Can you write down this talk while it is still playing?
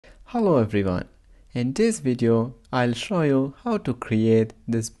Hello everyone. In this video, I'll show you how to create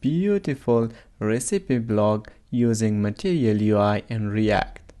this beautiful recipe blog using Material UI and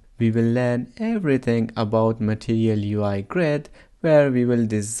React. We will learn everything about Material UI grid, where we will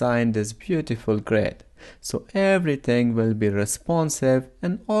design this beautiful grid. So everything will be responsive,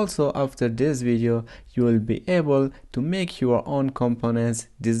 and also after this video you will be able to make your own components,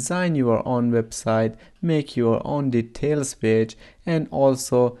 design your own website, make your own details page, and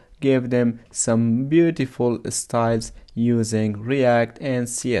also give them some beautiful styles using React and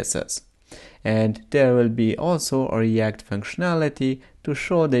CSS. And there will be also a React functionality to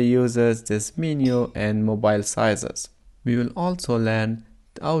show the users this menu and mobile sizes. We will also learn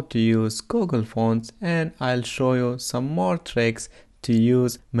how to use Google Fonts, and I'll show you some more tricks to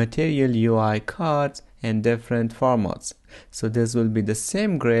use Material UI cards and different formats. So this will be the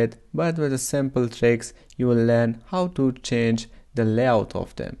same grid, but with the simple tricks you will learn how to change the layout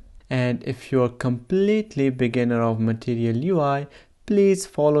of them. And if you're completely beginner of Material UI, please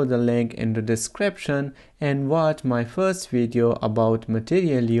follow the link in the description and watch my first video about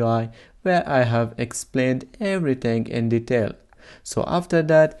Material UI, where I have explained everything in detail. So after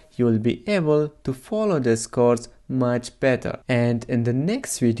that, you will be able to follow this course much better. And in the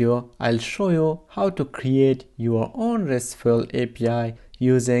next video, I'll show you how to create your own RESTful API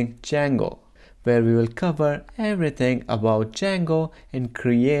using Django, where we will cover everything about Django and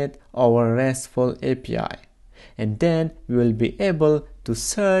create our RESTful API. And then we will be able to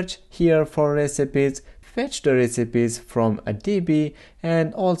search here for recipes, fetch the recipes from a DB,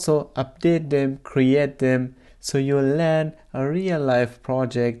 and also update them, create them. So you'll learn a real-life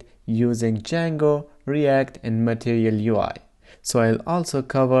project using Django, React, and Material UI. So I'll also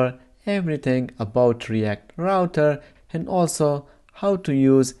cover everything about React Router and also how to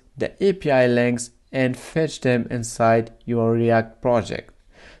use the API links and fetch them inside your React project.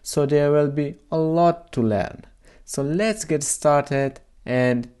 So there will be a lot to learn. So let's get started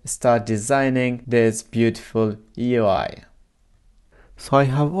and start designing this beautiful UI. So I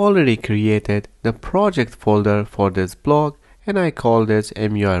have already created the project folder for this blog, and I call this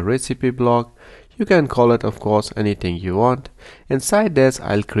MUI recipe blog. You can call it, of course, anything you want. Inside this,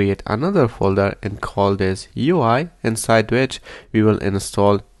 I'll create another folder and call this UI, inside which we will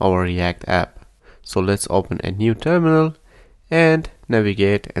install our React app. So let's open a new terminal and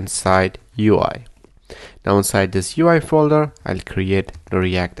navigate inside UI. Now inside this UI folder, I'll create the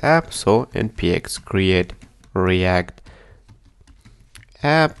React app. So npx create React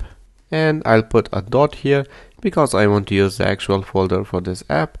app, and I'll put a dot here because I want to use the actual folder for this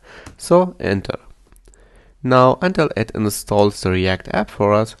app. So enter. Now until it installs the React app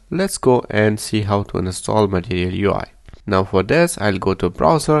for us, let's go and see how to install Material UI. Now for this, I'll go to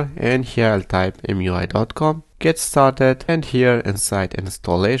browser and here I'll type mui.com, get started, and here inside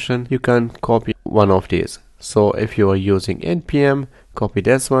installation you can copy one of these. So if you are using npm, copy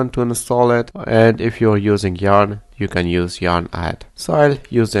this one to install it, and if you are using yarn, you can use yarn add. So I'll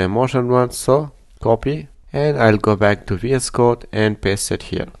use the emotion one, so copy, and I'll go back to VS Code and paste it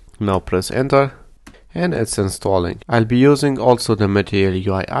here. Now press enter and it's installing. I'll be using also the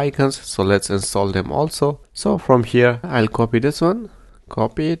Material UI icons, so let's install them also. So from here I'll copy this one,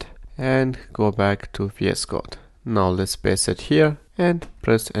 copy it, and go back to VS Code. Now let's paste it here and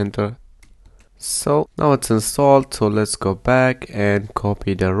press enter. So now it's installed, so let's go back and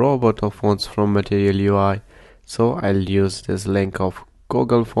copy the robot of fonts from Material UI. So I'll use this link of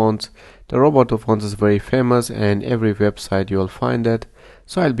Google Fonts. The robot of fonts is very famous and every website you'll find it.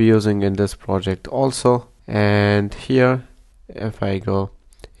 So I'll be using in this project also. And here, if I go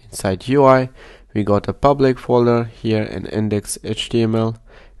inside UI, we got a public folder here in index.html.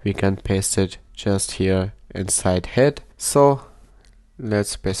 We can paste it just here inside head. So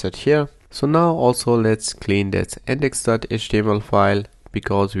let's paste it here. So now also let's clean this index.html file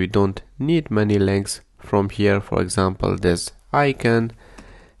because we don't need many links from here. For example, this icon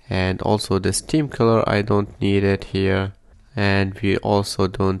and also this theme color, I don't need it here. And we also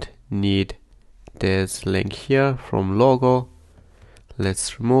don't need this link here from logo.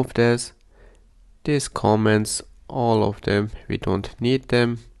 Let's remove this. These comments, all of them, we don't need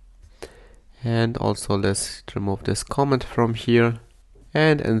them. And also let's remove this comment from here.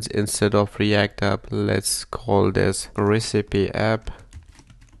 And instead of React app, let's call this recipe app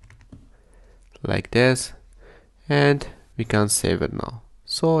like this, and we can save it now.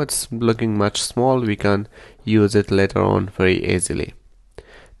 So it's looking much small, we can use it later on very easily.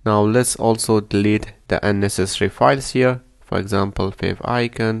 Now let's also delete the unnecessary files here. For example, fav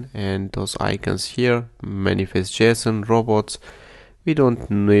icon and those icons here, manifest.json, robots. We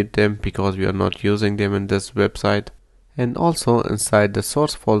don't need them because we are not using them in this website. And also inside the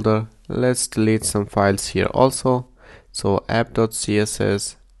source folder, let's delete some files here also. So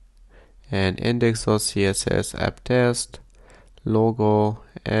app.css and index.css, app test, logo,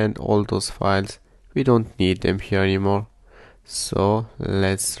 and all those files. We don't need them here anymore. So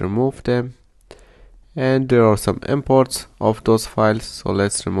let's remove them. And there are some imports of those files, so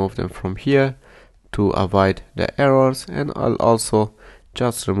let's remove them from here to avoid the errors. And I'll also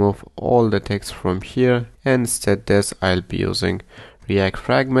just remove all the text from here, and instead this I'll be using React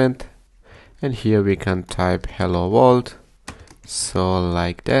fragment, and here we can type hello world, so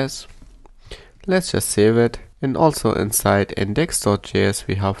like this. Let's just save it. And also inside index.js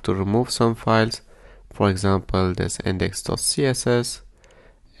we have to remove some files, for example this index.css,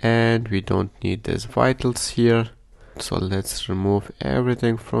 and we don't need these vitals here, so let's remove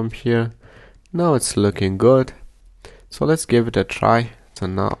everything from here. Now it's looking good, so let's give it a try. So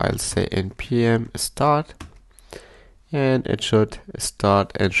now I'll say npm start, and it should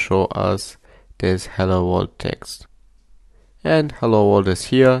start and show us this hello world text, and hello world is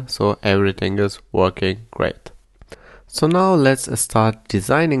here, so everything is working great. So now let's start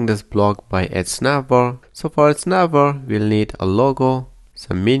designing this blog by its navbar. So for its navbar we'll need a logo,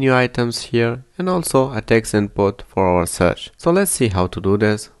 some menu items here, and also a text input for our search. So let's see how to do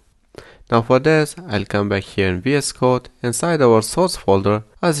this. Now for this, I'll come back here in VS Code. Inside our source folder,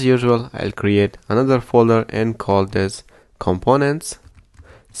 as usual, I'll create another folder and call this components.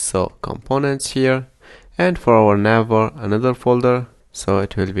 So components here, and for our navbar, another folder. So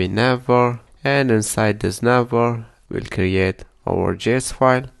it will be navbar, and inside this navbar, we'll create our JS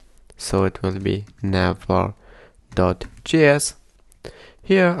file. So it will be navbar.js.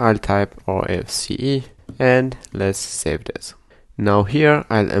 Here I'll type RFCE, and let's save this. Now here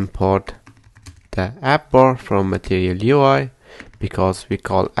I'll import the app bar from Material UI, because we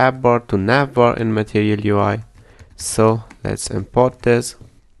call app bar to navbar in Material UI. So let's import this.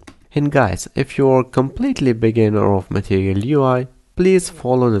 And guys, if you are completely beginner of Material UI, please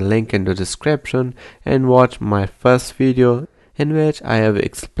follow the link in the description and watch my first video in which I have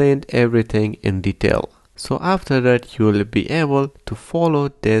explained everything in detail. So after that you will be able to follow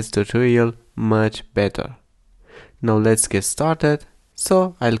this tutorial much better. Now let's get started.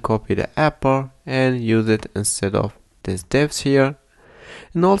 So I'll copy the app bar and use it instead of this divs here.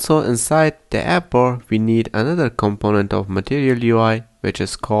 And also inside the app bar we need another component of Material UI, which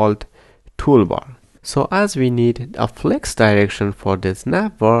is called toolbar. So as we need a flex direction for this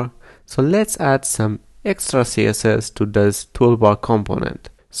navbar, so let's add some extra CSS to this toolbar component.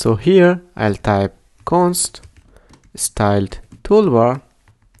 So here I'll type const styled toolbar,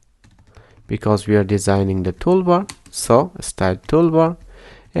 because we are designing the toolbar. So styled toolbar,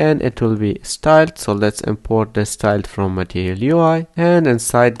 and it will be styled. So let's import the styled from Material UI, and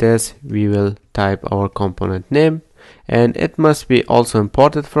inside this we will type our component name, and it must be also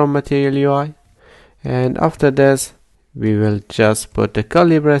imported from Material UI. And after this we will just put the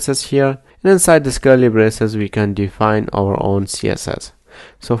curly braces here, and inside this curly braces we can define our own CSS.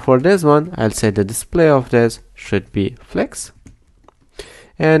 So for this one I'll say the display of this should be flex,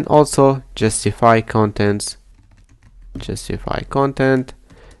 and also justify content,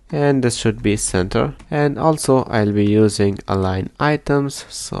 and this should be center. And also I'll be using align items,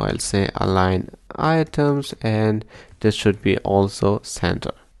 so I'll say align items, and this should be also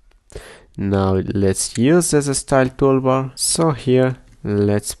center. Now let's use this style toolbar. So here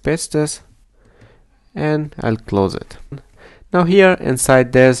let's paste this, and I'll close it. Now here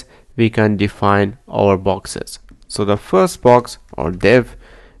inside this we can define our boxes. So the first box or div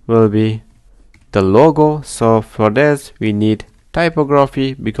will be the logo. So for this we need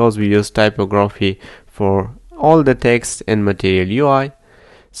typography, because we use typography for all the text in Material UI.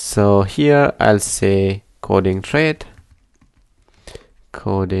 So here I'll say coding straight,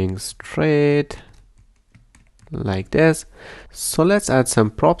 like this. So let's add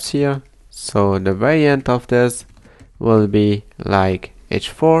some props here. So the variant of this will be like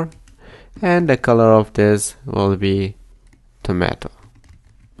h4, and the color of this will be tomato,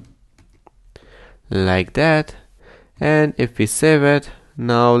 like that. And if we save it,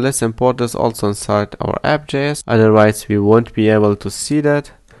 now let's import this also inside our app.js, otherwise we won't be able to see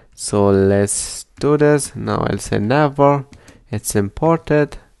that. So let's do this. Now I'll say navbar, it's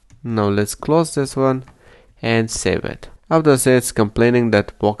imported. Now let's close this one and save it. After this it's complaining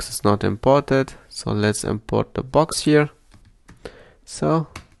that box is not imported, so let's import the box here. So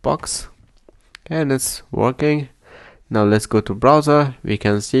box, and it's working. Now let's go to browser. We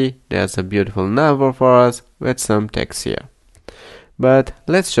can see there's a beautiful navbar for us with some text here. But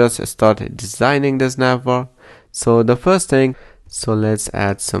let's just start designing this navbar. So the first thing, so let's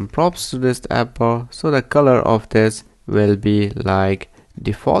add some props to this app bar. So the color of this will be like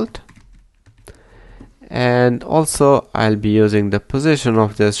default, and also I'll be using the position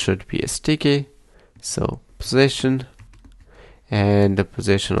of this should be sticky, so position, and the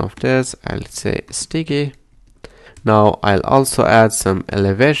position of this I'll say sticky. Now I'll also add some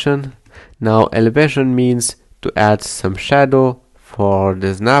elevation. Now elevation means to add some shadow for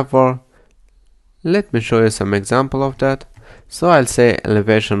this navbar. Let me show you some example of that. So I'll say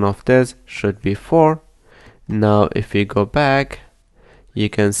elevation of this should be 4. Now if we go back, you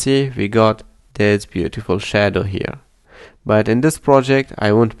can see we got this beautiful shadow here. But in this project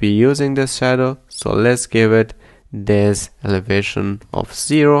I won't be using this shadow, so let's give it this elevation of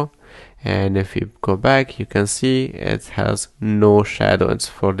 0. And if you go back, you can see it has no shadows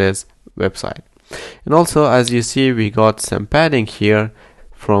for this website. And also, as you see, we got some padding here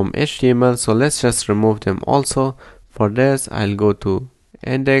from HTML, so let's just remove them also. For this, I'll go to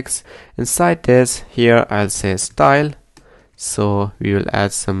index. Inside this, here I'll say style, so we will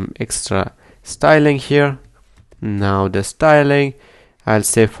add some extra styling here. Now the styling, I'll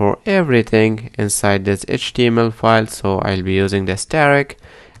say for everything inside this HTML file, so I'll be using the static,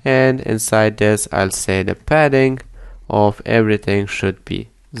 and inside this I'll say the padding of everything should be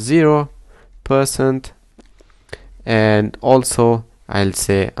 0%, and also I'll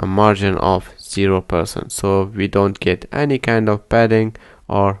say a margin of 0%, so we don't get any kind of padding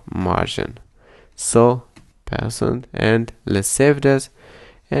or margin. So %, and let's save this.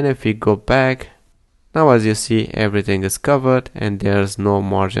 And if we go back, now as you see, everything is covered and there's no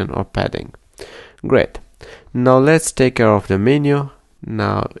margin or padding. Great. Now let's take care of the menu.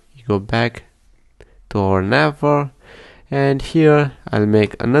 Now you go back to our navbar, and here I'll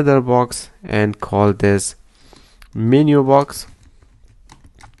make another box and call this menu box.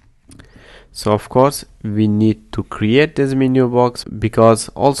 So of course we need to create this menu box, because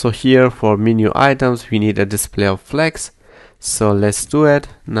also here for menu items we need a display of flex. So let's do it.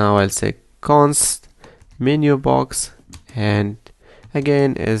 Now I'll say const menu box, and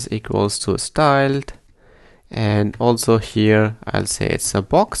again is equals to styled, and also here I'll say it's a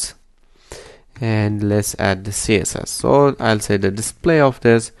box, and let's add the CSS. So I'll say the display of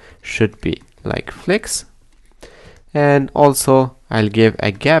this should be like flex, and also I'll give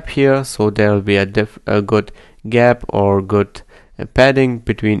a gap here, so there will be a good gap or good padding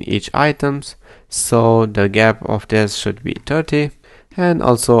between each items. So the gap of this should be 30, and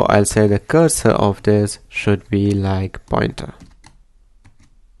also I'll say the cursor of this should be like pointer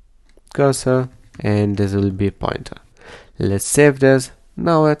cursor, and this will be pointer. Let's save this.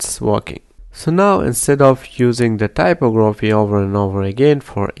 Now it's working. So now instead of using the typography over and over again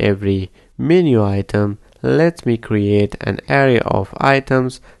for every menu item, let me create an array of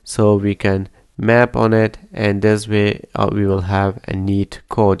items so we can map on it, and this way we will have a neat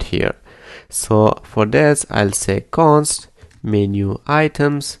code here. So for this I'll say const menu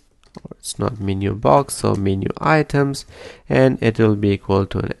items, or it's not menu box, so menu items, and it will be equal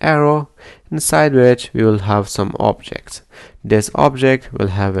to an arrow inside which we will have some objects. This object will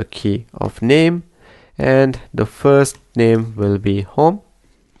have a key of name, and the first name will be home,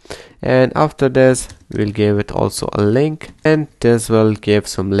 and after this we'll give it also a link, and this will give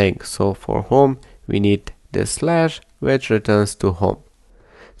some link. So for home we need this slash which returns to home.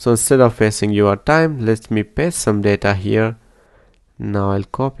 So instead of wasting your time, let me paste some data here. Now I'll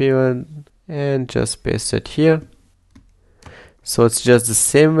copy it and just paste it here. So it's just the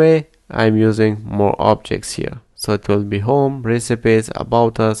same way I'm using more objects here. So it will be home, recipes,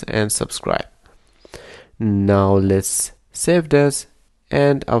 about us, and subscribe. Now let's save this,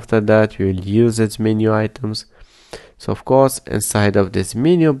 and after that we will use its menu items. So of course inside of this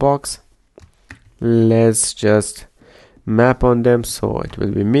menu box, let's just map on them. So it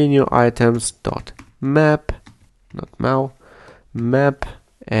will be menu items dot map, not mouse, map,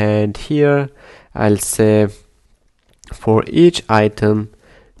 and here I'll say for each item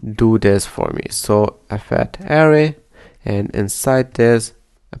do this for me. So a fat array, and inside this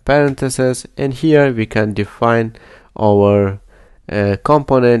a parenthesis, and here we can define our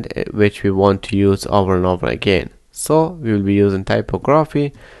component which we want to use over and over again. So we will be using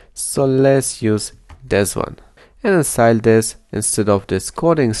typography, so let's use this one. And inside this, instead of this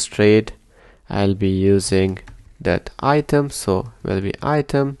coding straight, I'll be using that item, so will be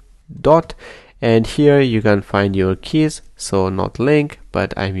item dot, and here you can find your keys, so not link,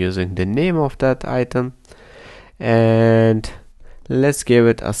 but I'm using the name of that item. And let's give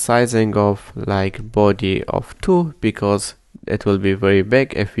it a sizing of like body of 2, because it will be very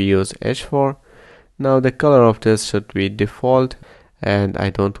big if we use h4. Now the color of this should be default, and I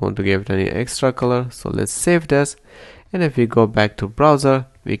don't want to give it any extra color, so let's save this. And if we go back to browser,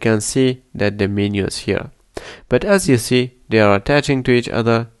 we can see that the menu is here. But as you see, they are attaching to each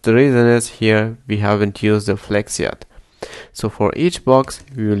other. The reason is here we haven't used the flex yet. So for each box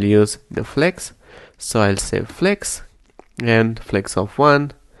we will use the flex. So I'll say flex and flex of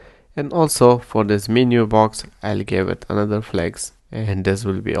 1, and also for this menu box I'll give it another flex, and this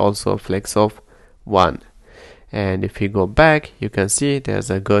will be also a flex of 1. And if you go back, you can see there's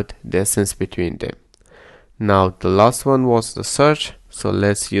a good distance between them. Now the last one was the search, so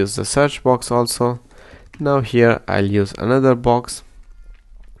let's use the search box also. Now here I'll use another box,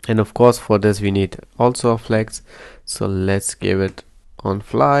 and of course for this we need also a flex, so let's give it on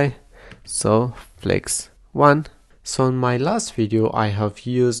fly, so flex 1. So in my last video I have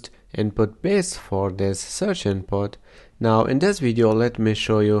used input base for this search input. Now in this video let me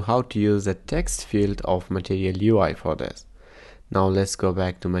show you how to use the text field of Material UI for this. Now let's go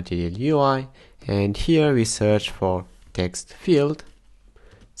back to Material UI, and here we search for text field.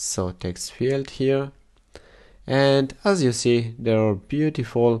 So text field here, and as you see there are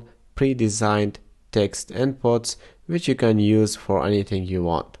beautiful pre-designed text inputs which you can use for anything you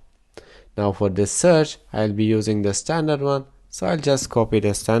want. Now for this search I'll be using the standard one, so I'll just copy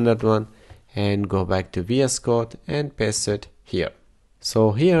the standard one and go back to VS Code and paste it here.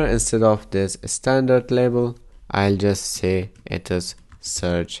 So here instead of this standard label I'll just say it is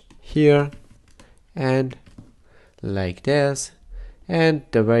search here, and like this, and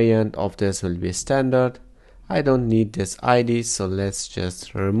the variant of this will be standard. I don't need this ID, so let's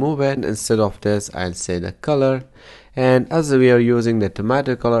just remove it. And instead of this I'll say the color, and as we are using the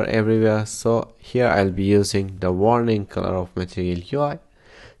tomato color everywhere, so here I'll be using the warning color of Material UI.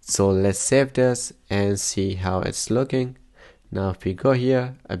 So let's save this and see how it's looking. Now if we go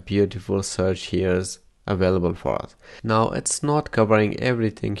here, a beautiful search here is available for us. Now it's not covering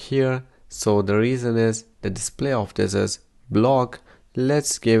everything here, so the reason is the display of this is block.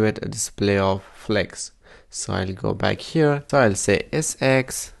 Let's give it a display of flex. So I'll go back here, so I'll say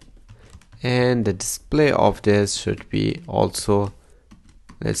SX, and the display of this should be also,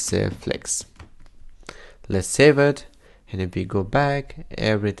 let's say, flex. Let's save it, and if we go back,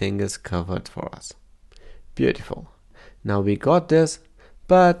 everything is covered for us. Beautiful. Now we got this,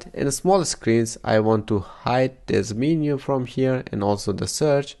 but in small screens I want to hide this menu from here and also the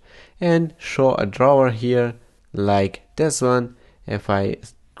search, and show a drawer here like this one. If I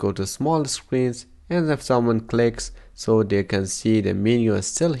go to small screens, and if someone clicks, so they can see the menu is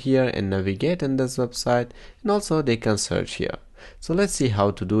still here and navigate in this website, and also they can search here. So let's see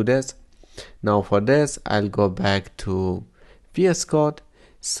how to do this. Now for this I'll go back to VS Code.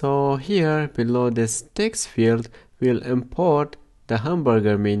 So here below this text field we'll import the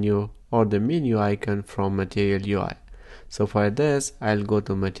hamburger menu or the menu icon from Material UI. So for this I'll go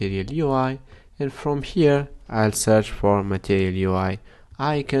to Material UI, and from here I'll search for Material UI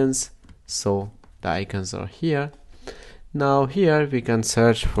icons. So the icons are here. Now here we can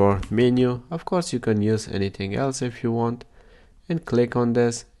search for menu. Of course you can use anything else if you want, and click on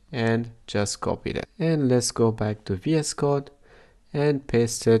this and just copy that. And let's go back to VS Code and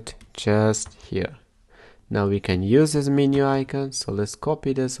paste it just here. Now we can use this menu icon, so let's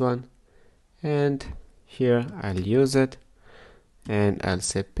copy this one, and here I'll use it, and I'll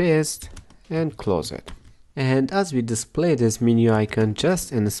say paste and close it. And as we display this menu icon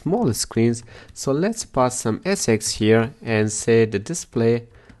just in small screens, so let's pass some SX here and say the display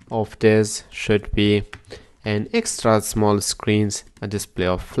of this should be an extra small screens, a display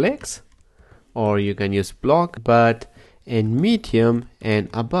of flex, or you can use block, but in medium and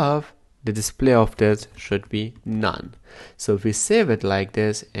above the display of this should be none. So if we save it like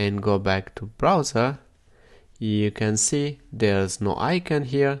this and go back to browser, you can see there's no icon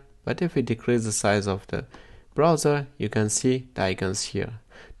here, but if we decrease the size of the browser you can see the icons here.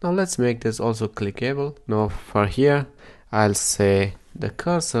 Now let's make this also clickable. Now for here I'll say the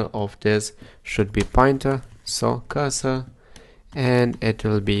cursor of this should be pointer, so cursor, and it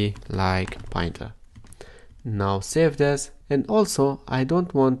will be like pointer. Now save this, and also I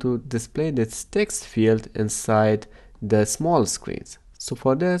don't want to display this text field inside the small screens. So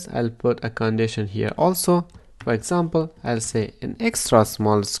for this I'll put a condition here also. For example, I'll say in extra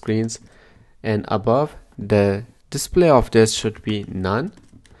small screens and above the display of this should be none,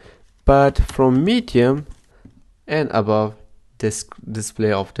 but from medium and above this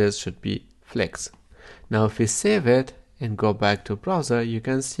display of this should be flex. Now if we save it and go back to browser, you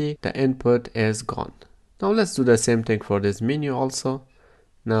can see the input is gone. Now let's do the same thing for this menu also.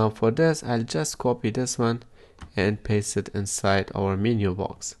 Now for this I'll just copy this one and paste it inside our menu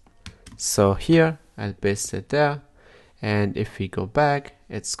box. So here I'll paste it there, and if we go back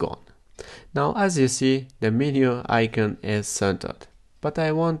it's gone. Now as you see the menu icon is centered, but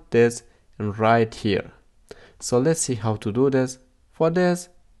I want this right here. So let's see how to do this. For this,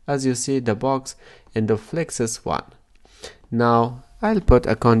 as you see, the box in the flex is 1. Now I'll put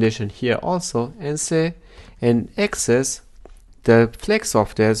a condition here also and say in axis the flex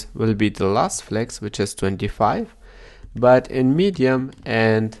of this will be the last flex, which is 25, but in medium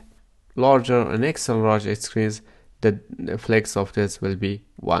and larger and extra large screens the flex of this will be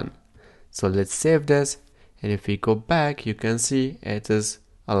 1. So let's save this, and if we go back you can see it is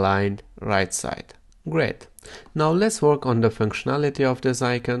aligned right side. Great. Now let's work on the functionality of this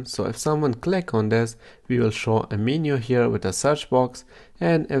icon. So if someone click on this, we will show a menu here with a search box,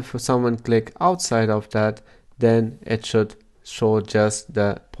 and if someone click outside of that, then it should show just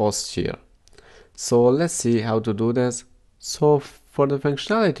the post here. So let's see how to do this. So for the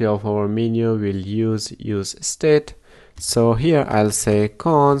functionality of our menu, we'll use state. So here I'll say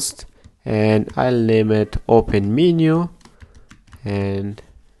const and I'll name it open menu, and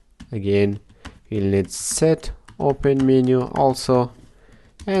again we'll need set open menu also,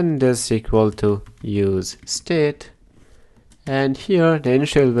 and this equal to use state, and here the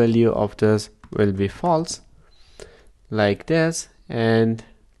initial value of this will be false like this, and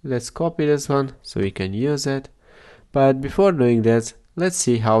let's copy this one so we can use it. But before doing this, let's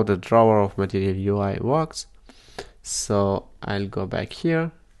see how the drawer of Material UI works. So I'll go back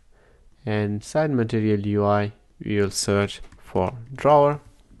here, and inside Material UI we will search for drawer,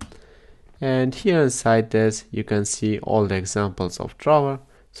 and here inside this you can see all the examples of drawer.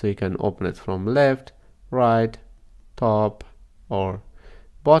 So you can open it from left, right, top or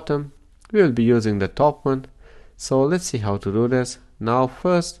bottom. We will be using the top one. So let's see how to do this. Now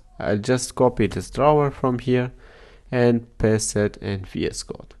first I'll just copy this drawer from here and paste it in VS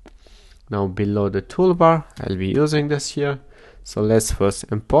Code. Now below the toolbar I'll be using this here. So let's first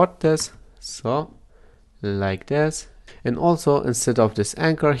import this, so like this, and also instead of this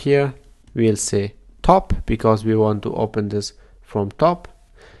anchor here we'll say top because we want to open this from top,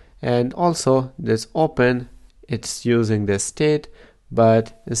 and also this open, it's using the state,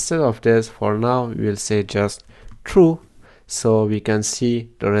 but instead of this for now we will say just true, so we can see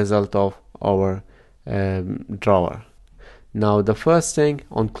the result of our drawer. Now the first thing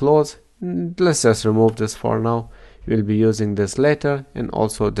on close, let's just remove this for now. We'll be using this later, and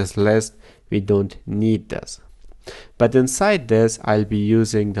also this list, we don't need this. But inside this I'll be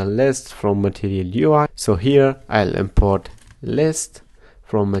using the list from Material UI. So here I'll import list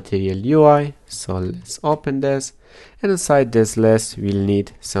from Material UI. So let's open this, and inside this list we'll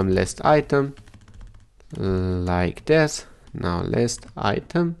need some list item like this. Now list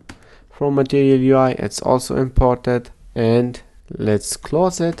item from Material UI, it's also imported, and let's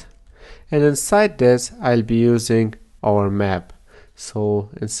close it. And inside this I'll be using our map. So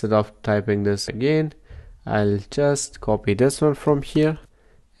instead of typing this again, I'll just copy this one from here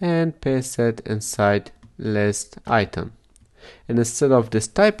and paste it inside list item. And instead of this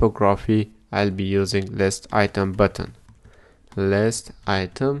typography, I'll be using list item button. List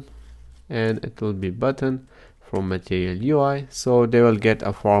item, and it will be button from Material UI, so they will get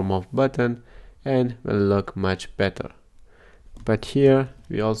a form of button and will look much better. But here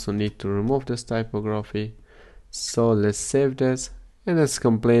we also need to remove this typography. So let's save this, and it's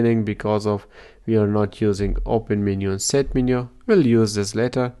complaining because of we are not using open menu and set menu. We'll use this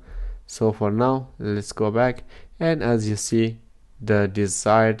later. So for now let's go back, and as you see the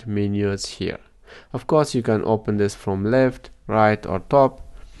desired menu is here. Of course you can open this from left, right or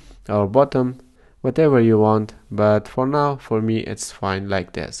top or bottom, whatever you want, but for now for me it's fine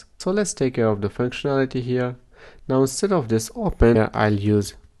like this. So let's take care of the functionality here. Now instead of this open, I'll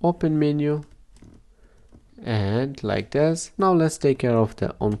use open menu, and like this. Now let's take care of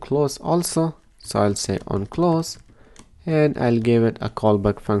the on close also. So I'll say on close, and I'll give it a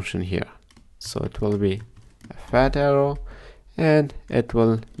callback function here. So it will be a fat arrow, and it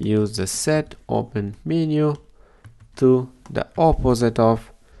will use the set open menu to the opposite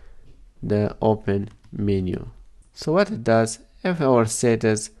of the open menu. So what it does, if our set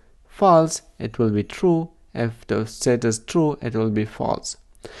is false, it will be true. If the set is true, it will be false.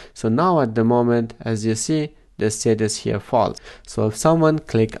 So now at the moment, as you see, the state is here false. So if someone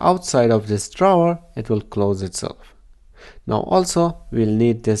click outside of this drawer, it will close itself. Now also we'll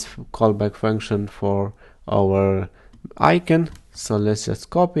need this callback function for our icon. So let's just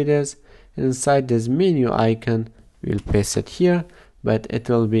copy this, and inside this menu icon we'll paste it here, but it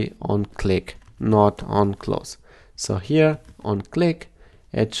will be on click, not on close. So here on click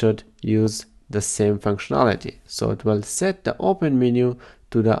it should use the same functionality. So it will set the open menu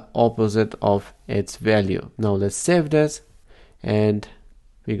to the opposite of its value. Now let's save this, and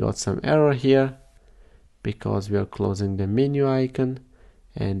we got some error here because we are closing the menu icon,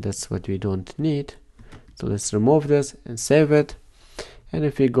 and that's what we don't need. So let's remove this and save it. And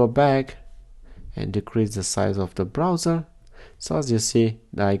if we go back and decrease the size of the browser, so as you see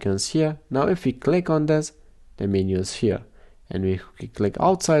the icons here, now if we click on this, the menu is here, and we click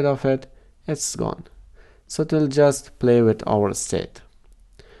outside of it, it's gone. So it will just play with our state.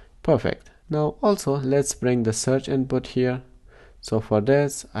 Perfect. Now also let's bring the search input here. So for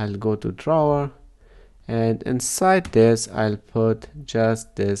this I'll go to drawer, and inside this I'll put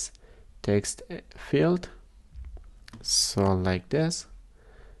just this text field. So like this,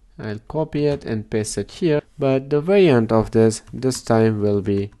 I'll copy it and paste it here, but the variant of this time will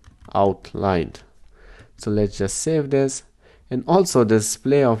be outlined. So let's just save this, and also the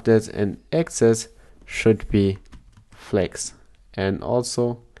display of this in axis should be flex, and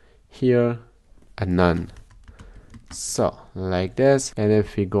also here a none. So like this, and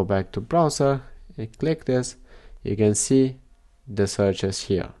if we go back to browser and click this, you can see the search is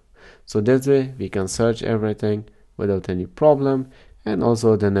here. So this way we can search everything without any problem, and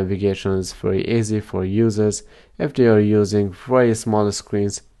also the navigation is very easy for users if they are using very small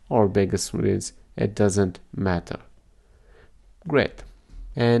screens or big screens, it doesn't matter. Great.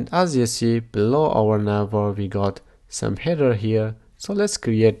 And as you see below our navbar we got some header here, so let's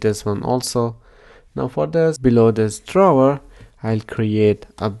create this one also. Now for this, below this drawer I'll create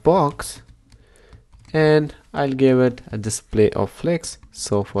a box and I'll give it a display of flex.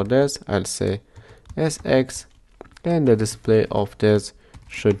 So for this I'll say SX, and the display of this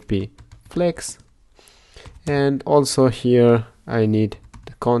should be flex. And also here I need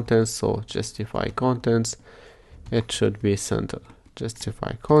the contents, so justify contents, it should be center.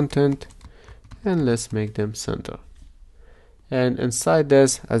 Justify content, and let's make them center. And inside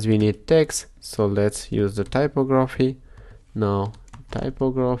this, as we need text, so let's use the typography. Now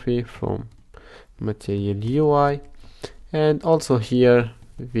typography from material UI, and also here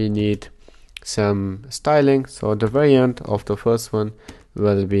we need some styling, so the variant of the first one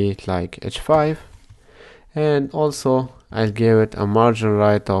will be like H5, and also I'll give it a margin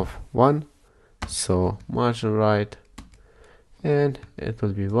right of 1, so margin right, and it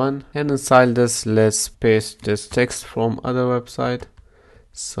will be 1. And inside this let's paste this text from other website,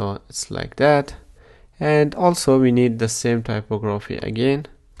 so it's like that. And also we need the same typography again,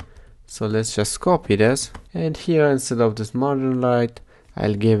 so let's just copy this, and here instead of this margin right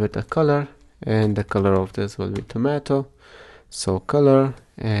I'll give it a color, and the color of this will be tomato, so color,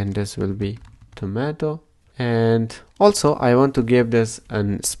 and this will be tomato. And also I want to give this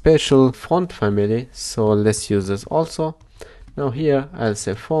a special font family, so let's use this also. Now here I'll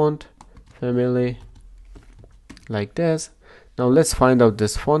say font family like this. Now let's find out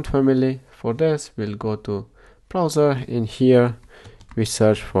this font family. For this we'll go to browser, in here we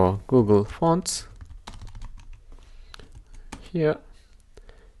search for Google Fonts here,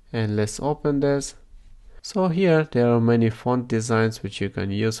 and let's open this. So here there are many font designs which you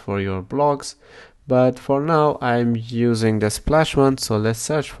can use for your blogs, but for now I'm using the Splash one, so let's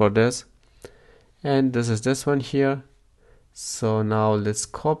search for this, and this is this one here. So now let's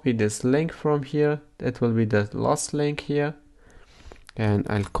copy this link from here, that will be the last link here, and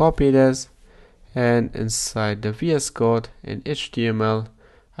I'll copy this, and inside the VS Code in HTML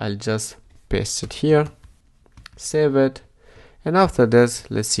I'll just paste it here, save it. And after this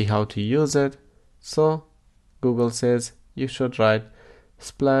let's see how to use it. So Google says you should write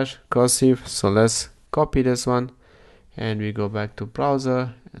splash cursive, so let's copy this one, and we go back to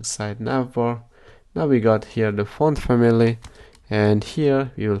browser, inside navbar. Now we got here the font family, and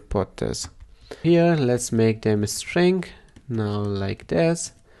here we will put this here. Let's make them a string, now like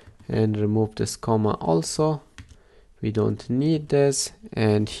this, and remove this comma also, we don't need this,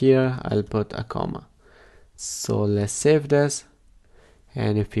 and here I'll put a comma. So let's save this,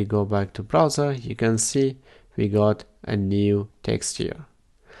 and if we go back to browser you can see we got a new text here.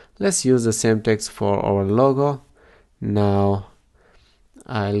 Let's use the same text for our logo. Now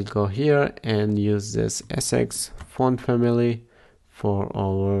I'll go here and use this SX font family for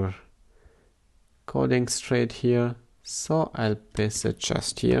our coding straight here, so I'll paste it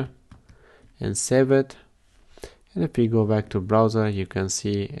just here and save it. And if we go back to browser you can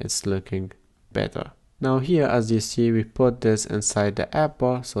see it's looking better. Now here as you see we put this inside the app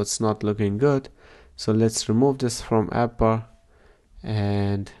bar, so it's not looking good. So let's remove this from app bar,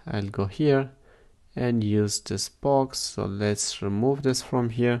 and I'll go here and use this box. So let's remove this from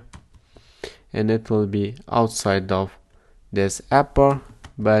here, and it will be outside of this app bar,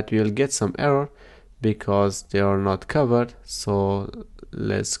 but we'll get some error because they are not covered. So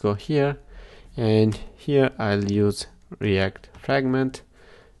let's go here, and here I'll use React fragment,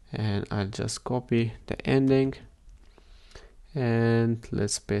 and I'll just copy the ending and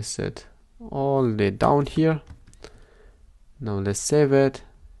let's paste it all the way down here. Now let's save it,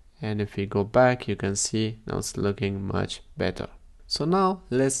 and if we go back, you can see now it's looking much better. So now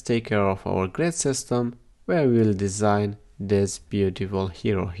let's take care of our grid system, where we will design this beautiful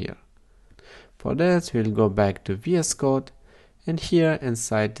hero here. For this, we'll go back to VS Code, and here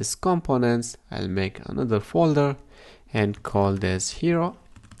inside this components, I'll make another folder and call this hero,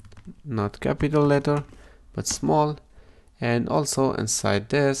 not capital letter but small. And also inside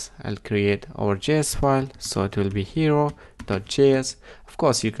this, I'll create our JS file, so it will be hero.js. Of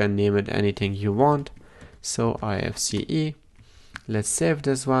course, you can name it anything you want. So IFCE. Let's save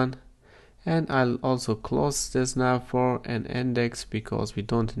this one, and I'll also close this nav4 and index because we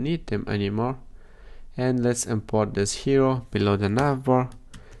don't need them anymore. And let's import this hero below the navbar,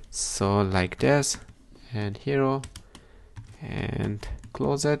 so like this, and hero, and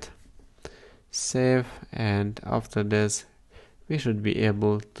close it, save, and after this we should be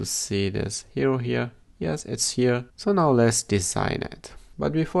able to see this hero here. Yes, it's here. So now let's design it.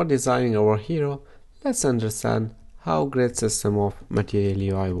 But before designing our hero, let's understand how grid system of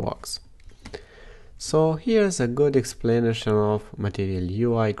Material UI works. So here's a good explanation of Material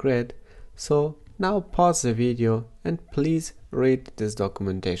UI grid. So now pause the video and please read this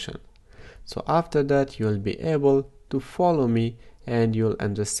documentation. So after that, you will be able to follow me and you'll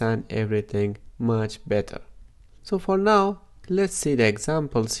understand everything much better. So for now, let's see the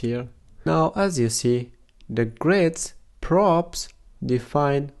examples here. Now as you see, the grids props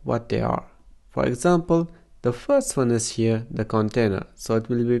define what they are. For example, the first one is here, the container, so it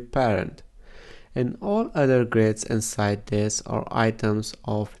will be parent. And all other grids inside this are items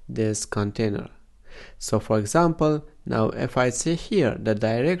of this container. So for example, now if I say here the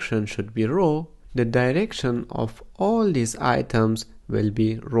direction should be row, the direction of all these items will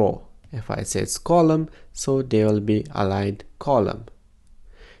be row. If I say it's column, so they will be aligned column.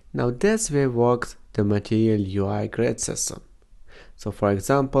 Now this way works the Material UI grid system. So for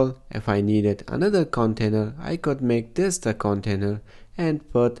example, if I needed another container, I could make this the container and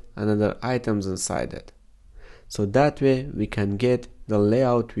put another items inside it. So that way we can get the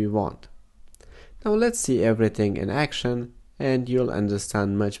layout we want. Now let's see everything in action and you'll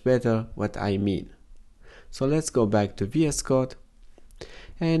understand much better what I mean. So let's go back to VS Code.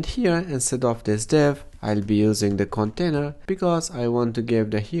 And here, instead of this div, I'll be using the container because I want to give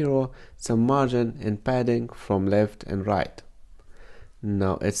the hero some margin and padding from left and right.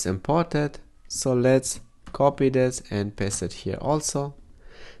 Now it's imported, so let's copy this and paste it here also.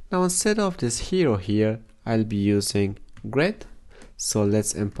 Now instead of this hero here, I'll be using grid. So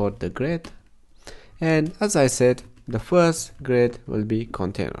let's import the grid. And as I said, the first grid will be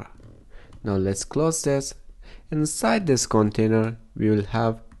container. Now let's close this. Inside this container, we will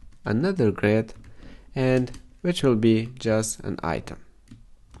have another grid, and which will be just an item.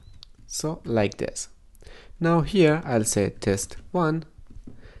 So like this. Now here I'll say test1,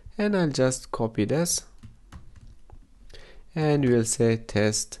 and I'll just copy this, and we'll say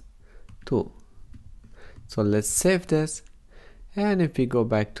test2. So let's save this, and if we go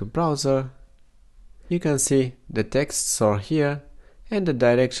back to browser, you can see the texts are here, and the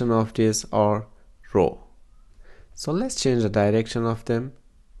direction of these are row. So let's change the direction of them,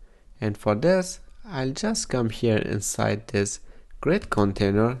 and for this I'll just come here inside this grid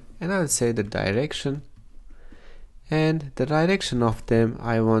container and I'll say the direction, and the direction of them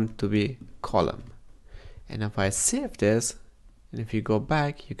I want to be column. And if I save this and if you go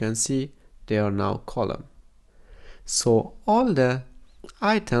back, you can see they are now column. So all the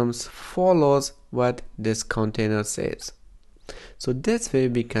items follows what this container says. So this way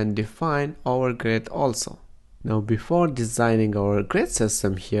we can define our grid also. Now before designing our grid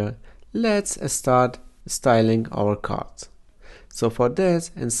system here, let's start styling our cards. So for this,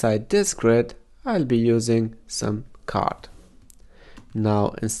 inside this grid, I'll be using some card.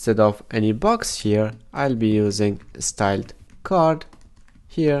 Now instead of any box here, I'll be using styled card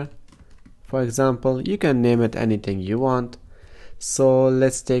here. For example, you can name it anything you want. So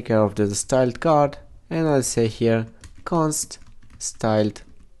let's take care of the styled card, and I'll say here const styled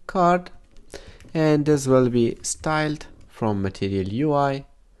card. And this will be styled from Material UI,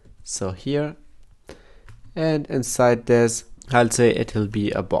 so here, and inside this I'll say it will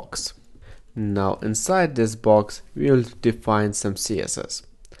be a box. Now inside this box we will define some CSS.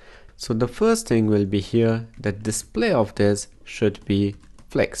 So the first thing will be here, the display of this should be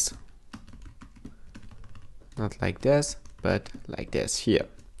flex, not like this but like this here,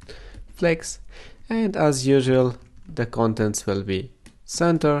 flex. And as usual the contents will be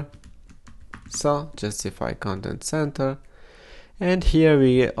center, so justify content center. And here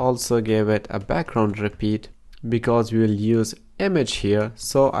we also gave it a background repeat because we will use image here,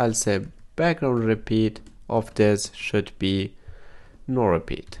 so I'll say background repeat of this should be no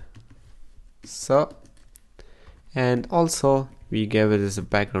repeat. So, and also we gave it as a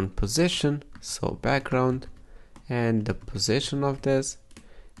background position, so background and the position of this,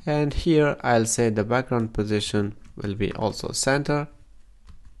 and here I'll say the background position will be also center.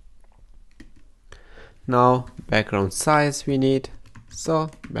 Now background size we need, so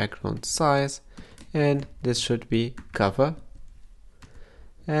background size, and this should be cover,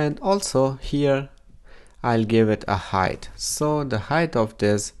 and also here I'll give it a height, so the height of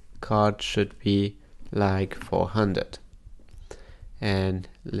this card should be like 400. And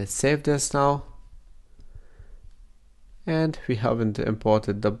let's save this now. And we haven't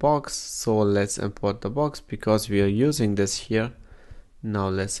imported the box, so let's import the box because we are using this here. Now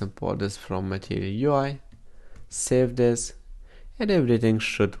let's import this from Material UI, save this, and everything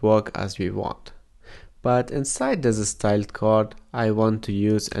should work as we want. But inside this styled card I want to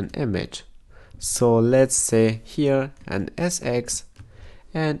use an image, so let's say here an SX,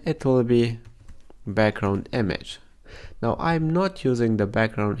 and it will be background image. Now I'm not using the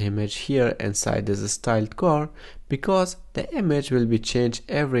background image here inside this styled card because the image will be changed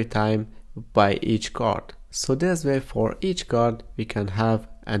every time by each card. So this way for each card we can have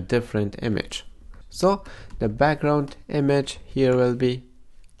a different image. So the background image here will be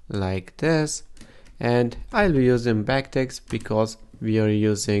like this, and I'll be using backticks because we are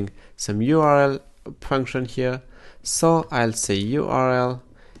using some URL function here. So I'll say URL,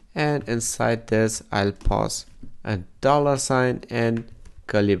 and inside this I'll pass a $sign and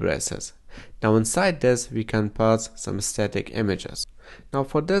curly braces. Now inside this we can pass some static images. Now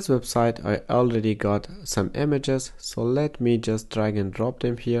for this website I already got some images, so let me just drag and drop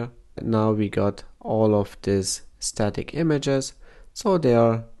them here. Now we got all of these static images, so there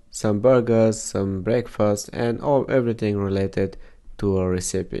are some burgers, some breakfast, and everything related to a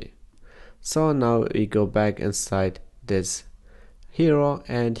recipe. So now we go back inside this hero,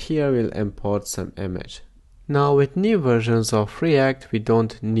 and here we'll import some image. Now with new versions of React we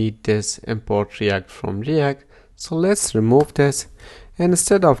don't need this import React from React, so let's remove this, and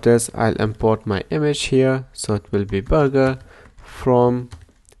instead of this I'll import my image here, so it will be burger from,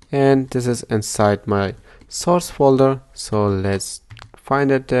 and this is inside my source folder, so let's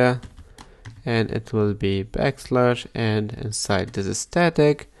find it there, and it will be backslash, and inside this is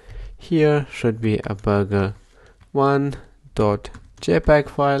static, here should be a burger1.jpg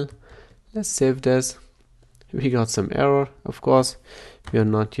file. Let's save this. We got some error, of course, we are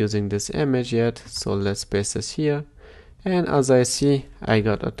not using this image yet, so let's paste this here, and as I see I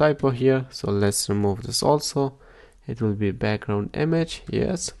got a typo here, so let's remove this also. It will be background image,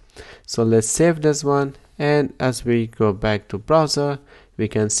 yes. So let's save this one, and as we go back to browser we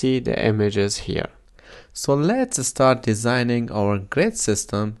can see the images here. So let's start designing our grid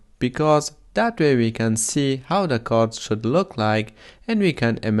system, because that way we can see how the cards should look like and we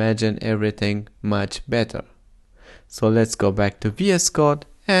can imagine everything much better. So let's go back to VS Code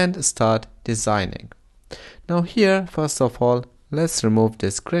and start designing. Now here, first of all, let's remove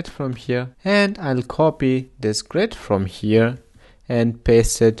this grid from here, and I'll copy this grid from here and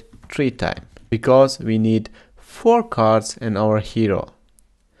paste it 3 times because we need 4 cards in our hero.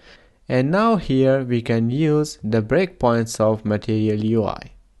 And now here we can use the breakpoints of Material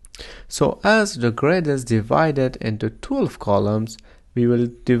UI. So as the grid is divided into 12 columns, we will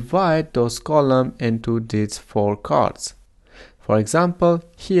divide those columns into these 4 cards. For example,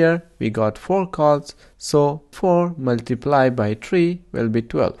 here we got 4 cards, so 4 multiplied by 3 will be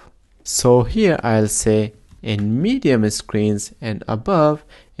 12. So here I'll say in medium screens and above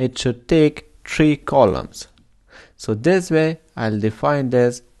it should take 3 columns. So this way I'll define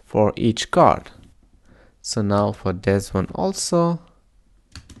this for each card. So now for this one also,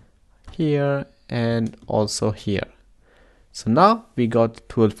 here and also here. So now we got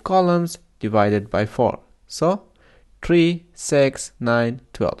 12 columns divided by 4. So 3, 6, 9,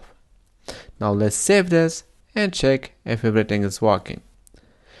 12. Now let's save this and check if everything is working.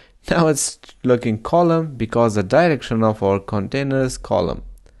 Now it's looking column because the direction of our container is column.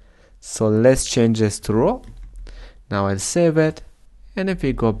 So let's change this to row. Now I'll save it, and if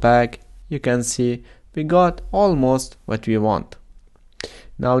we go back you can see we got almost what we want.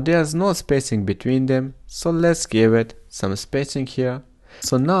 Now there's no spacing between them, so let's give it some spacing here.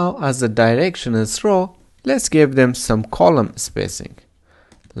 So now as the direction is row, let's give them some column spacing,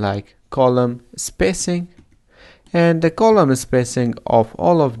 like column spacing, and the column spacing of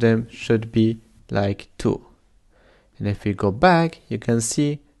all of them should be like 2. And if we go back you can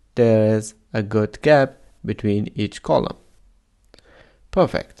see there is a good gap between each column.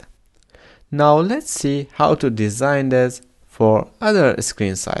 Perfect. Now let's see how to design this for other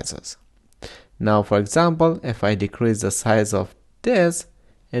screen sizes. Now for example, if I decrease the size of this,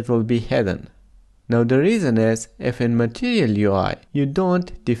 it will be hidden. Now the reason is, if in Material UI you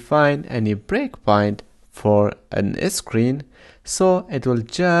don't define any breakpoint for a screen, so it will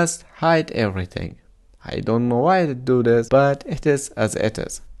just hide everything. I don't know why they do this, but it is as it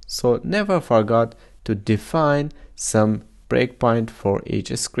is. So never forget to define some breakpoint for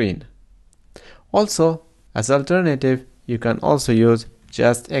each screen. Also, as alternative, you can also use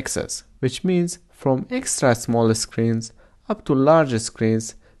just access, which means from extra small screens up to large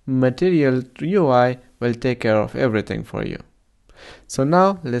screens, Material UI will take care of everything for you. So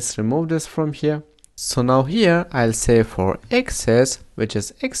now let's remove this from here. So now here I'll say for access, which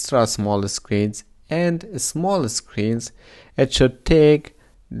is extra small screens and small screens, it should take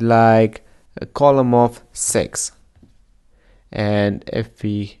like a column of 6. And if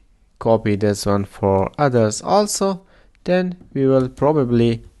we copy this one for others also, then we will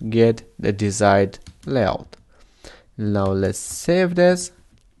probably get the desired layout. Now let's save this.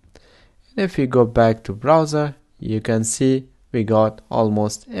 And if we go back to browser, you can see we got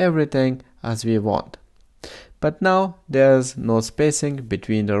almost everything as we want. But now there's no spacing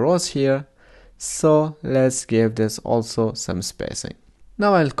between the rows here, so let's give this also some spacing.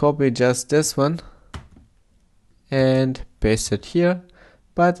 Now I'll copy just this one and paste it here,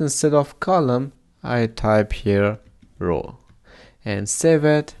 but instead of column I type here row and save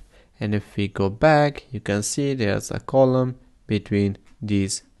it. And if we go back, you can see there's a column between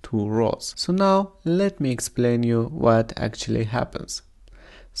these two rows. So now let me explain you what actually happens.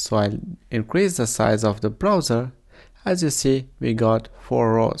 So I'll increase the size of the browser. As you see, we got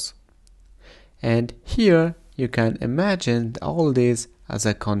 4 rows. And here you can imagine all these as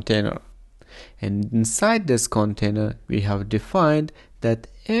a container. And inside this container, we have defined that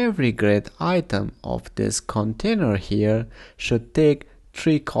every grid item of this container here should take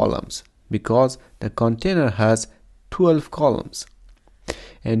 3 columns, because the container has 12 columns.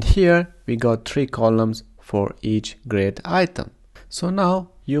 And here we got 3 columns for each grid item. So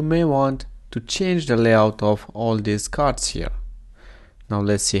now you may want to change the layout of all these cards here. Now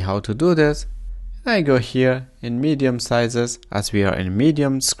let's see how to do this. I go here in medium sizes, as we are in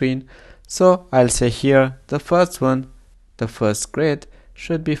medium screen. So I'll say here the first one, the first grid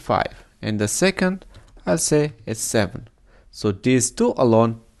should be 5, and the second I'll say it's 7. So these two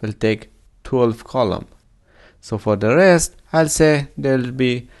alone will take 12 column. So for the rest, I'll say there'll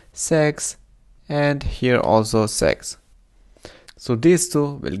be 6 and here also 6. So these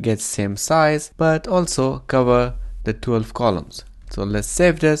two will get same size but also cover the 12 columns. So let's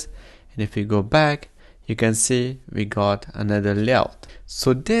save this, and if we go back, you can see we got another layout.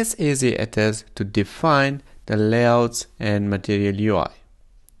 So this easy it is to define the layouts in Material UI.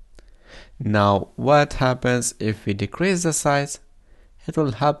 Now what happens if we decrease the size? It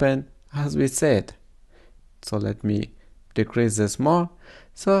will happen as we said. So let me decrease this more.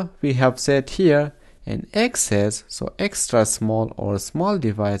 So we have said here in access, so extra small or small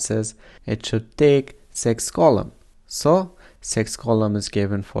devices, it should take 6 columns. So 6 column is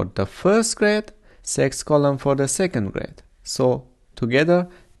given for the first grade, 6 column for the second grade. So together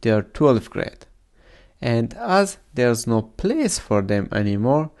they are 12 grade. And as there's no place for them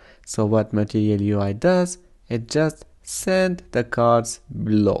anymore, so what Material UI does, it just send the cards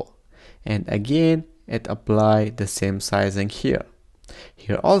below. And again, it apply the same sizing here.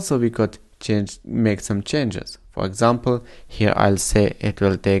 Here also we could make some changes. For example, here I'll say it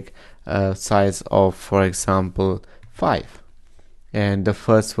will take a size of, for example, 5. And the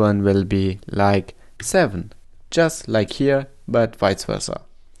first one will be like 7, just like here, but vice versa.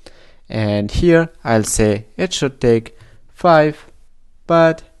 And here I'll say it should take 5,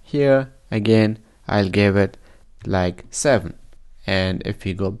 but here again I'll give it like 7. And if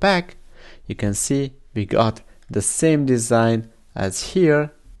we go back, you can see we got the same design as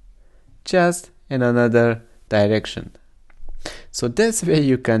here, just in another direction. So this way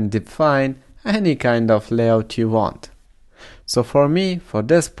you can define any kind of layout you want. So for me, for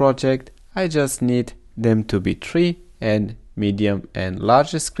this project, I just need them to be 3 and medium and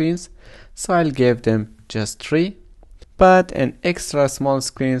large screens. So I'll give them just 3, but in extra small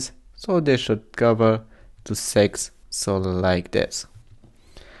screens, so they should cover to 6, so like this.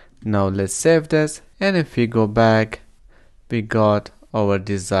 Now let's save this, and if we go back, we got our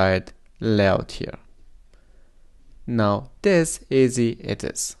desired layout here. Now this easy it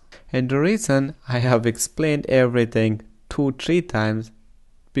is. And the reason I have explained everything 2-3 times,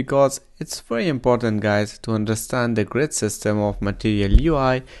 because it's very important, guys, to understand the grid system of Material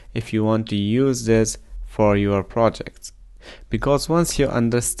UI if you want to use this for your projects. Because once you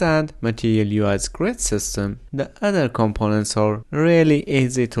understand Material UI's grid system, the other components are really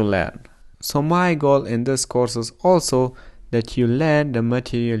easy to learn. So my goal in this course is also that you learn the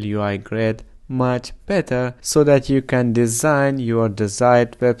Material UI grid much better so that you can design your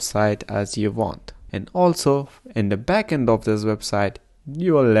desired website as you want. And also in the back end of this website,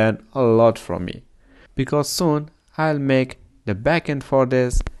 you will learn a lot from me, because soon I'll make the backend for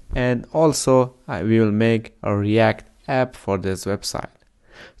this, and also we will make a React app for this website.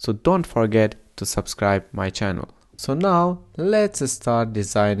 So don't forget to subscribe my channel. So now let's start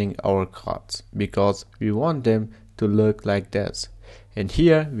designing our cards, because we want them to look like this. And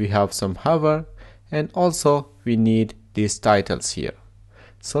here we have some hover, and also we need these titles here.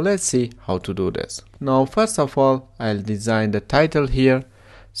 So let's see how to do this. Now first of all, I'll design the title here.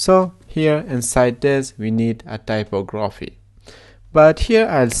 So here inside this we need a typography, but here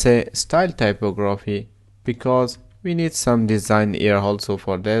I'll say style typography because we need some design here also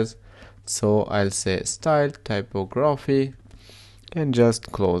for this. So I'll say style typography and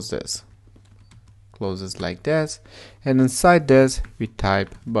just close this like this, and inside this we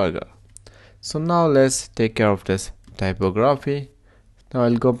type burger. So now let's take care of this typography. Now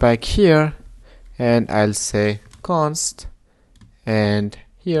I'll go back here and I'll say const, and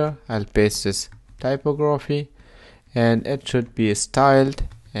here I'll paste this typography and it should be styled,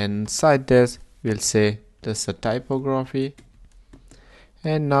 and inside this we'll say this is a typography,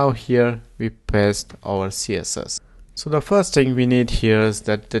 and now here we paste our CSS. So the first thing we need here is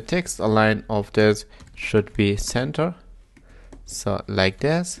that the text align of this should be center, so like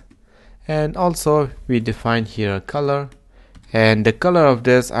this, and also we define here a color, and the color of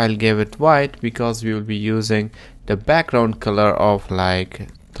this I'll give it white because we will be using the background color of like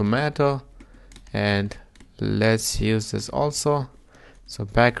tomato, and let's use this also. So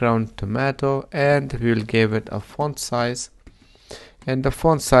background tomato, and we will give it a font size, and the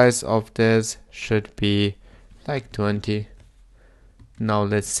font size of this should be like 20. Now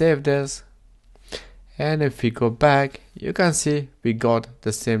let's save this, and if we go back you can see we got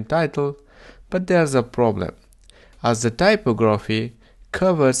the same title, but there's a problem. As the typography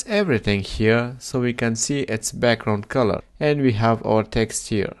covers everything here, so we can see its background color, and we have our text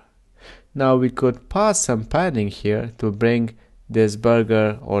here. Now we could pass some padding here to bring this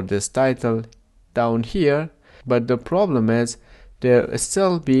burger or this title down here, but the problem is there will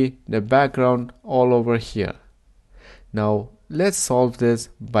still be the background all over here. Now let's solve this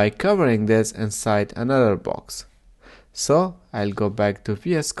by covering this inside another box. So I'll go back to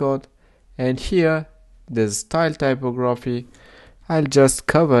VS Code, and here this style typography, I'll just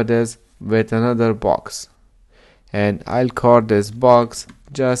cover this with another box, and I'll call this box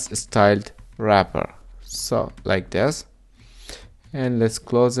just styled wrapper, so like this, and let's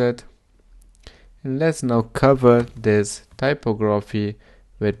close it, and let's now cover this typography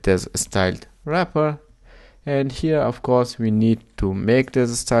with this styled wrapper. And here of course we need to make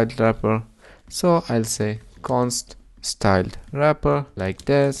this styled wrapper, so I'll say const styled wrapper like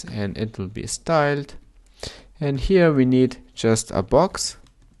this, and it will be styled. And here we need just a box,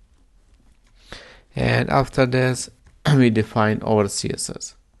 and after this we define our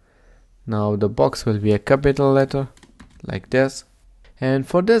CSS. Now the box will be a capital letter like this, and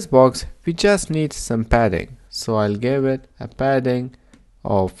for this box we just need some padding, so I'll give it a padding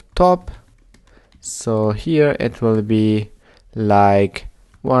of top. So here it will be like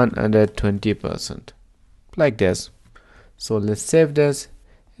 120% like this. So let's save this,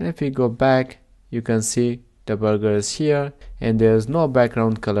 and if we go back you can see the burger is here, and there is no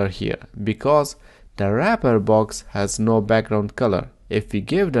background color here because the wrapper box has no background color. If we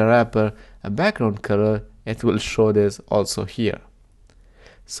give the wrapper a background color, it will show this also here.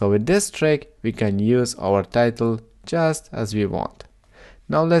 So with this trick we can use our title just as we want.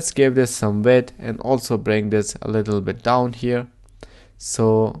 Now let's give this some width and also bring this a little bit down here.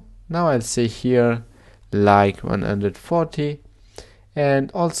 So now I'll say here like 140,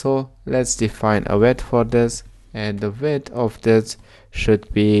 and also let's define a width for this, and the width of this should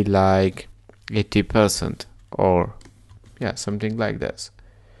be like 80%, or yeah, something like this.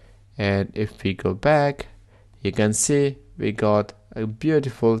 And if we go back you can see we got a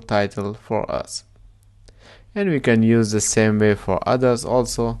beautiful title for us, and we can use the same way for others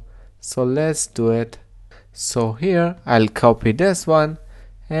also. So let's do it. So here I'll copy this one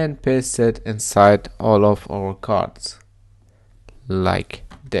and paste it inside all of our cards like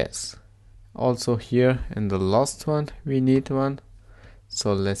this. Also here in the last one we need one,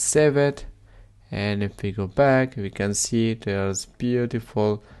 so let's save it, and if we go back we can see there's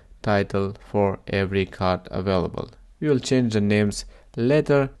beautiful title for every card available. We will change the names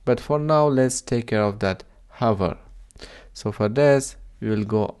later, but for now let's take care of that hover. So for this we will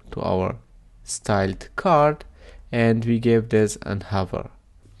go to our styled card, and we give this an hover.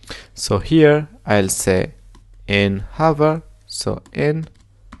 So here I'll say in hover, so in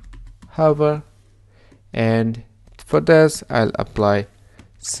hover, and for this I'll apply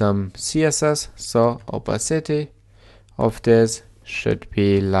some CSS. So opacity of this should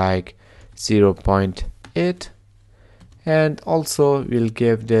be like 0.8, and also we'll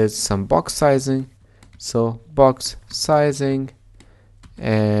give this some box sizing. So box sizing,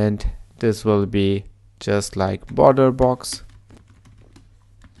 and this will be just like border box,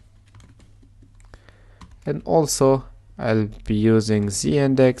 and also I'll be using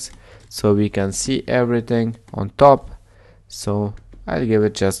z-index so we can see everything on top. So I'll give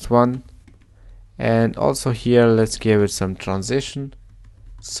it just 1, and also here let's give it some transition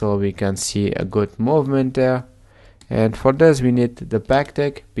so we can see a good movement there. And for this we need the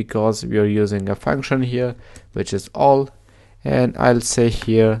backtick because we are using a function here which is all, and I'll say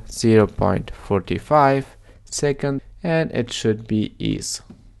here 0.45 seconds, and it should be ease,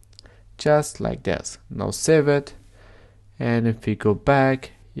 just like this. Now save it, and if we go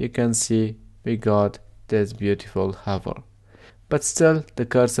back you can see we got this beautiful hover, but still the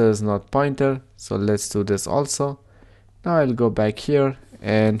cursor is not pointer, so let's do this also. Now I'll go back here,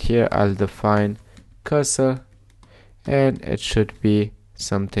 and here I'll define cursor, and it should be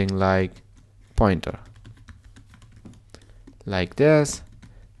something like pointer, like this,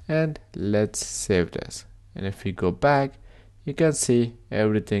 and let's save this. And if we go back you can see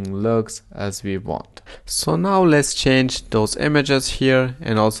everything looks as we want. So now let's change those images here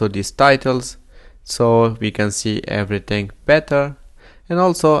and also these titles so we can see everything better. And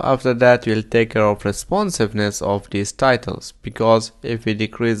also after that we'll take care of responsiveness of these titles, because if we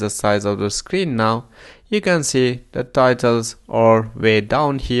decrease the size of the screen now you can see the titles are way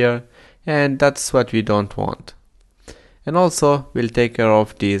down here, and that's what we don't want. And also we'll take care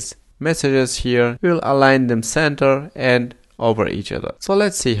of these messages here. We'll align them center and over each other. So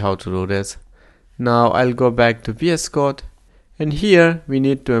let's see how to do this. Now I'll go back to VS Code, and here we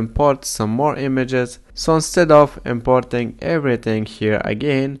need to import some more images. So instead of importing everything here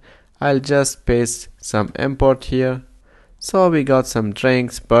again, I'll just paste some import here. So we got some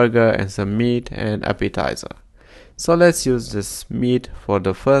drinks, burger, and some meat and appetizer. So let's use this meat for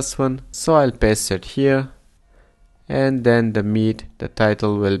the first one. So I'll paste it here, and then the meat, the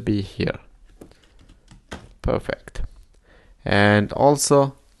title will be here. Perfect. And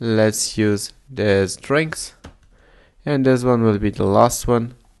also let's use this drinks, and this one will be the last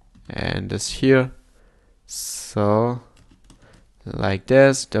one, and this here. So like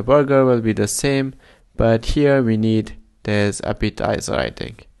this, the burger will be the same, but here we need this appetizer, I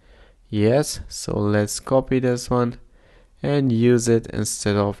think. Yes, so let's copy this one and use it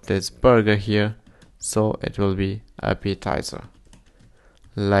instead of this burger here, so it will be appetizer,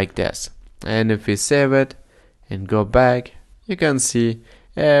 like this. And if we save it and go back, you can see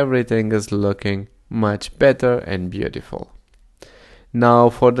everything is looking much better and beautiful. Now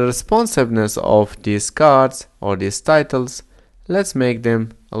for the responsiveness of these cards or these titles, let's make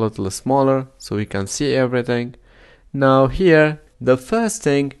them a little smaller so we can see everything. Now here the first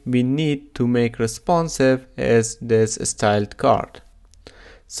thing we need to make responsive is this styled card.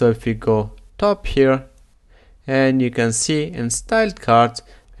 So if we go top here, and you can see in styled cards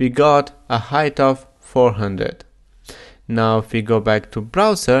we got a height of 400. Now if we go back to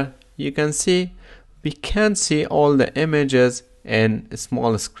browser, you can see we can see all the images in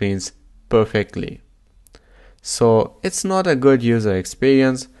small screens perfectly. So it's not a good user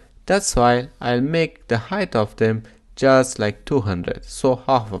experience. That's why I'll make the height of them just like 200, so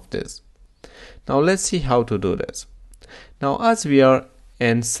half of this. Now let's see how to do this. Now as we are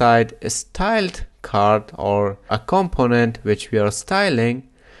inside a styled card or a component which we are styling,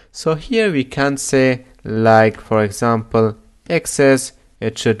 so here we can say, like for example, XS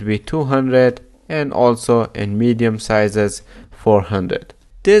it should be 200, and also in medium sizes 400.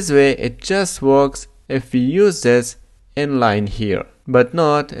 This way it just works if we use this inline here, but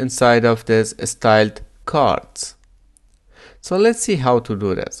not inside of this styled cards. So let's see how to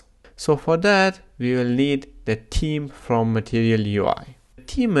do this. So for that we will need the theme from Material UI. The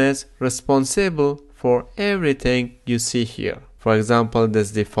theme is responsible for everything you see here. For example,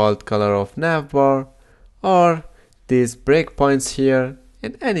 this default color of navbar, or these breakpoints here,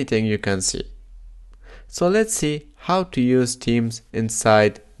 and anything you can see. So let's see how to use themes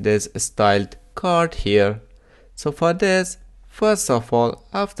inside this styled card here. So for this, first of all,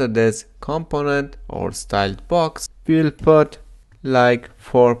 after this component or styled box, we'll put like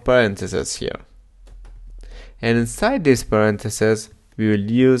 4 parentheses here. And inside these parentheses, we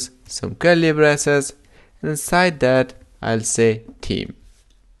will use some curly braces, and inside that I'll say theme.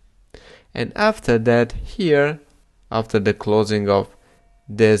 And after that here, after the closing of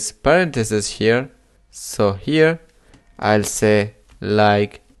this parenthesis here. So here I'll say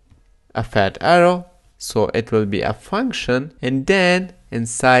like a fat arrow, so it will be a function, and then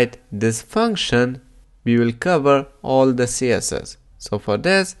inside this function we will cover all the CSS. So for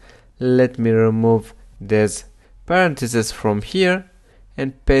this, let me remove this parenthesis from here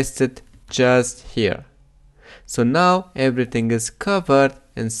and paste it just here. So now everything is covered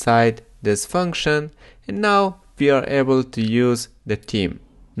inside this function, and now we are able to use the theme.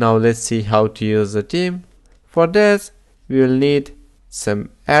 Now let's see how to use the theme. For this, we will need some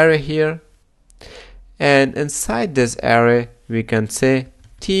array here, and inside this array we can say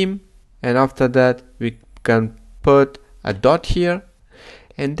theme, and after that we can put a dot here,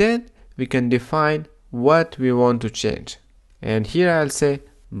 and then we can define what we want to change. And here I'll say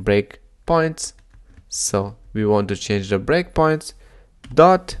breakpoints. So we want to change the breakpoints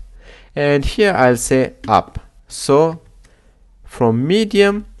dot, and here I'll say up. So from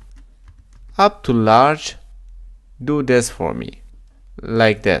medium up to large, do this for me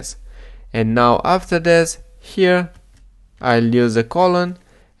like this. And now after this, here I'll use a colon,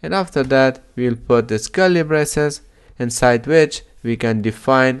 and after that we'll put this curly braces inside which we can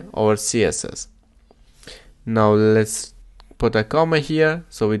define our CSS. Now let's put a comma here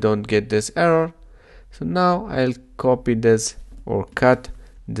so we don't get this error. So now I'll copy this or cut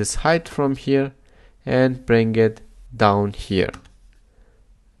this height from here and bring it down here.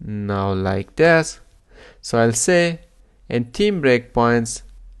 Now like this. So I'll say in theme breakpoints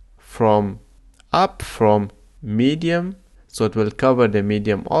from up from medium, so it will cover the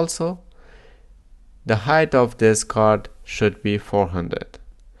medium also. The height of this card should be 400.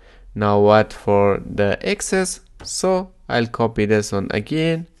 Now what for the axis? So I'll copy this one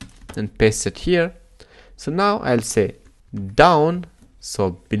again and paste it here. So now I'll say down,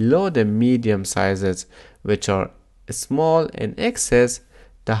 so below the medium sizes which are small in excess,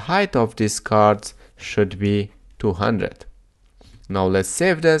 the height of these cards should be 200. Now let's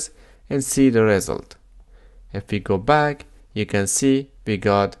save this and see the result. If we go back, you can see we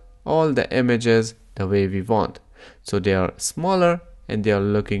got all the images the way we want. So they are smaller and they are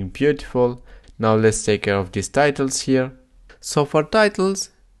looking beautiful. Now let's take care of these titles here. So for titles,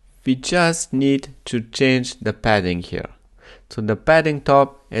 we just need to change the padding here. So the padding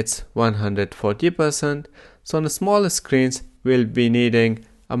top, it's 140%. So on the smaller screens, we'll be needing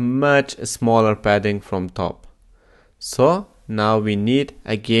a much smaller padding from top. So now we need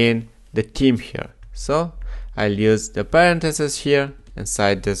again the theme here. So I'll use the parenthesis here.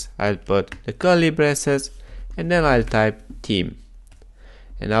 Inside this I'll put the curly braces, and then I'll type theme.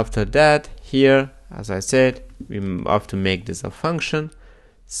 And after that, here, as I said, we have to make this a function.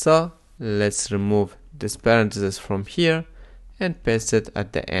 So let's remove this parenthesis from here and paste it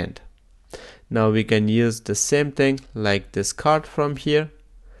at the end. Now we can use the same thing like this card from here.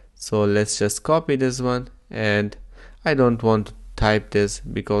 So let's just copy this one, and I don't want to type this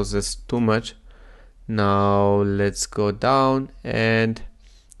because it's too much. Now let's go down, and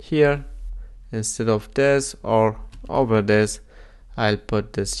here instead of this or over this, I'll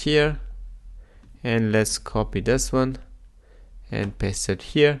put this here, and let's copy this one and paste it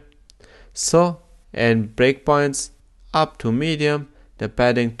here. So and breakpoints up to medium, the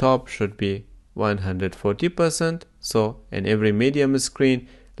padding top should be 140%. So in every medium screen,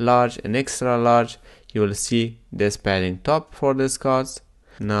 large and extra large, you will see this padding top for this cards.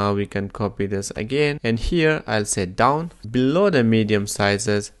 Now we can copy this again, and here I'll say down. Below the medium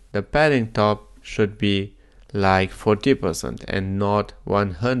sizes, the padding top should be like 40% and not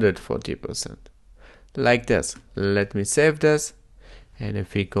 140%. Like this. Let me save this, and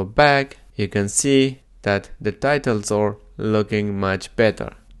if we go back, you can see that the titles are looking much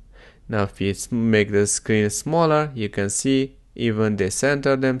better. Now if we make the screen smaller, you can see even they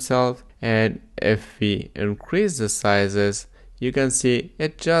center themselves, and if we increase the sizes, you can see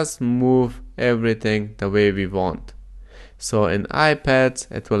it just move everything the way we want. So in iPads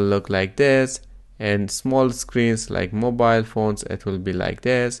it will look like this, and small screens like mobile phones it will be like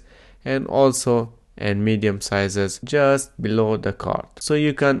this, and also in medium sizes just below the card. So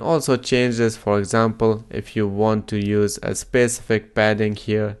you can also change this. For example, if you want to use a specific padding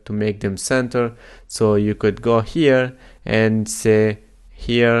here to make them center, so you could go here and say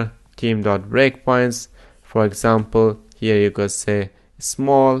here theme.breakpoints. For example, here you could say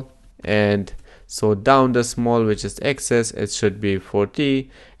small, and so down the small, which is excess, it should be 40,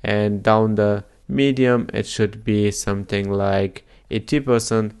 and down the medium it should be something like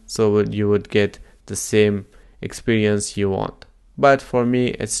 80%, so you would get the same experience you want. But for me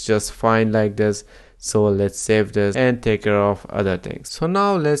it's just fine like this. So let's save this and take care of other things. So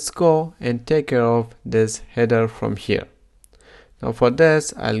now let's go and take care of this header from here. Now for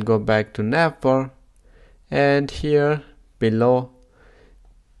this, I'll go back to navbar, and here below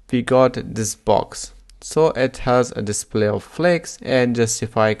we got this box. So it has a display of flex and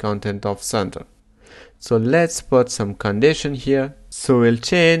justify content of center. So let's put some condition here. So we'll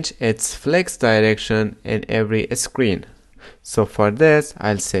change its flex direction in every screen. So for this,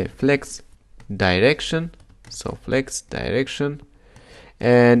 I'll say flex direction. So flex direction,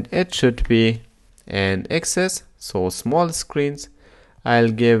 and it should be an axis. So small screens, I'll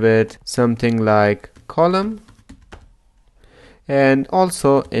give it something like column, and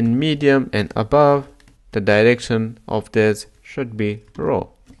also in medium and above, the direction of this should be row,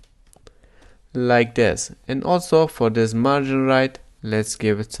 like this. And also for this margin right, let's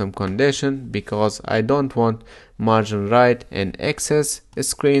give it some condition because I don't want margin right in excess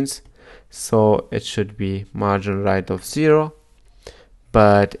screens, so it should be margin right of 0,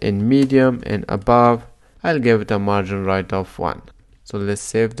 but in medium and above I'll give it a margin right of 1. So let's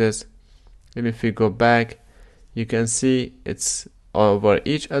save this, and if we go back, you can see it's over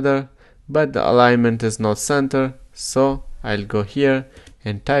each other, but the alignment is not center. So I'll go here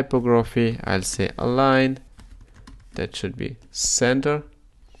in typography, I'll say align, that should be center.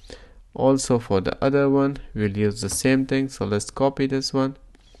 Also for the other one, we'll use the same thing. So let's copy this one,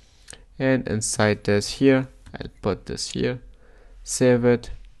 and inside this here, I'll put this here, save it,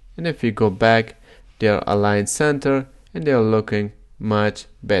 and if we go back, they're aligned center and they're looking much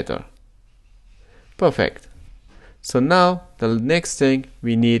better. Perfect. So now the next thing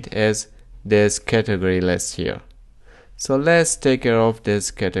we need is this category list here. So let's take care of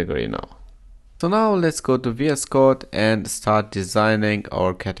this category now. So now let's go to VS Code and start designing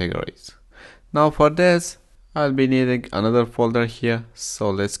our categories. Now for this, I'll be needing another folder here.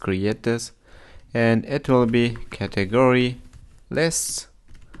 So let's create this, and it will be category lists,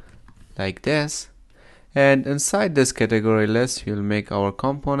 like this. And inside this category list, we'll make our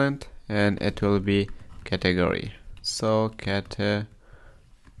component, and it will be category. So category.js,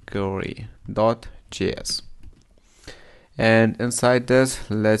 and inside this,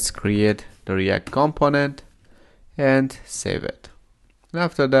 let's create the React component and save it. And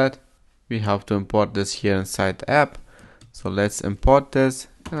after that, we have to import this here inside the app. So let's import this,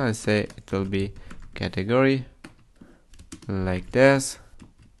 and I say it will be category, like this,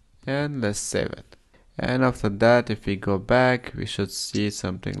 and let's save it. And after that, if we go back, we should see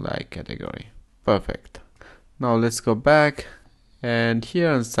something like category. Perfect. Now let's go back, and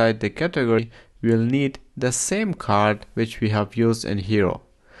here inside the category, we'll need the same card which we have used in hero.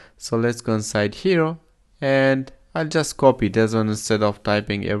 So let's go inside hero, and I'll just copy this one instead of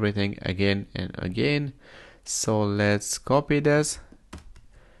typing everything again and again. So let's copy this,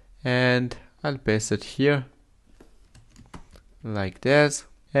 and I'll paste it here, like this.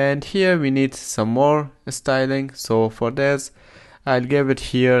 And here we need some more styling. So for this, I'll give it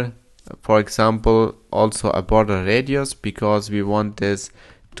here, for example, also a border radius, because we want this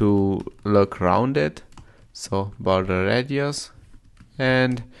to look rounded. So border radius,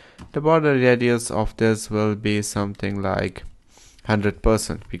 and the border radius of this will be something like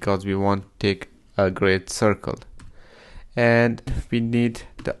 100%, because we want to take a great circle. And we need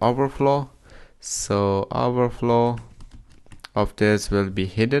the overflow. So overflow of this will be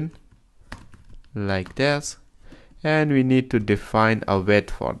hidden, like this. And we need to define a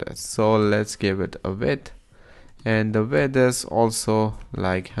width for this. So let's give it a width, and the width is also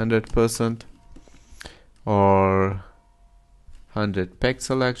like 100% or 100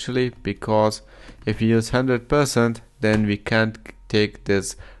 pixel actually, because if you use 100%, then we can't take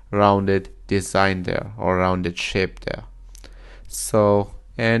this rounded design there or rounded shape there. So,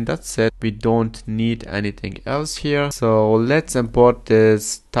 and that's it. We don't need anything else here. So let's import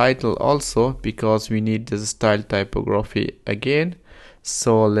this title also, because we need this style typography again.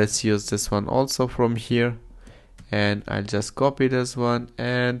 So let's use this one also from here, and I'll just copy this one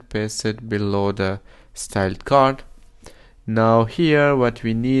and paste it below the styled card. Now here what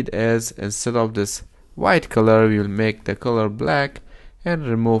we need is, instead of this white color, we will make the color black and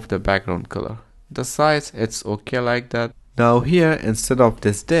remove the background color. The size, it's okay like that. Now here, instead of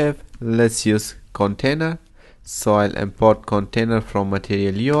this div, let's use container. So I'll import container from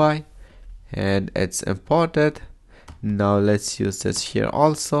Material UI, and it's imported. Now let's use this here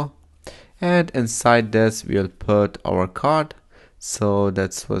also, and inside this we'll put our card. So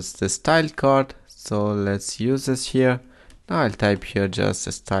that was the styled card. So let's use this here. Now I'll type here just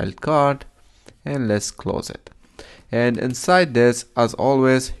a styled card, and let's close it. And inside this, as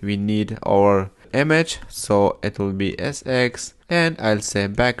always, we need our image. So it will be SX, and I'll say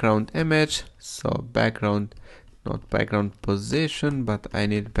background image. So background, not background position, but I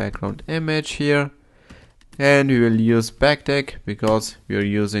need background image here. and we will use backtick because we are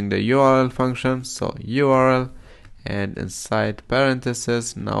using the URL function. So URL, and inside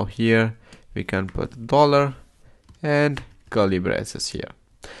parentheses, now here we can put dollar and curly braces here.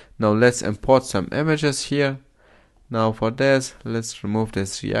 Now let's import some images here. Now for this, let's remove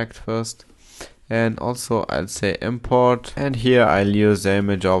this React first, and also I'll say import, and here I'll use the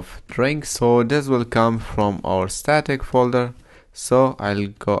image of drink. So this will come from our static folder. So I'll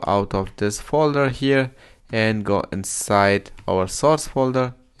go out of this folder here and go inside our source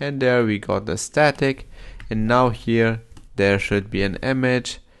folder, and there we got the static. And now here there should be an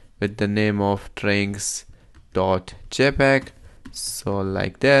image with the name of drinks.jpg. So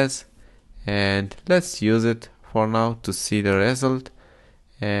like this, and let's use it for now to see the result,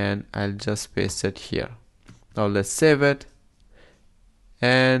 and I'll just paste it here. Now let's save it,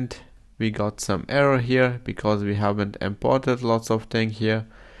 and we got some error here because we haven't imported lots of things here.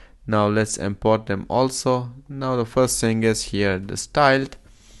 Now let's import them also. Now the first thing is here the styled,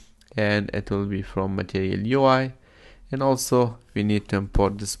 and it will be from Material UI, and also we need to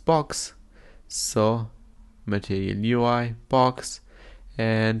import this box. So Material UI box,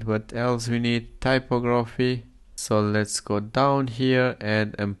 and what else we need? Typography. So let's go down here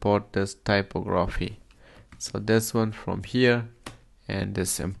and import this typography. So this one from here, and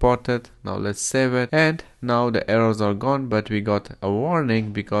this imported. Now let's save it, and now the errors are gone, but we got a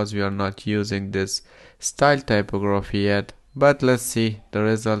warning because we are not using this style typography yet. But let's see the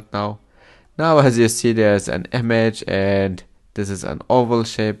result now. Now as you see, there's an image, and this is an oval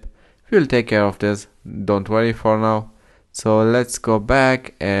shape. We'll take care of this, don't worry for now. So let's go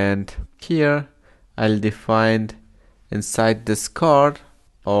back, and here I'll define inside this card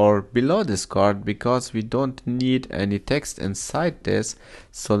or below this card, because we don't need any text inside this.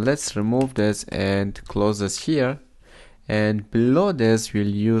 So let's remove this and close this here, and below this we'll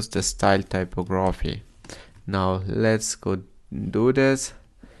use the style typography. Now let's go do this,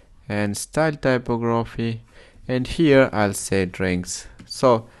 and style typography, and here I'll say drinks.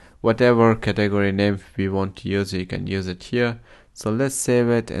 So whatever category name we want to use, you can use it here. So let's save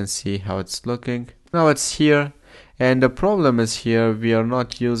it and see how it's looking. Now it's here, and the problem is here we are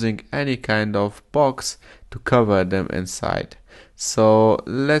not using any kind of box to cover them inside. So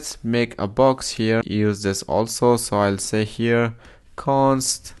let's make a box here, use this also. So I'll say here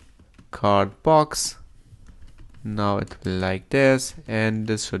const card box. Now it will be like this, and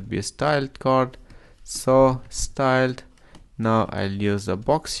this should be a styled card. So styled. Now I'll use the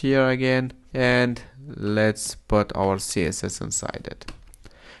box here again, and let's put our CSS inside it.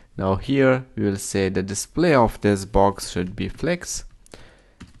 Now here we will say the display of this box should be flex,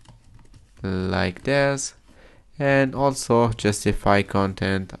 like this, and also justify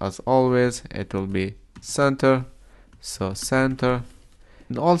content as always. It will be center, so center,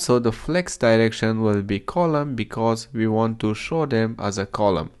 and also the flex direction will be column because we want to show them as a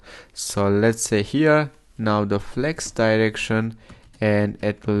column. So let's say here now the flex direction, and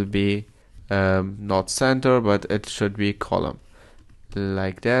it will be not center, but it should be column,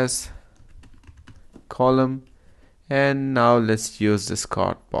 like this, column. And now let's use this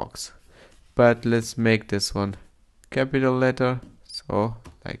card box, but let's make this one capital letter, so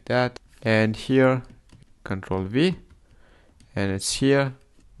like that, and here Control V, and it's here.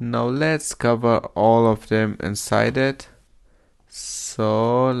 Now let's cover all of them inside it,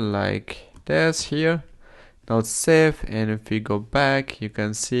 so like this here. Now save, and if we go back, you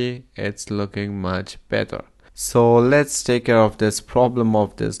can see it's looking much better. So let's take care of this problem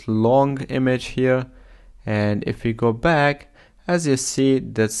of this long image here, and if we go back, as you see,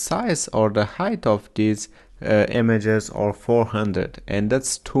 the size or the height of these images are 400, and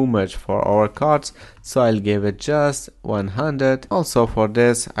that's too much for our cards. So I'll give it just 100. Also for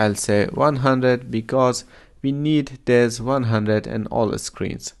this I'll say 100 because we need this 100 in all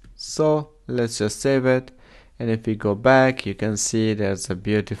screens. So let's just save it, and if we go back, you can see there's a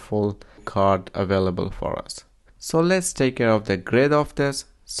beautiful card available for us. So let's take care of the grid of this.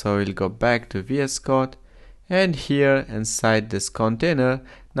 So we'll go back to VS Code, and here inside this container,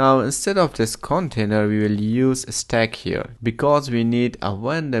 now instead of this container we will use a stack here because we need a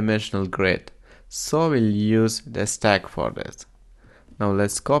one-dimensional grid. So we'll use the stack for this. Now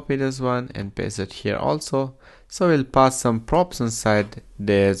let's copy this one and paste it here also. So we'll pass some props inside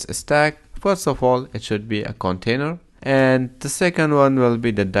this stack. First of all, it should be a container, and the second one will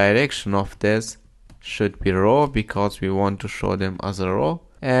be the direction of this should be row because we want to show them as a row.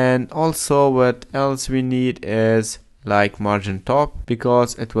 And also what else we need is like margin top,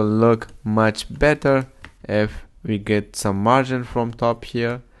 because it will look much better if we get some margin from top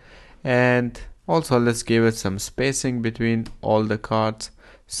here. And also let's give it some spacing between all the cards.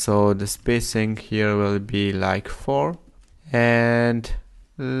 So the spacing here will be like 4, and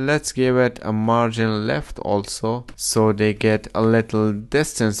let's give it a margin left also, so they get a little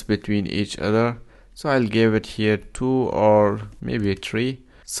distance between each other. So I'll give it here 2 or maybe 3.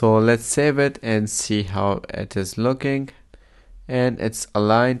 So let's save it and see how it is looking, and it's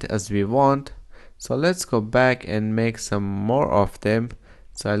aligned as we want. So let's go back and make some more of them.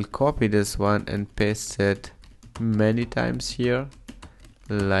 So I'll copy this one and paste it many times here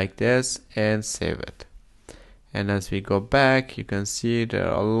like this and save it. And as we go back, you can see there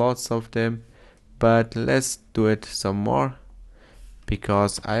are lots of them, but let's do it some more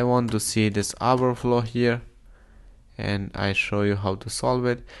because I want to see this overflow here, and I show you how to solve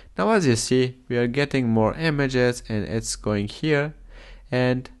it. Now as you see, we are getting more images and it's going here,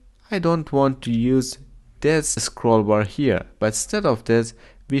 and I don't want to use this scroll bar here, but instead of this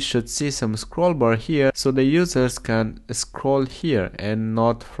we should see some scroll bar here so the users can scroll here and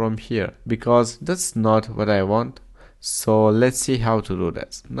not from here, because that's not what I want. So let's see how to do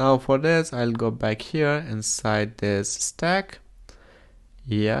this. Now for this I'll go back here inside this stack,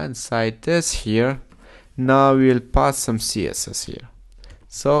 inside this here. Now we'll pass some CSS here,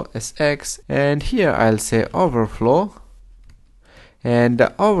 so SX, and here I'll say overflow, and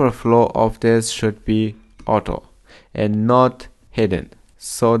the overflow of this should be auto and not hidden.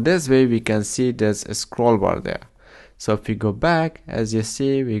 So this way we can see there's a scroll bar there. So if we go back, as you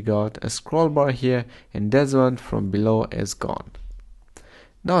see, we got a scroll bar here, and this one from below is gone.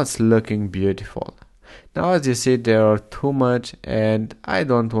 Now it's looking beautiful. Now as you see, there are too much and I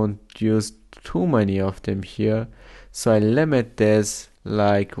don't want to use too many of them here, so I limit this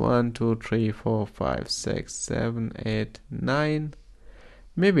like 1 2 3 4 5 6 7 8 9.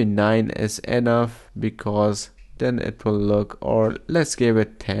 Maybe 9 is enough because then it will look, or let's give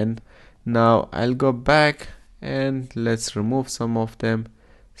it 10. Now I'll go back and let's remove some of them.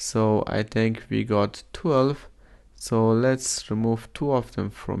 So I think we got 12, so let's remove 2 of them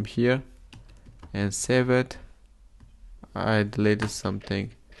from here and save it. I deleted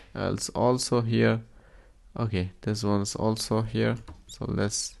something else also here. Okay, this one's also here, so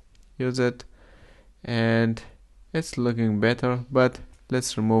let's use it, and it's looking better, but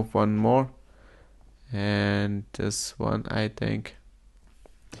let's remove one more, and this one I think,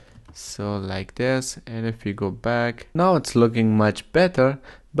 so like this. And if we go back, now it's looking much better,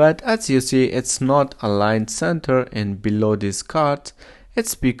 but as you see, it's not aligned center and below these cards.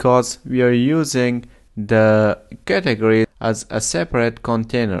 It's because we are using the category as a separate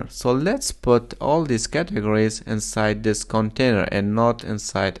container. So let's put all these categories inside this container and not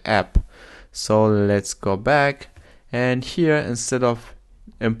inside app. So let's go back, and here instead of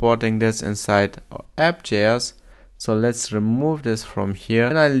importing this inside app.js, so let's remove this from here,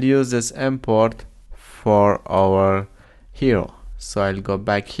 and I'll use this import for our hero. So I'll go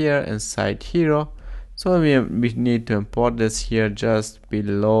back here inside hero. So we need to import this here just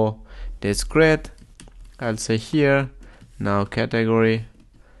below this grid. I'll say here, now category,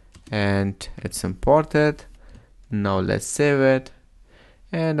 and it's imported. Now let's save it,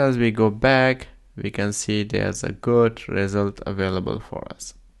 and as we go back, we can see there's a good result available for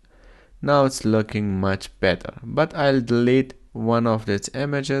us. Now it's looking much better, but I'll delete one of these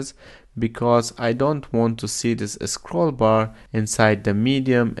images because I don't want to see this scroll bar inside the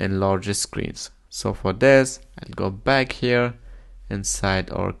medium and larger screens. So for this, I'll go back here inside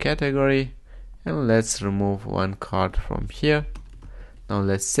our category, and let's remove one card from here. Now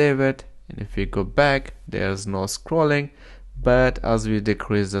let's save it, and if we go back, there's no scrolling, but as we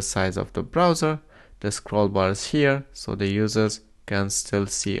decrease the size of the browser, the scroll bar is here, so the users can still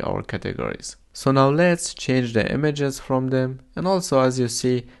see our categories. So now let's change the images from them, and also as you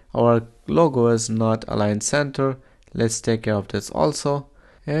see, our logo is not aligned center. Let's take care of this also,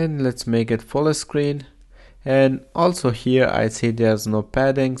 and let's make it full screen. And also here I see there's no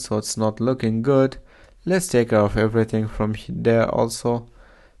padding, so it's not looking good. Let's take care of everything from there also.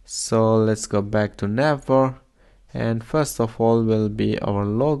 So let's go back to navbar, and first of all will be our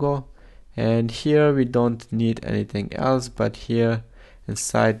logo, and here we don't need anything else but here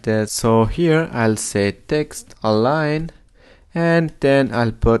inside that. So here I'll say text align, and then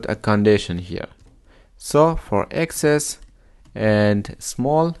I'll put a condition here. So for XS and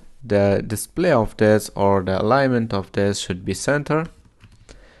small, the display of this or the alignment of this should be center,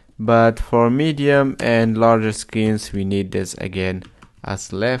 but for medium and larger screens we need this again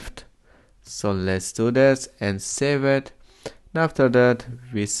as left. So let's do this and save it. And after that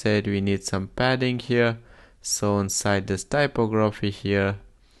we said we need some padding here, so inside this typography here,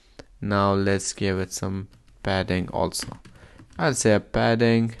 now let's give it some padding also. I'll say a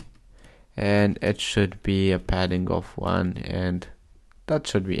padding, and it should be a padding of 1 and That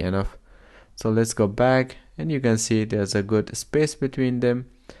should be enough. So let's go back, and you can see there's a good space between them.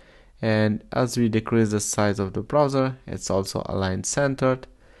 And as we decrease the size of the browser, it's also aligned centered,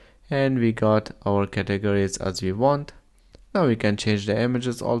 and we got our categories as we want. Now we can change the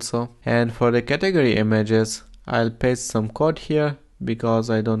images also. And for the category images, I'll paste some code here because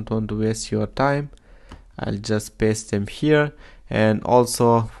I don't want to waste your time. I'll just paste them here. And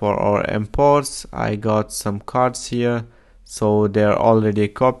also for our imports, I got some cards here, so they're already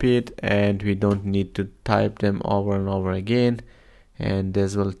copied and we don't need to type them over and over again, and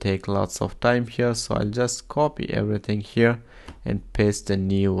this will take lots of time here. So I'll just copy everything here and paste the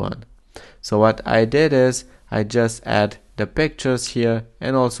new one. So what I did is I just add the pictures here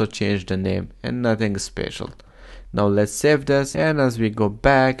and also change the name, and nothing special. Now let's save this, and as we go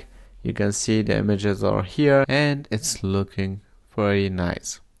back, you can see the images are here and it's looking very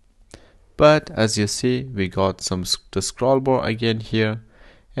nice. But as you see, we got the scroll bar again here,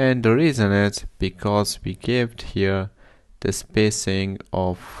 and the reason is because we gave here the spacing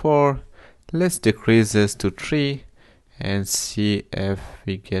of 4. Let's decrease this to 3 and see if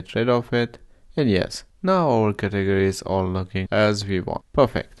we get rid of it. And yes, now our categories are looking as we want.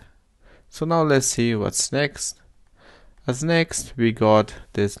 Perfect. So now let's see what's next. As next, we got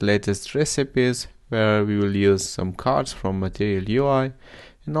this latest recipes where we will use some cards from Material UI,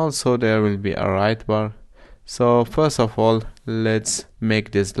 and also there will be a right bar. So first of all, let's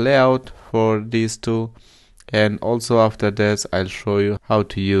make this layout for these two, and also after this I'll show you how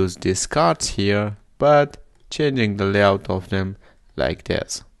to use these cards here, but changing the layout of them like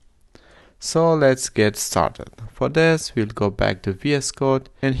this. So let's get started. For this, we'll go back to VS Code,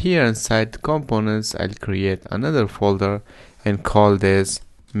 and here inside components I'll create another folder and call this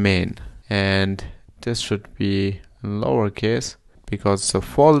main, and this should be in lowercase because it's a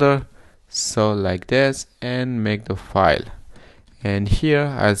folder. So like this, and make the file, and here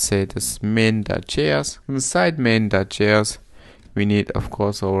I'll say this main.js. Inside main.js we need of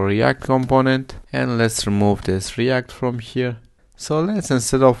course our React component, and let's remove this React from here. So let's,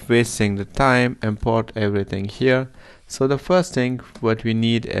 instead of wasting the time, import everything here. So the first thing what we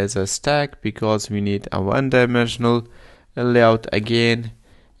need is a stack, because we need a one-dimensional layout again,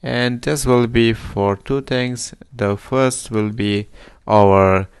 and this will be for two things. The first will be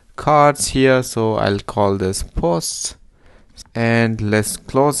our cards here, so I'll call this posts, and let's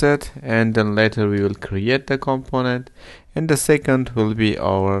close it, and then later we will create the component. And the second will be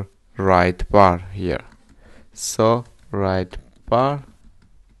our right bar here, so right bar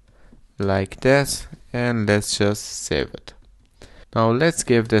like this, and let's just save it. Now let's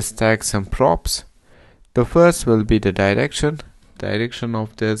give this tag some props. The first will be the direction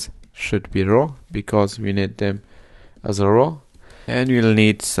of this should be row because we need them as a row, and we'll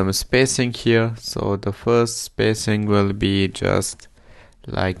need some spacing here. So the first spacing will be just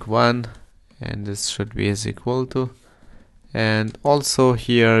like 1, and this should be is equal to, and also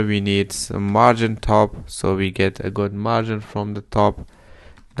here we need some margin top, so we get a good margin from the top.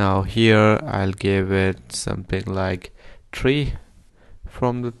 Now here I'll give it something like 3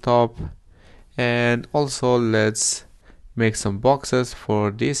 from the top, and also let's make some boxes for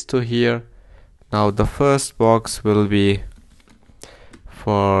these two here. Now the first box will be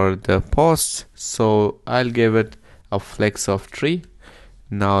for the posts, so I'll give it a flex of 3.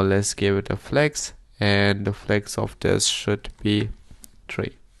 Now let's give it a flex, and the flex of this should be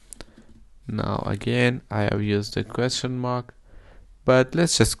 3. Now again I have used a question mark, but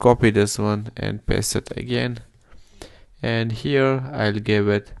let's just copy this one and paste it again, and here I'll give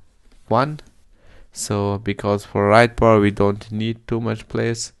it 1. So because for right bar we don't need too much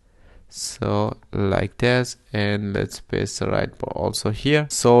place, so like this, and let's paste the right bar also here.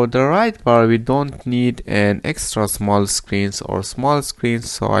 So the right bar we don't need an extra small screens or small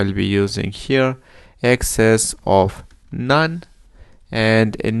screens, so I'll be using here excess of none,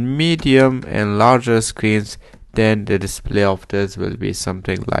 and in medium and larger screens then the display of this will be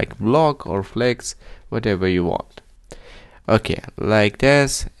something like block or flex, whatever you want. Okay, like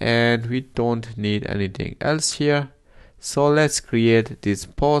this, and we don't need anything else here. So let's create these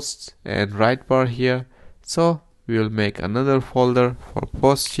posts and right bar here. So we will make another folder for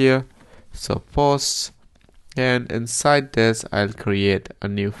posts here, so posts, and inside this I'll create a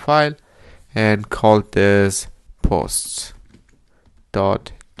new file and call this posts.js,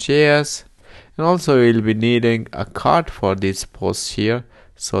 and also we'll be needing a card for these posts here,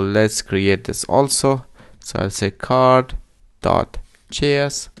 so let's create this also. So I'll say card.js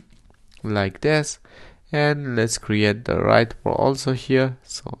like this, and let's create the right bar also here,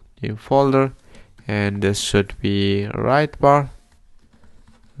 so new folder, and this should be right bar,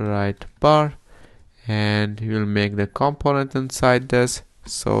 and we will make the component inside this.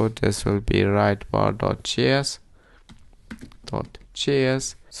 So this will be rightbar.js.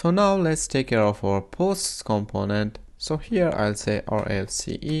 So now let's take care of our posts component. So here I'll say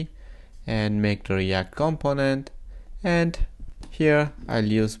RFCE and make the React component, and here I'll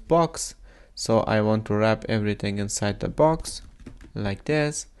use box. So I want to wrap everything inside the box like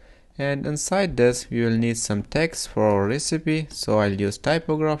this, and inside this we will need some text for our recipe. So I'll use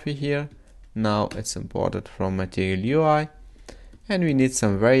typography here. Now it's imported from Material UI, and we need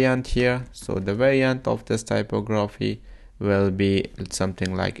some variant here. So the variant of this typography will be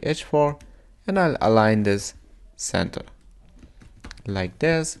something like H4, and I'll align this center like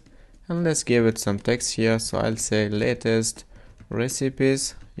this, and let's give it some text here. So I'll say latest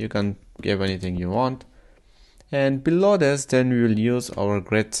recipes. You can give anything you want, and below this then we will use our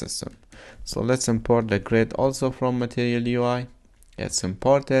grid system. So let's import the grid also from Material UI. It's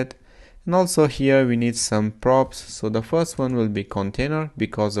imported, and also here we need some props. So the first one will be container,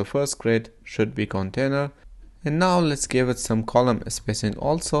 because the first grid should be container. And now let's give it some column spacing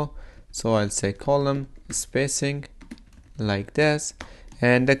also. So I'll say column spacing like this,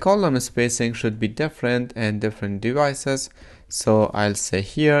 and the column spacing should be different and different devices. So I'll say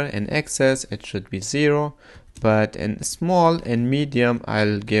here in XS it should be 0, but in small and medium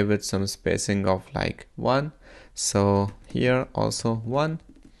I'll give it some spacing of like 1. So here also 1.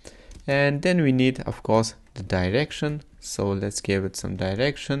 And then we need, of course, the direction. So let's give it some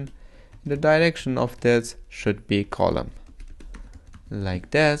direction. The direction of this should be column like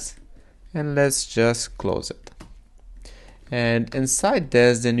this, and let's just close it. And inside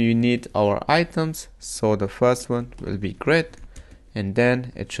this then you need our items. So the first one will be grid, and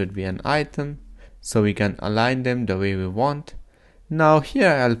then it should be an item, so we can align them the way we want. Now here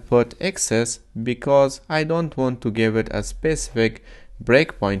I'll put XS because I don't want to give it a specific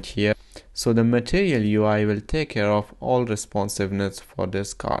breakpoint here. So the Material UI will take care of all responsiveness for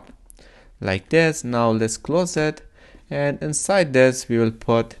this card like this. Now let's close it, and inside this we will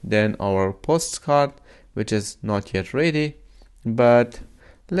put then our posts card, which is not yet ready, but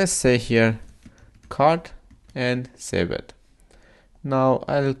let's say here card and save it. Now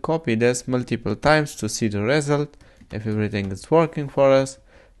I'll copy this multiple times to see the result if everything is working for us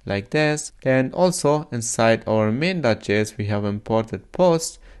like this. And also inside our main.js we have imported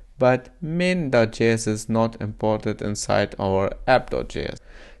post, but main.js is not imported inside our app.js.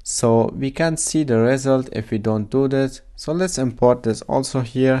 So we can't see the result if we don't do this. So let's import this also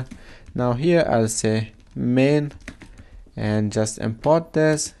here. Now here I'll say main and just import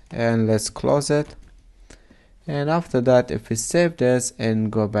this, and let's close it. And after that, if we save this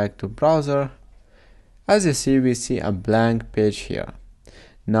and go back to browser, as you see, we see a blank page here.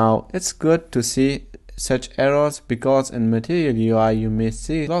 Now it's good to see such errors because in Material UI you may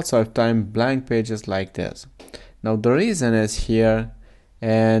see lots of time blank pages like this. Now the reason is here,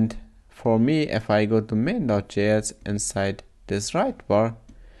 and for me, if I go to main.js inside this right bar,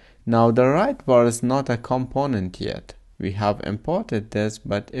 now the right bar is not a component yet. We have imported this,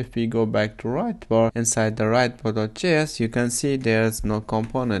 but if we go back to right bar inside the right bar.js, you can see there's no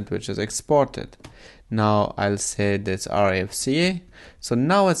component which is exported. Now I'll say this RFCA. So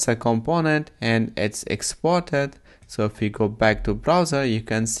now it's a component and it's exported. So if we go back to browser, you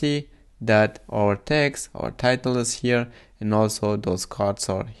can see that our text, our title is here, and also those cards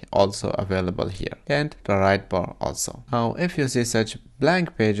are also available here, and the right bar also. Now if you see such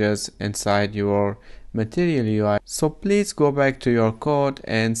blank pages inside your Material UI, so please go back to your code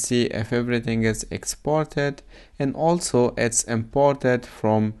and see if everything is exported and also it's imported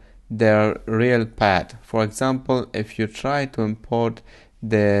from their real path. For example, if you try to import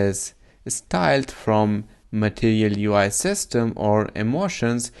this styled from Material UI system or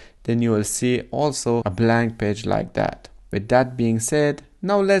emotions, then you will see also a blank page like that. With that being said,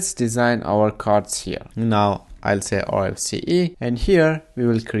 now let's design our cards here. Now I'll say RFCE, and here we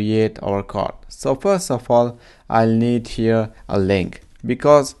will create our card. So first of all, I'll need here a link,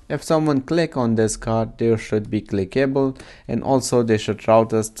 because if someone click on this card, they should be clickable, and also they should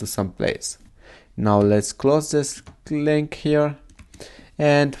route us to some place. Now let's close this link here,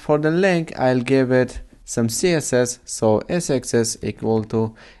 and for the link I'll give it some CSS. So SXS equal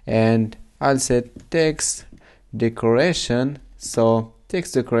to, and I'll say text decoration. So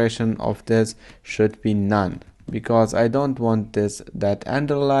text decoration of this should be none, because I don't want that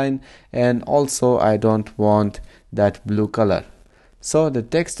underline, and also I don't want that blue color. So the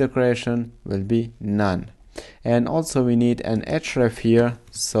text decoration will be none. And also we need an href here.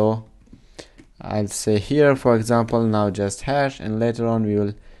 So I'll say here, for example, now just hash, and later on we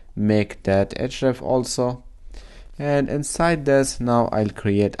will make that href also. And inside this, now I'll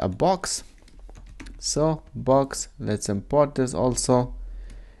create a box. So box, let's import this also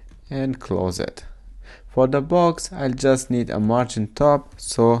and close it. For the box, I'll just need a margin top,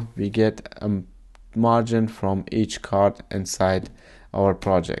 so we get a margin from each card inside our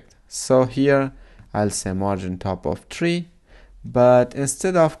project. So here I'll say margin top of 3, but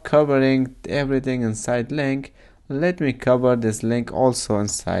instead of covering everything inside link, let me cover this link also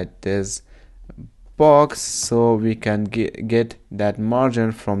inside this box, so we can get that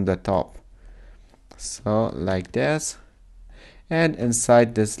margin from the top. So like this, and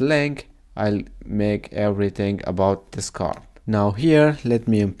inside this link I'll make everything about this card. Now here let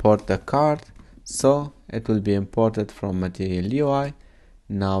me import the card, so it will be imported from Material UI.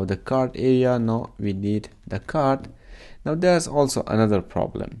 Now the card area, no, we need the card. Now there's also another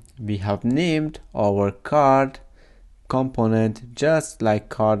problem. We have named our card component just like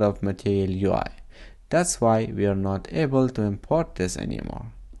card of Material UI. That's why we are not able to import this anymore.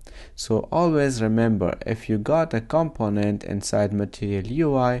 So always remember, if you got a component inside Material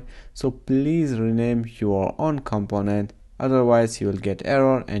UI, so please rename your own component, otherwise you will get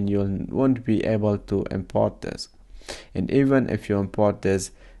error and you won't be able to import this. And even if you import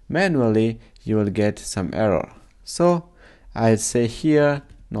this manually, you will get some error. So I'll say here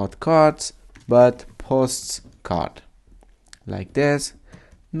not cards but posts card, like this.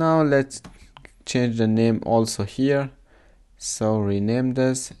 Now let's change the name also here. So rename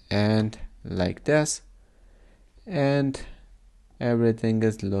this and like this, and everything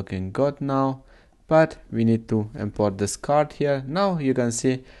is looking good now, but we need to import this card here. Now you can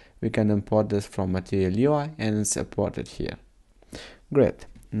see we can import this from Material UI and it's imported here. Great.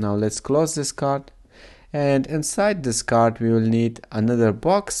 Now let's close this card, and inside this card we will need another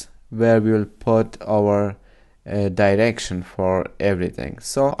box where we will put our direction for everything.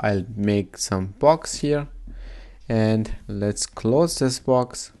 So I'll make some box here, and let's close this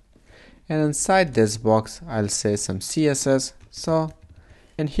box, and inside this box I'll say some CSS. So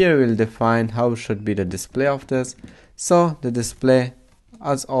and here we'll define how should be the display of this. So the display,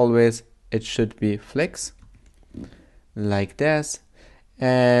 as always, it should be flex, like this,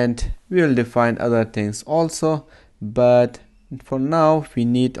 and we will define other things also, but for now we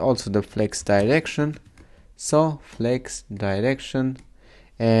need also the flex direction. So flex direction,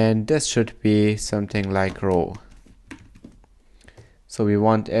 and this should be something like row. So we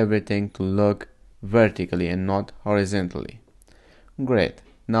want everything to look vertically and not horizontally. Great.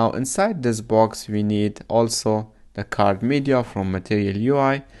 Now inside this box we need also the card media from Material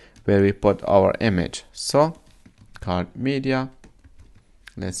UI, where we put our image. So card media,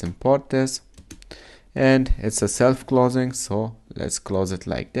 let's import this, and it's a self-closing, so let's close it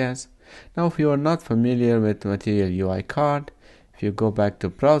like this. Now if you are not familiar with Material UI card, if you go back to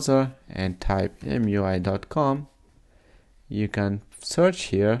browser and type mui.com, you can search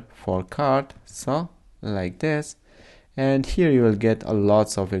here for card, so like this, and here you will get a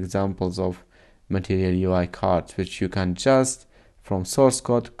lots of examples of Material UI cards, which you can just from source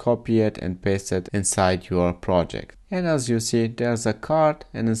code copy it and paste it inside your project. And as you see, there's a card,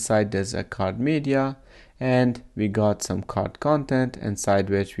 and inside there's a card media, and we got some card content inside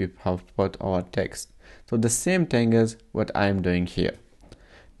which we have put our text. So the same thing is what I'm doing here.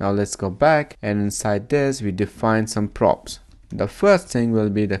 Now let's go back, and inside this we define some props. The first thing will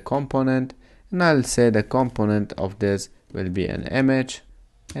be the component, and I'll say the component of this will be an image,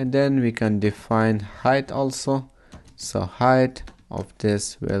 and then we can define height also. So height of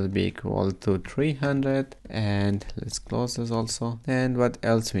this will be equal to 300, and let's close this also. And what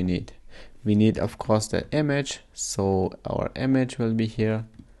else we need? We need of course the image, so our image will be here.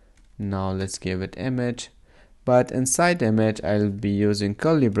 Now let's give it image, but inside image I'll be using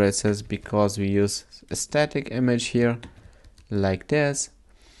curly braces because we use a static image here, like this.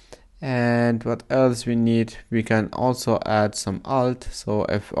 And what else we need? We can also add some alt, so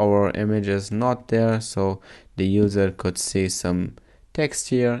if our image is not there, so the user could see some text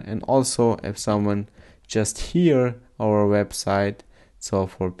here. And also if someone just hear our website, so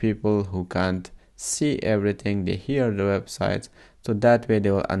for people who can't see everything, they hear the website, so that way they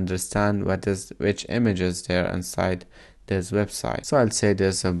will understand which image is there inside this website. So I'll say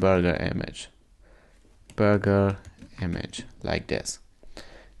there's a burger image, like this.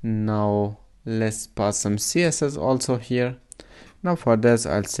 Now let's pass some CSS also here. Now for this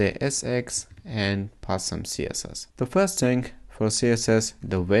I'll say SX and pass some CSS. The first thing for CSS,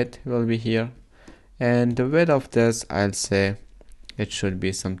 the width will be here, and the width of this I'll say it should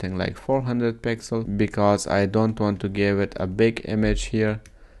be something like 400 pixel because I don't want to give it a big image here.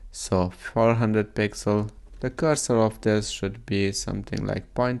 So 400 pixel. The cursor of this should be something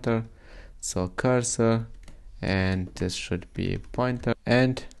like pointer, so cursor, and this should be a pointer,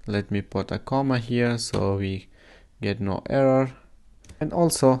 and let me put a comma here so we get no error. And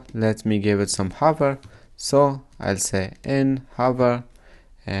also let me give it some hover, so I'll say in hover,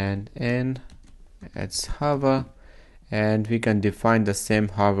 and in it's hover, and we can define the same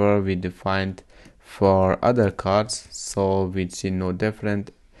hover we defined for other cards, so we see no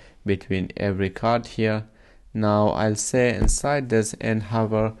difference between every card here. Now I'll say inside this in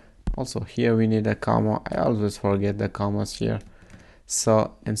hover, also here we need a comma. I always forget the commas here.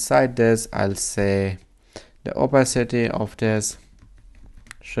 So inside this I'll say the opacity of this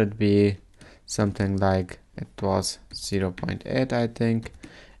should be something like, it was 0.8 I think,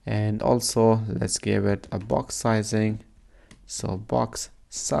 and also let's give it a box sizing, so box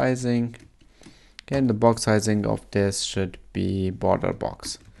sizing, and the box sizing of this should be border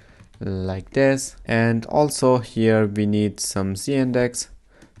box like this. And also here we need some z-index,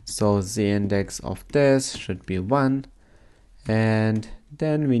 so z-index of this should be 1, and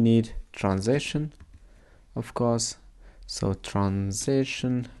then we need transition, of course, so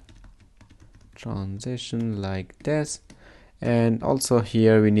transition like this. And also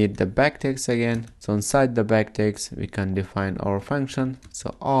here we need the backticks again, so inside the backticks we can define our function,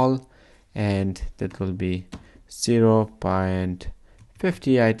 so all, and that will be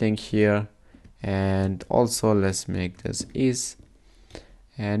 0.50 I think here, and also let's make this is,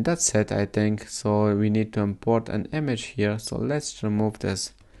 and that's it I think. So we need to import an image here, so let's remove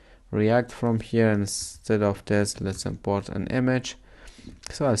this React from here, and instead of this let's import an image.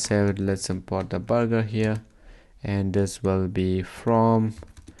 So I'll say let's import the burger here, and this will be from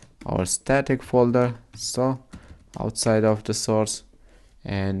our static folder, so outside of the source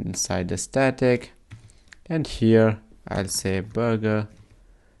and inside the static, and here I'll say burger.jpg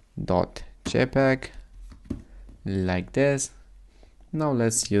like this. Now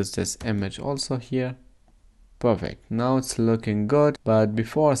let's use this image also here. Perfect, now it's looking good. But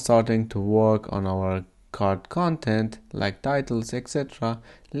before starting to work on our card content like titles etc.,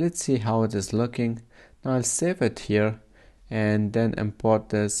 let's see how it is looking. Now I'll save it here and then import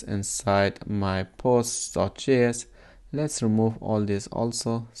this inside my posts.js. Let's remove all this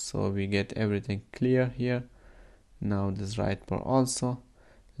also so we get everything clear here. Now this right bar also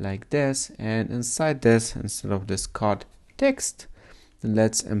like this, and inside this, instead of this card text,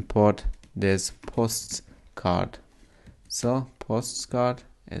 let's import this posts card. So posts card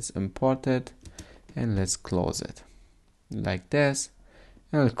is imported, and let's close it like this.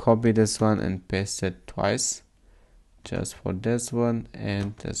 I'll copy this one and paste it twice, just for this one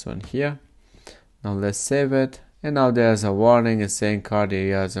and this one here. Now let's save it, and now there's a warning is saying card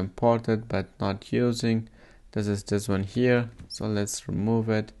area is imported but not using. This is this one here, so let's remove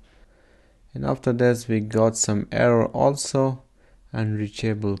it. And after this we got some error also,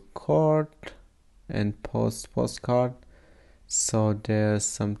 unreachable card and postcard, so there's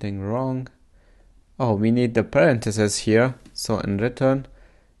something wrong. Oh, we need the parentheses here, so in return.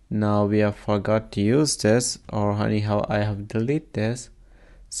 Now we have forgot to use this, or anyhow I have deleted this,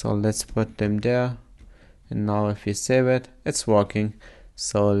 so let's put them there. And now if we save it, it's working.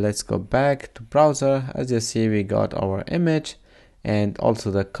 So let's go back to browser. As you see, we got our image and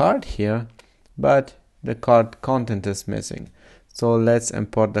also the card here, but the card content is missing. So let's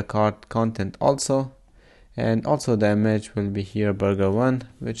import the card content also, and also the image will be here burger1,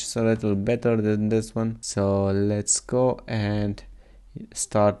 which is a little better than this one. So let's go and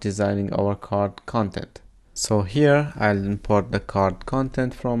start designing our card content. So here I'll import the card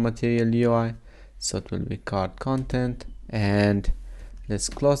content from Material UI, so it will be card content, and let's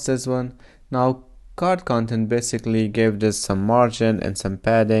close this one. Now card content basically gave this some margin and some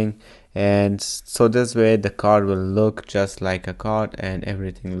padding, and so this way the card will look just like a card and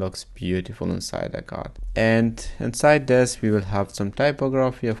everything looks beautiful inside the card. And inside this we will have some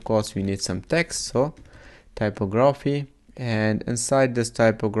typography. Of course we need some text, so typography, and inside this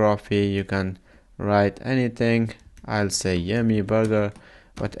typography you can write anything. I'll say yummy burger,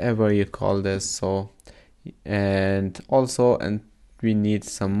 whatever you call this. So, and also, and we need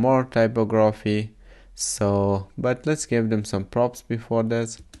some more typography, so but let's give them some props before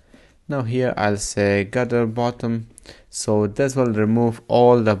this. Now here I'll say gutter bottom, so this will remove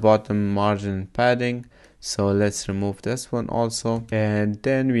all the bottom margin padding, so let's remove this one also. And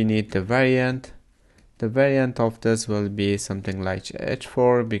then we need the variant. The variant of this will be something like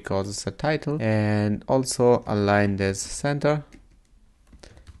h4 because it's a title, and also align this center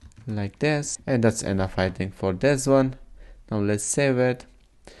like this, and that's enough I think for this one. Now let's save it,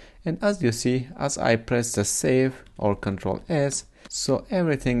 and as you see, as I press the save or Ctrl S, so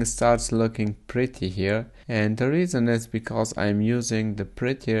everything starts looking pretty here, and the reason is because I'm using the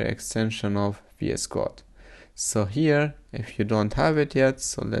prettier extension of VS Code. So here, if you don't have it yet,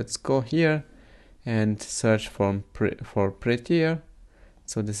 so let's go here and search for prettier.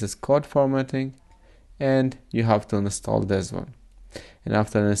 So this is code formatting, and you have to install this one. And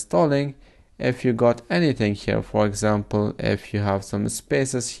after installing, if you got anything here, for example, if you have some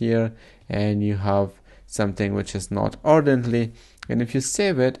spaces here and you have something which is not orderly, and if you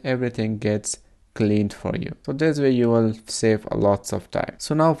save it, everything gets cleaned for you. So this way you will save a lots of time.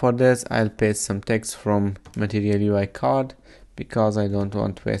 So now for this, I'll paste some text from Material UI card because I don't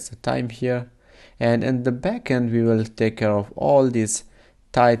want to waste the time here. And in the backend, we will take care of all these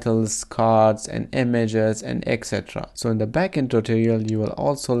titles, cards, and images, and etc. So in the backend tutorial, you will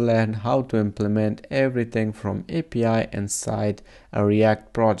also learn how to implement everything from API inside a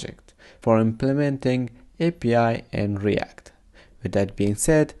React project for implementing API and React. With that being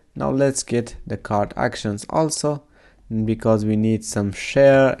said, now let's get the card actions also, because we need some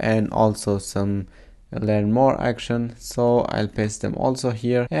share and also some learn more action. So I'll paste them also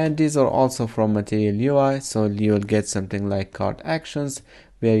here, and these are also from Material UI. So you'll get something like card actions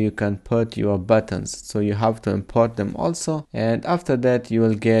where you can put your buttons, so you have to import them also, and after that you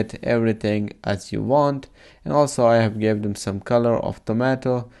will get everything as you want. And also I have given them some color of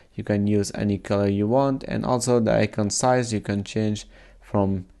tomato. You can use any color you want, and also the icon size you can change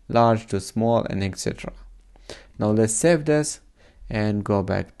from large to small and etc. Now let's save this and go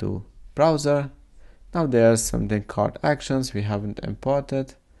back to browser. Now there's something card actions we haven't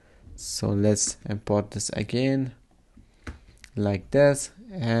imported, so let's import this again like this.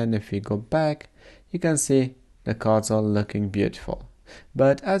 And if we go back, you can see the cards are looking beautiful,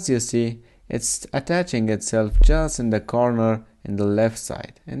 but as you see, it's attaching itself just in the corner in the left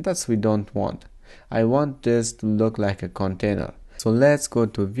side, and that's we don't want. I want this to look like a container. So let's go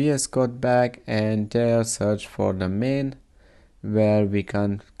to VS Code back and there search for the main, where we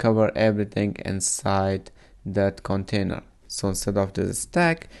can cover everything inside that container. So instead of this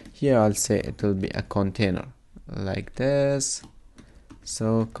stack, here I'll say it will be a container like this.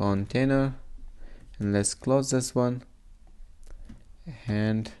 So container, and let's close this one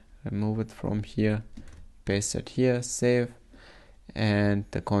and remove it from here, paste it here, save, and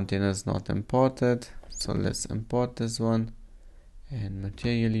the container is not imported. So let's import this one and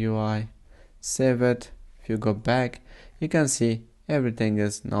Material UI, save it. If you go back, you can see everything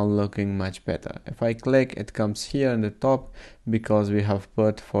is now looking much better. If I click, it comes here in the top because we have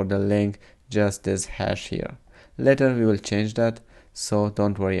put for the link just this hash here. Later we will change that, so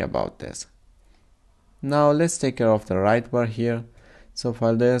don't worry about this. Now let's take care of the right bar here. So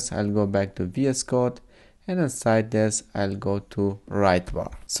for this, I'll go back to VS Code, and inside this I'll go to right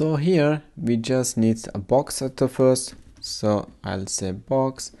bar. So here we just need a box at the first, so I'll say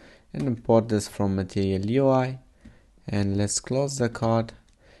box and import this from Material UI, and let's close the card.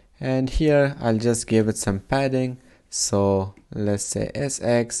 And here I'll just give it some padding, so let's say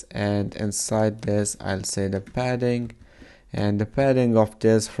SX, and inside this I'll say the padding, and the padding of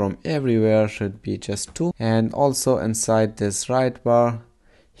this from everywhere should be just 2. And also inside this right bar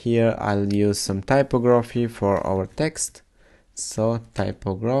here I'll use some typography for our text, so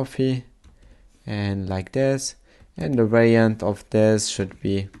typography, and like this. And the variant of this should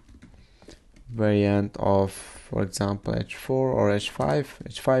be variant of, for example, H4 or H5.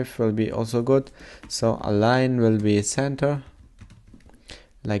 H5 will be also good. So align will be center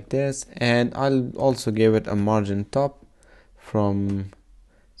like this, and I'll also give it a margin top from,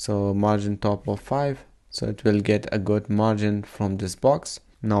 so margin top of 5, so it will get a good margin from this box.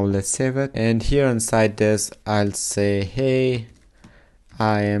 Now let's save it, and here inside this I'll say, hey,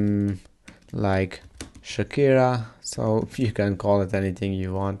 I am like Shakira, so you can call it anything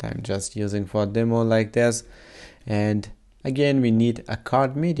you want. I'm just using for demo like this. And again, we need a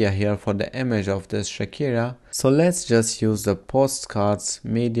card media here for the image of this Shakira, so let's just use the postcards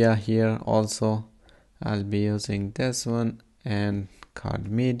media here. Also I'll be using this one and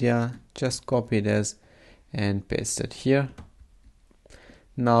card media, just copy this and paste it here.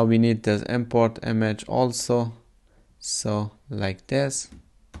 Now we need this import image also, so like this,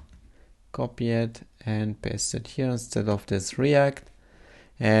 copy it and paste it here instead of this React.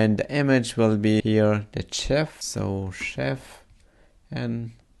 And the image will be here the chef, so chef,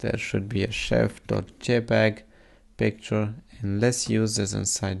 and there should be a chef.jpg picture, and let's use this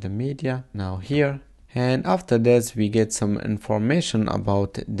inside the media now here. And after this we get some information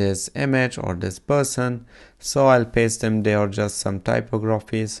about this image or this person, so I'll paste them there, just some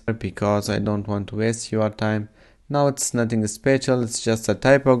typographies because I don't want to waste your time. Now it's nothing special, it's just a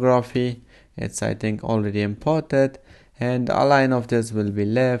typography. It's, I think, already imported, and the align of this will be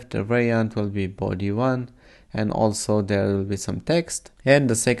left, the variant will be body 1, and also there will be some text, and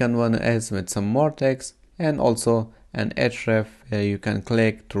the second one is with some more text, and also an href where you can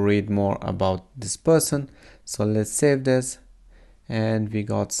click to read more about this person. So let's save this, and we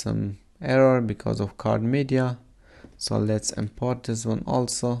got some error because of card media, so let's import this one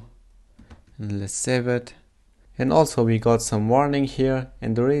also and let's save it. And also we got some warning here,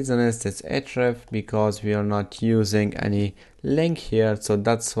 and the reason is this href because we are not using any link here, so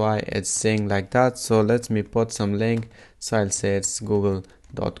that's why it's saying like that. So let me put some link, so I'll say it's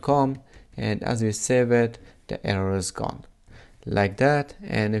google.com, and as we save it the error is gone like that.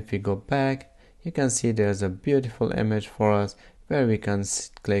 And if we go back, you can see there's a beautiful image for us where we can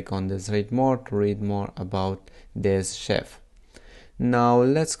click on this read more to read more about this chef. Now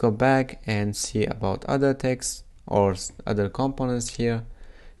let's go back and see about other text or other components here.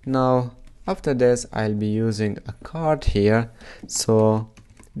 Now after this I'll be using a card here, so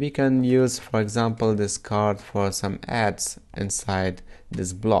we can use, for example, this card for some ads inside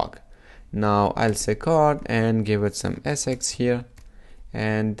this blog. Now I'll say card and give it some SX here,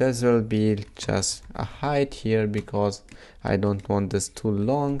 and this will be just a height here because I don't want this too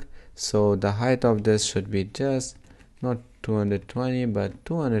long, so the height of this should be just not 220 but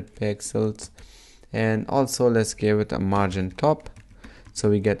 200 pixels. And also let's give it a margin top, so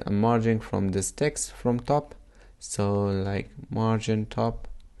we get a margin from this text from top, so like margin top,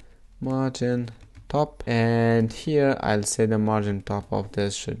 and here I'll say the margin top of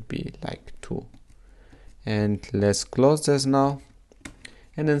this should be like 2. And let's close this now,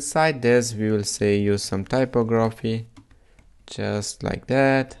 and inside this we will say use some typography just like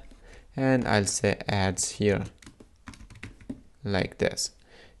that, and I'll say ads here like this.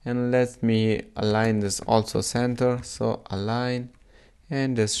 And let me align this also center, so align,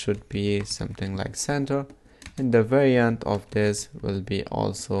 and this should be something like center, and the variant of this will be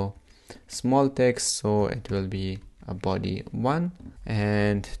also small text, so it will be a body 1,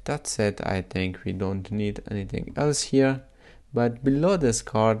 and that's it. I think we don't need anything else here, but below this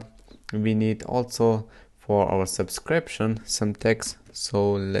card we need also for our subscription some text,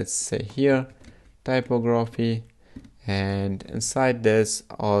 so let's say here typography, and inside this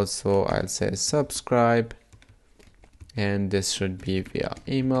also I'll say subscribe, and this should be via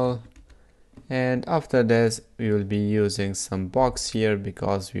email. And after this we will be using some box here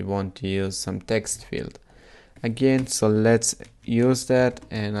because we want to use some text field again, so let's use that,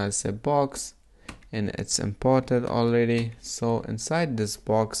 and I'll say box, and it's imported already. So inside this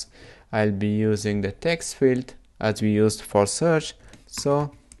box I'll be using the text field as we used for search,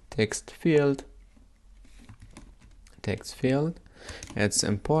 so text field, it's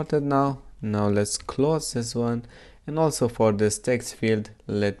imported now. Now let's close this one, and also for this text field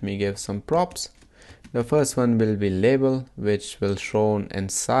let me give some props. The first one will be label, which will show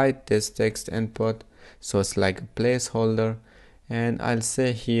inside this text input, so it's like a placeholder, and I'll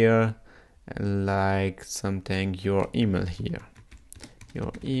say here like something your email here,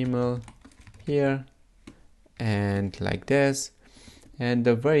 and like this. And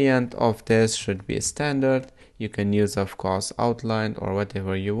the variant of this should be standard. You can use of course outline or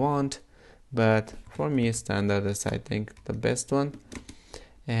whatever you want, but for me standard is I think the best one.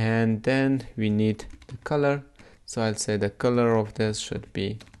 And then we need the color, so I'll say the color of this should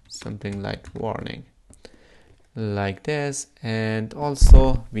be something like warning like this. And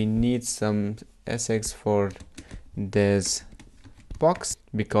also we need some SX for this box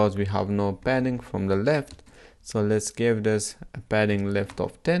because we have no padding from the left, so let's give this a padding left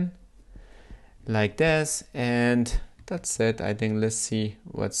of 10 like this, and that's it. I think let's see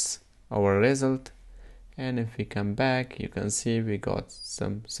what's our result, and if we come back you can see we got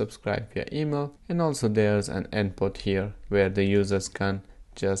some subscribe via email, and also there's an input here where the users can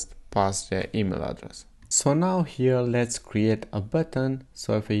just pass their email address. So now here let's create a button,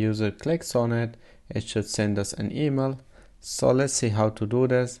 so if a user clicks on it, it should send us an email. So let's see how to do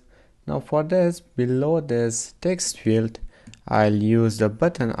this. Now for this, below this text field I'll use the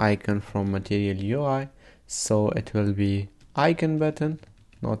button icon from Material UI, so it will be icon button,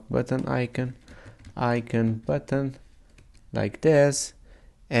 not button icon, icon button like this,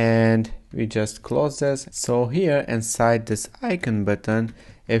 and we just close this. So here inside this icon button,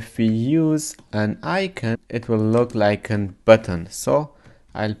 if we use an icon it will look like a button, so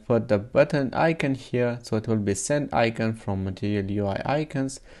I'll put the button icon here, so it will be send icon from Material UI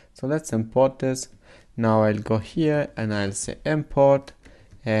icons. So let's import this. Now I'll go here and I'll say import,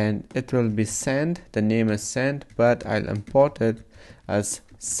 and it will be send, the name is send, but I'll import it as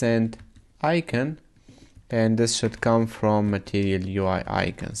send icon, and this should come from Material UI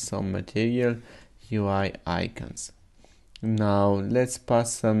icons, so Material UI icons. Now let's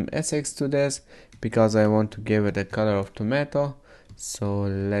pass some SX to this because I want to give it a color of tomato, So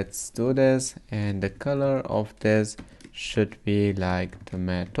let's do this, and the color of this should be like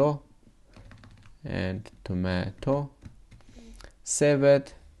tomato and tomato. Save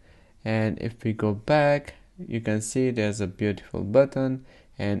it, and if we go back, you can see there's a beautiful button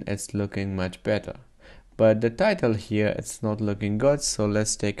and it's looking much better. But the title here, it's not looking good, so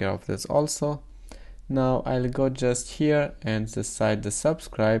let's take care of this also. Now I'll go just here and decide the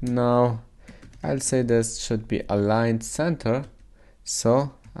subscribe. Now I'll say this should be aligned center,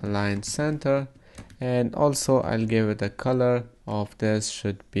 so aligned center, and also I'll give it a color of this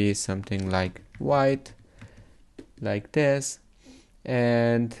should be something like white, like this.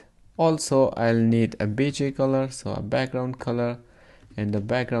 And also I'll need a BG color, so a background color, and the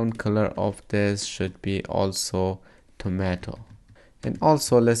background color of this should be also tomato. And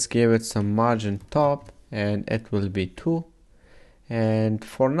also let's give it some margin top, and it will be 2. And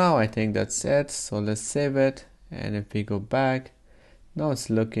for now I think that's it, so let's save it, and if we go back, now it's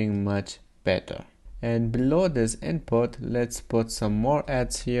looking much better. And below this input, let's put some more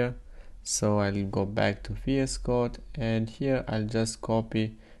ads here. So I'll go back to VS Code, and here I'll just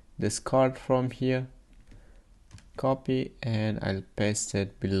copy this card from here, copy, and I'll paste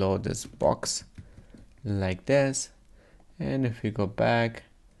it below this box like this. And if we go back,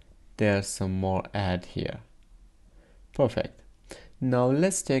 there's some more ad here. Perfect. Now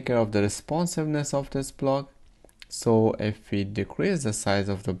let's take care of the responsiveness of this blog. So if we decrease the size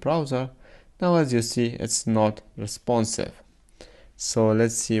of the browser, now as you see, it's not responsive. So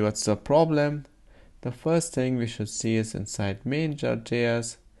let's see what's the problem. The first thing we should see is inside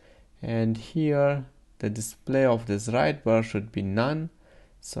main.js, and here the display of this right bar should be none.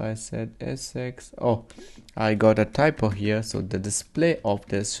 So I said SX. Oh, I got a typo here. So the display of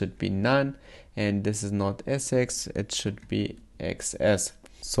this should be none, and this is not SX, it should be XS.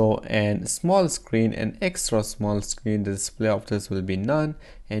 So and small screen and extra small screen, the display of this will be none,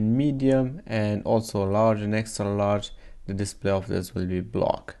 and medium and also large and extra large, the display of this will be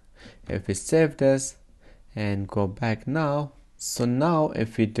block. If we save this and go back now, so now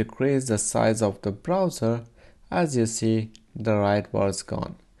if we decrease the size of the browser, as you see, the right bar is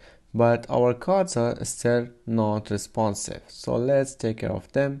gone, but our cards are still not responsive. So let's take care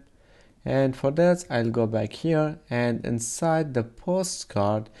of them. And for that, I'll go back here, and inside the post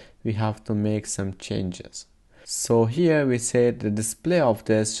card we have to make some changes. So here we say the display of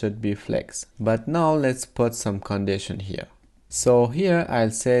this should be flex, but now let's put some condition here. So here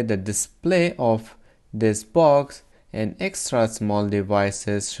I'll say the display of this box and extra small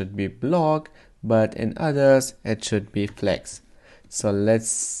devices should be block, but in others it should be flex. So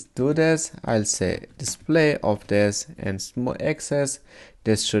let's do this. I'll say display of this and small access,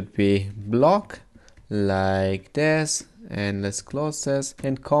 this should be block like this, and let's close this,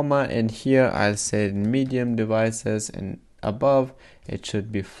 and comma, and here I'll say medium devices and above it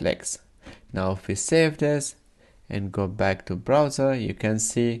should be flex. Now if we save this and go back to browser, you can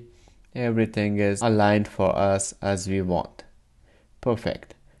see everything is aligned for us as we want.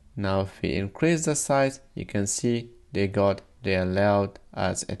 Perfect. Now if we increase the size, you can see they are allowed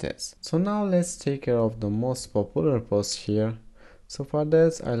as it is. So now let's take care of the most popular post here. So for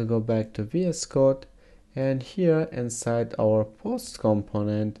this, I'll go back to VS Code, and here inside our post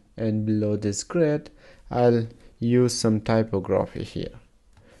component and below this grid, I'll use some typography here.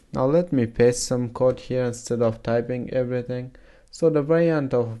 Now let me paste some code here instead of typing everything. So the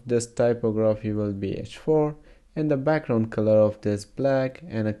variant of this typography will be H4, and the background color of this black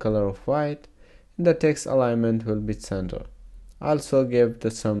and a color of white, and the text alignment will be center. Also give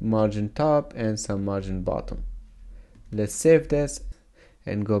some margin top and some margin bottom. Let's save this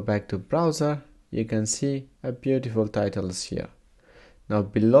and go back to browser. You can see a beautiful title is here. Now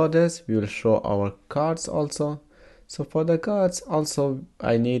below this we will show our cards also. So for the cards also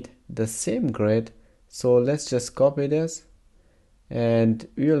I need the same grid. So let's just copy this, and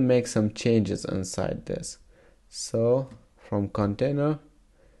we will make some changes inside this. So from container,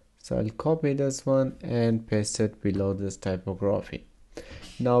 so I'll copy this one and paste it below this typography.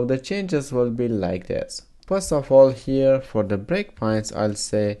 Now the changes will be like this. First of all, here for the breakpoints, I'll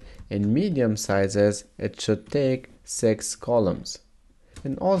say in medium sizes it should take 6 columns.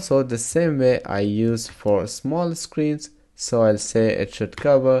 And also the same way I use for small screens, so I'll say it should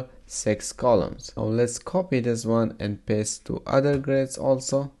cover 6 columns. Now let's copy this one and paste to other grids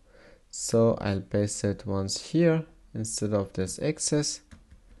also. So I'll paste it once here instead of this axis,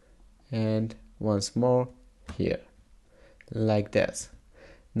 and once more here like this.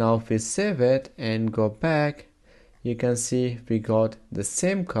 Now if we save it and go back, you can see we got the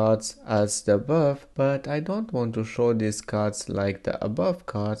same cards as the above, but I don't want to show these cards like the above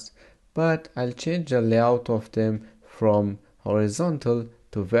cards, but I'll change the layout of them from horizontal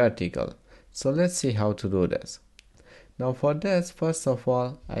to vertical. So let's see how to do this. Now for this, first of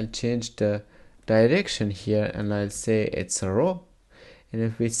all, I'll change the direction here and I'll say it's a row. And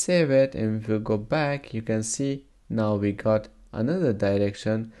if we save it and if we go back, you can see now we got another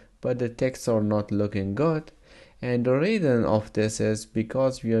direction, but the text are not looking good. And the reason of this is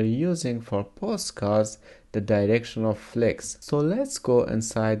because we are using for postcards the direction of flex. So let's go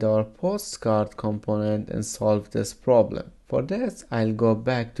inside our postcard component and solve this problem. For this, I'll go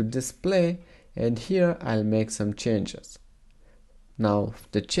back to display and here I'll make some changes. Now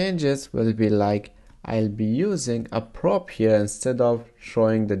the changes will be like I'll be using a prop here instead of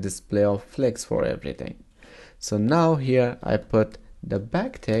showing the display of flex for everything. So now here I put the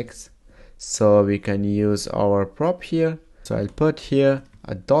back text so we can use our prop here. So I'll put here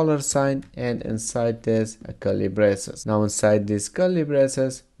a $sign and inside this a curly braces. Now inside these curly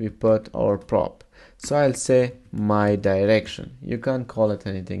braces we put our prop. So I'll say my direction. You can call it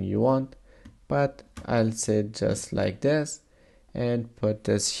anything you want, but I'll say just like this and put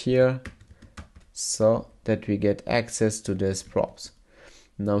this here so that we get access to these props.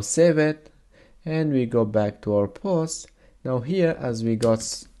 Now save it and we go back to our post. Now here as we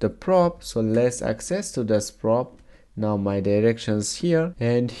got the prop, so let's access to this prop. Now my directions here,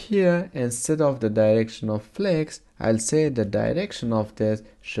 and here instead of the direction of flex, I'll say the direction of this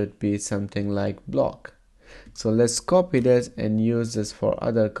should be something like block. So let's copy this and use this for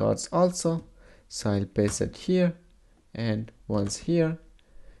other cards also. So I'll paste it here and once here,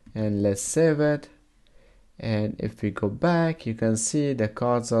 and let's save it. And if we go back, you can see the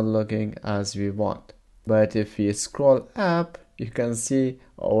cards are looking as we want. But if we scroll up, you can see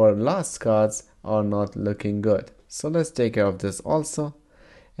our last cards are not looking good. So let's take care of this also.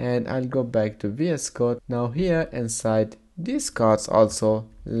 And I'll go back to VS Code. Now here inside these cards also,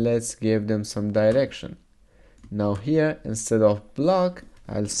 let's give them some direction. Now here instead of block,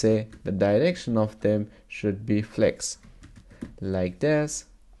 I'll say the direction of them should be flex. Like this.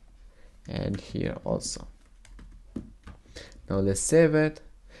 And here also. Now let's save it.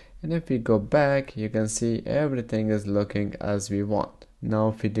 And if we go back, you can see everything is looking as we want. Now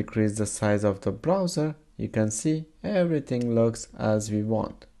if we decrease the size of the browser, you can see everything looks as we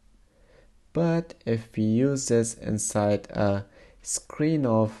want. But if we use this inside a screen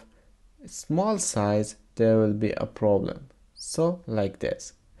of small size, there will be a problem. So like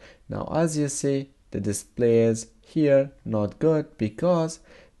this. Now as you see, the display is here not good because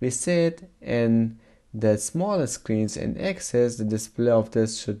we said in the smaller screens in Access, the display of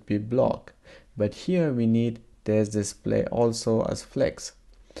this should be block. But here we need this display also as flex.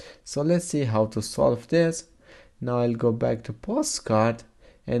 So let's see how to solve this. Now I'll go back to postcard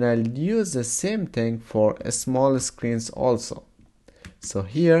and I'll use the same thing for smaller screens also. So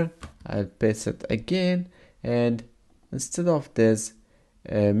here I'll paste it again and instead of this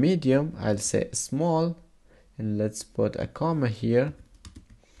medium, I'll say small and let's put a comma here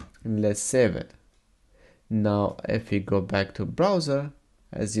and let's save it. Now if we go back to browser,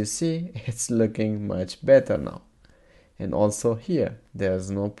 as you see, it's looking much better now. And also here,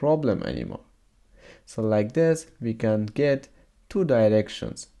 there's no problem anymore. So like this, we can get two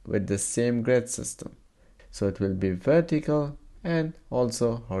directions with the same grid system. So it will be vertical and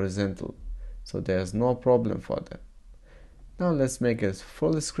also horizontal. So there's no problem for that. Now let's make it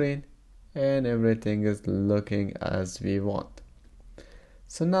full screen and everything is looking as we want.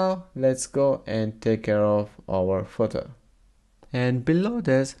 So now let's go and take care of our footer. And below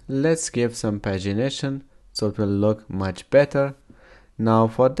this, let's give some pagination so it will look much better. Now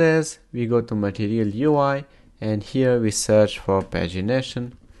for this, we go to Material UI and here we search for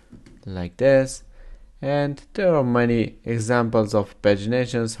pagination like this. And there are many examples of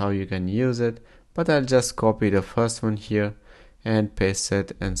paginations, how you can use it. But I'll just copy the first one here and paste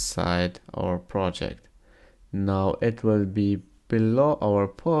it inside our project. Now it will be below our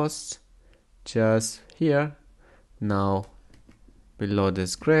posts, just here. Now below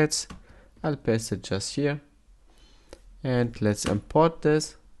this grids, I'll paste it just here. And let's import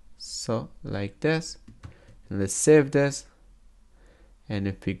this. So like this. And let's save this. And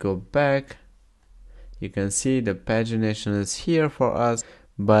if we go back, you can see the pagination is here for us.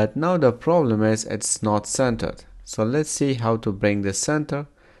 But now the problem is it's not centered. So let's see how to bring the center.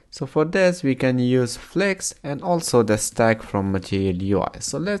 So for this, we can use flex and also the stack from Material UI.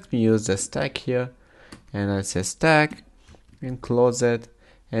 So let me use the stack here and I'll say stack and close it.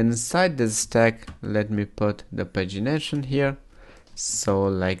 And inside this stack, let me put the pagination here. So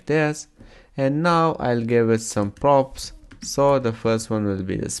like this. And now I'll give it some props. So the first one will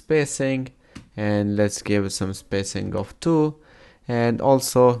be the spacing. And let's give it some spacing of 2. And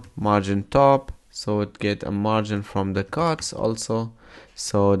also margin top. so it get a margin from the cards also.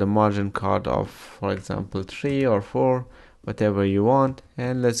 So the margin card of, for example, 3 or 4, whatever you want.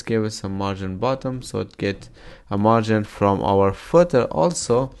 And let's give it some margin bottom, so it get a margin from our footer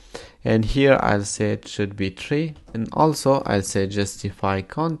also. And here I'll say it should be 3, and also I'll say justify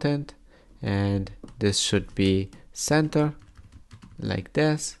content, and this should be center like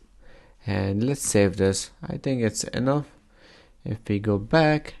this. And let's save this. I think it's enough. If we go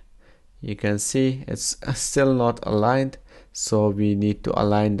back, you can see it's still not aligned, so we need to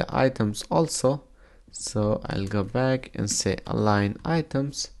align the items also. So I'll go back and say align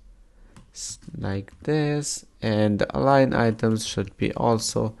items like this, and the align items should be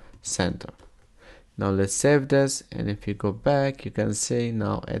also center. Now let's save this, and if you go back, you can see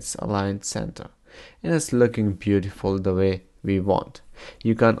now it's aligned center, and it's looking beautiful the way we want.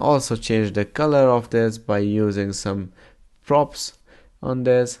 You can also change the color of this by using some props on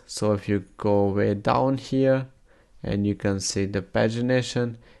this. So if you go way down here, and you can see the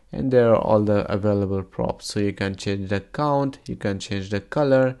pagination, and there are all the available props. So you can change the count, you can change the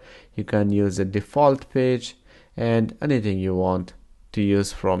color, you can use the default page, and anything you want to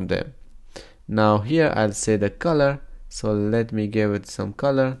use from them. Now here I'll say the color, so let me give it some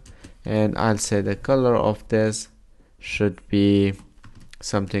color, and I'll say the color of this should be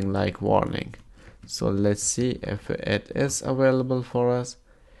something like warning. So let's see if it is available for us.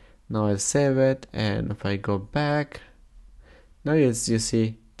 Now I'll save it, and if I go back, now you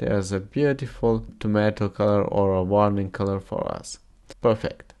see there's a beautiful tomato color or a warning color for us.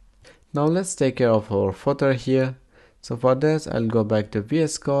 Perfect. Now let's take care of our footer here. So for this, I'll go back to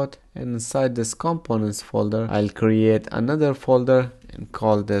VS Code, and inside this components folder, I'll create another folder and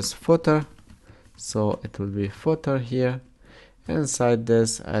call this footer. So it will be footer here. Inside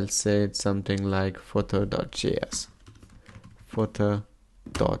this, I'll say it's something like footer.js. Footer.js.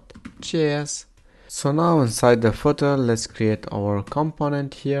 So now inside the footer, let's create our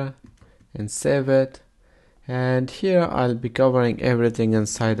component here and save it. And here I'll be covering everything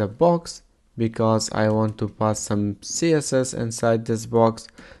inside a box because I want to pass some CSS inside this box.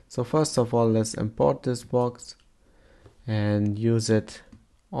 So first of all, let's import this box and use it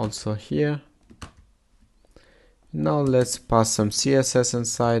also here. Now let's pass some CSS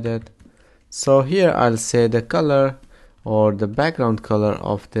inside it. So here I'll say the color or the background color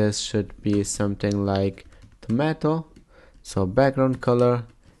of this should be something like tomato. So background color,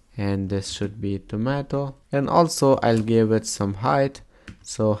 and this should be tomato. And also I'll give it some height.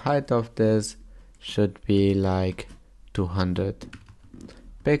 So height of this should be like 200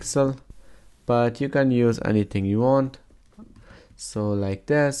 pixel, but you can use anything you want. So like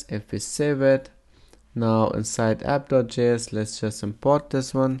this, if we save it, now inside app.js, let's just import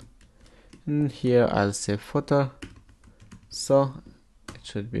this one, and here I'll say footer, so it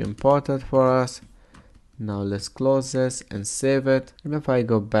should be imported for us. Now let's close this and save it, and if I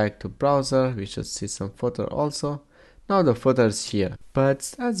go back to browser, we should see some footer also. Now the footer is here,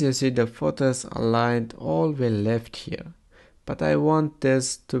 but as you see, the footer is aligned all the way left here, but I want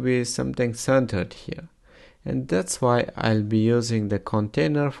this to be something centered here, and that's why I'll be using the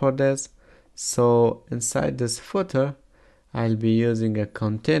container for this. So inside this footer, I'll be using a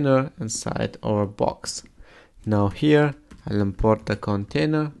container inside our box. Now here I'll import the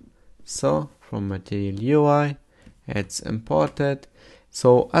container. So from Material UI, it's imported.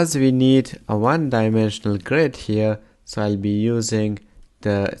 So as we need a one-dimensional grid here, so I'll be using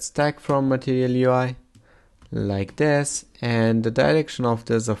the stack from Material UI like this, and the direction of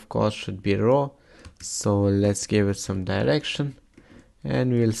this of course should be row. So let's give it some direction,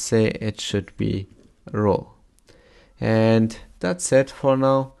 and we'll say it should be row. And that's it for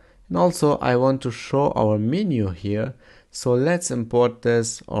now. And also I want to show our menu here, so let's import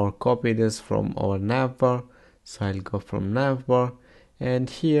this or copy this from our navbar. So I'll go from navbar, and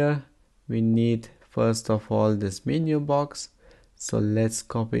here we need first of all this menu box. So let's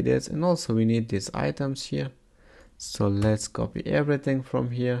copy this, and also we need these items here. So let's copy everything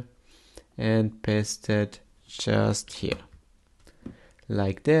from here and paste it just here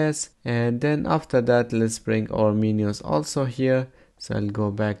like this. And then after that, let's bring our menus also here. So I'll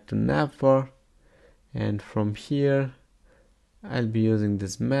go back to navbar, and from here I'll be using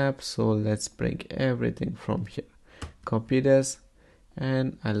this map. So let's bring everything from here, copy this,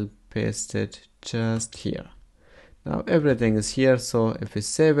 and I'll paste it just here. Now everything is here, so if we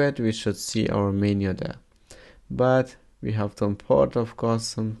save it, we should see our menu there. But we have to import, of course,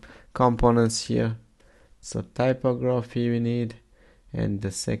 some components here. So typography we need, and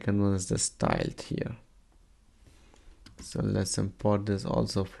the second one is the styled here. So let's import this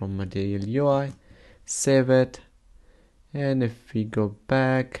also from Material UI, save it, and if we go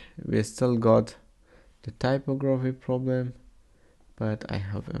back, we still got the typography problem, but I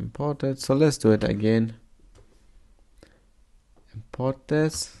have imported, so let's do it again. Import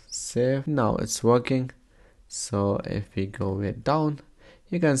this, save. Now it's working. So if we go way down,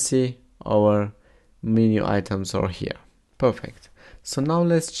 you can see our menu items are here. Perfect. So now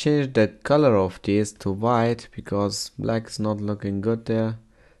let's change the color of these to white, because black is not looking good there.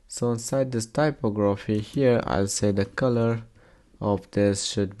 So inside this typography here, I'll say the color of this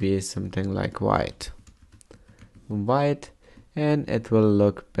should be something like white, and it will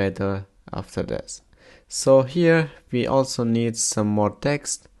look better after this. So here we also need some more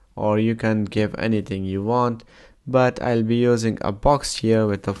text, or you can give anything you want, but I'll be using a box here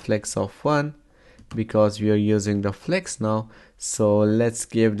with a flex of 1 because we are using the flex now. So let's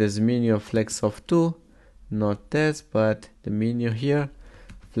give this menu a flex of 2, not this, but the menu here,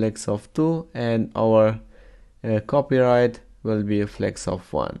 flex of 2, and our copyright will be a flex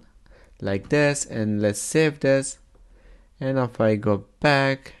of 1, like this. And let's save this, and if I go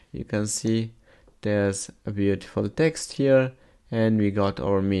back, you can see there's a beautiful text here, and we got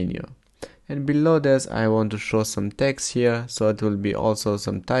our menu. And below this I want to show some text here, so it will be also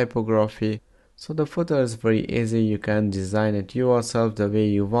some typography. So the footer is very easy, you can design it yourself the way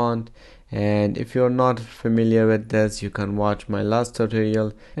you want. And if you're not familiar with this, you can watch my last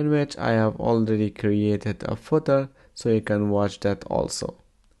tutorial in which I have already created a footer, so you can watch that also.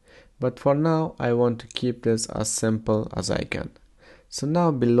 But for now I want to keep this as simple as I can. So now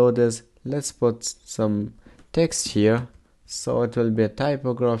below this, let's put some text here. So it will be a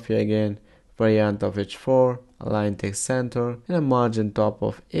typography again, variant of H4, align text center, and a margin top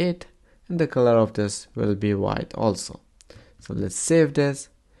of 8, and the color of this will be white also. So let's save this,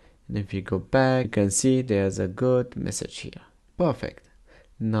 and if you go back, you can see there's a good message here. Perfect.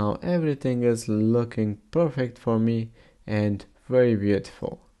 Now everything is looking perfect for me and very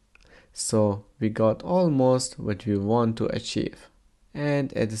beautiful. So we got almost what we want to achieve.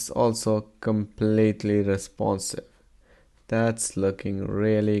 And it is also completely responsive. That's looking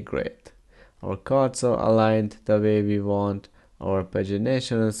really great. Our cards are aligned the way we want, our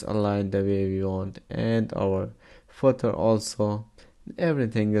pagination is aligned the way we want, and our footer also.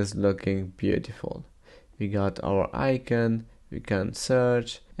 Everything is looking beautiful. We got our icon, we can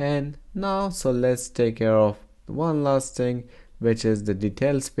search, and now so let's take care of one last thing, which is the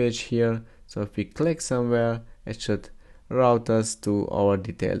details page here. So if we click somewhere, it should route us to our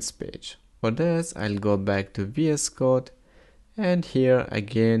details page. For this, I'll go back to VS Code, and here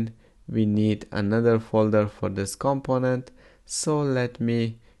again we need another folder for this component. So let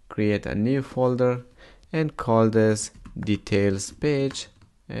me create a new folder and call this details page.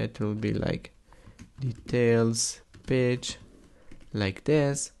 It will be like details page, like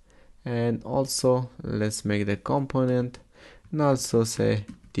this. And also let's make the component and also say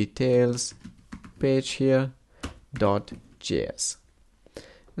details page here .js.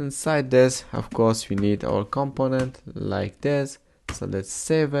 Inside this, of course, we need our component like this. So let's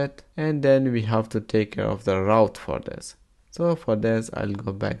save it, and then we have to take care of the route for this. So for this, I'll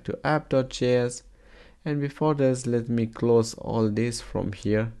go back to app.js, and before this, let me close all these from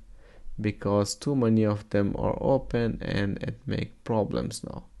here because too many of them are open and it makes problems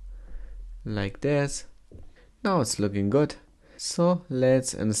now. Like this. Now it's looking good. So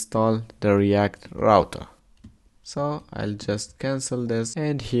let's install the React router. So I'll just cancel this,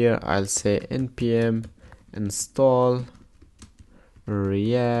 and here I'll say npm install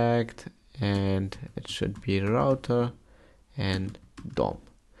React, and it should be router and DOM,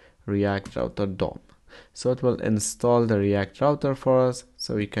 React router DOM. So it will install the React router for us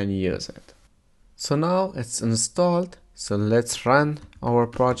so we can use it. So now it's installed. So let's run our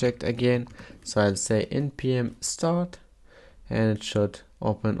project again. So I'll say npm start, and it should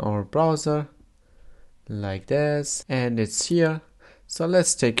open our browser like this, and it's here. So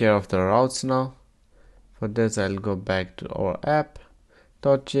let's take care of the routes now. For this, I'll go back to our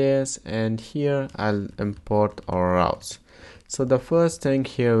app.js, and here I'll import our routes. So the first thing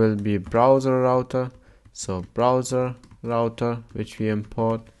here will be browser router. So browser router, which we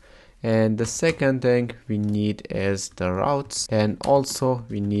import. And the second thing we need is the routes, and also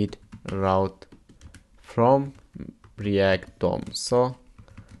we need route from React DOM. So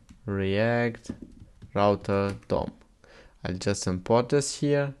React router DOM. I'll just import this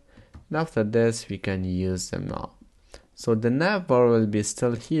here, and after this we can use them now. So the navbar will be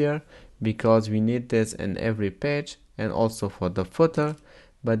still here because we need this in every page and also for the footer,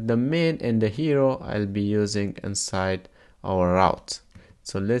 but the main and the hero I'll be using inside our routes.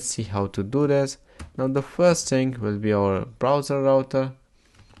 So let's see how to do this. Now the first thing will be our browser router.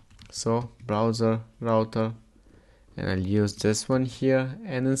 So browser router, and I'll use this one here,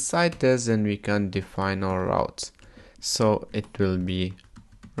 and inside this then we can define our routes. So it will be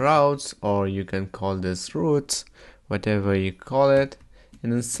routes, or you can call this routes, whatever you call it,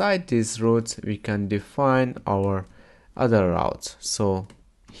 and inside these routes we can define our other routes. So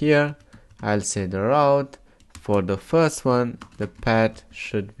here I'll say the route for the first one, the path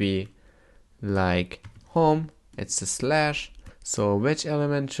should be like home, it's a slash. So which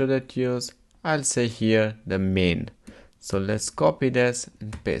element should it use? I'll say here the main. So let's copy this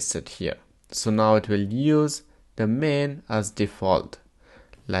and paste it here. So now it will use the main as default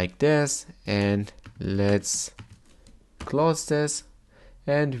like this, and let's close this.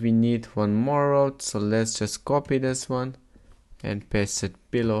 And we need one more route, so let's just copy this one and paste it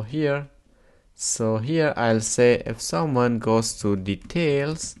below here. So here I'll say if someone goes to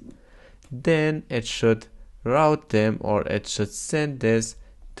details, then it should route them, or it should send this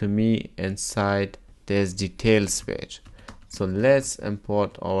to me inside this details page. So let's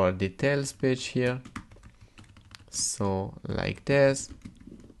import our details page here. So like this.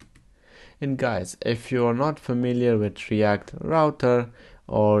 And guys, if you are not familiar with React Router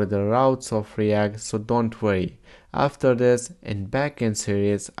or the routes of React, so don't worry. After this, in backend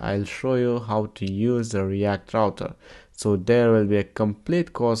series, I'll show you how to use the React Router. So there will be a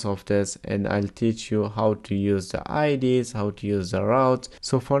complete course of this, and I'll teach you how to use the IDs, how to use the routes.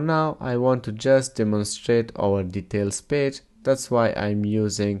 So for now, I want to just demonstrate our details page. That's why I'm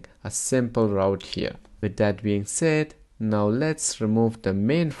using a simple route here. With that being said, now let's remove the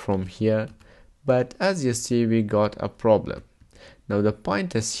main from here, but as you see we got a problem. Now the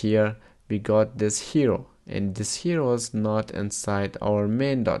point is here we got this hero, and this hero is not inside our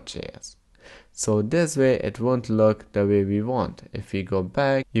main.js. So this way it won't look the way we want. If we go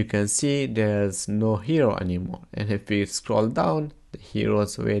back, you can see there's no hero anymore, and if we scroll down, the hero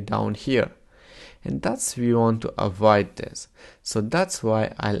is way down here. And that's we want to avoid this. So that's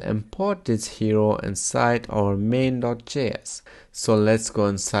why I'll import this hero inside our main.js. So let's go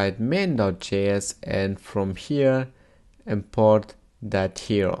inside main.js, and from here import that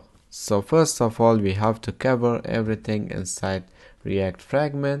hero. So first of all we have to cover everything inside React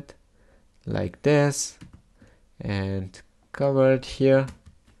fragment like this, and cover it here,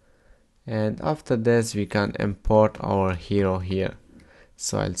 and after this we can import our hero here.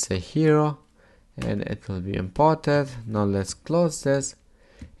 So I'll say hero, and it will be imported. Now let's close this,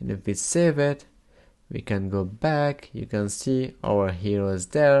 and if we save it, we can go back. You can see our hero is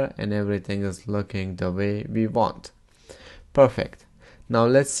there and everything is looking the way we want. Perfect. Now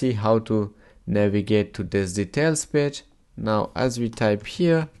let's see how to navigate to this details page. Now as we type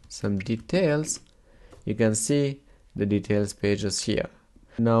here some details, you can see the details page is here.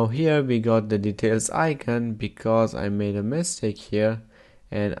 Now here we got the details icon because I made a mistake here,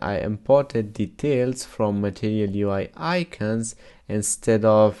 and I imported details from Material UI icons instead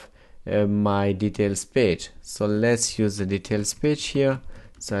of my details page. So let's use the details page here.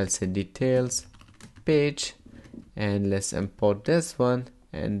 So I'll say details page, and let's import this one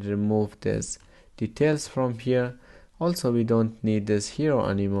and remove this details from here. Also we don't need this hero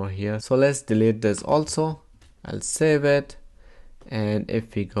anymore here, so let's delete this also. I'll save it, and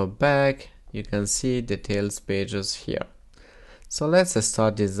if we go back, you can see details pages here. So let's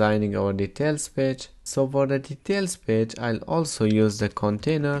start designing our details page. So for the details page, I'll also use the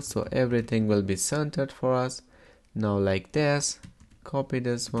container, so everything will be centered for us. Now like this, copy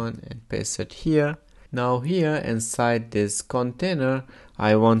this one and paste it here. Now here inside this container,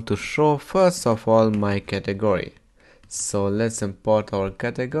 I want to show first of all my category. So let's import our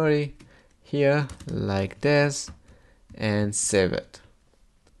category here like this and save it.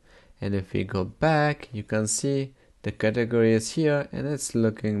 And if we go back, you can see the category is here and it's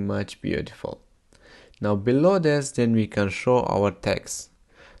looking much beautiful. Now below this, then we can show our text.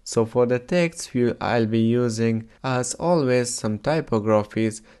 So for the text, I'll be using as always some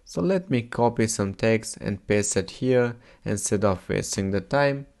typographies. So let me copy some text and paste it here instead of wasting the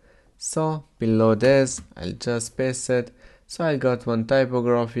time. So below this, I'll just paste it. So I got one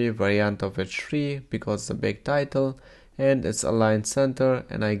typography variant of H3 because it's a big title, and it's aligned center,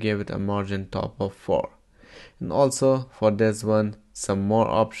 and I gave it a margin top of 4. And also for this one, some more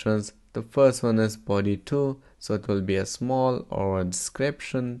options. The first one is body 2, so it will be a small or a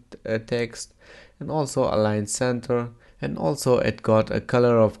description text, and also align center, and also it got a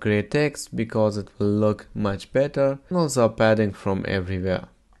color of gray text because it will look much better, and also padding from everywhere.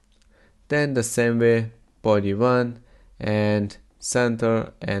 Then the same way body 1 and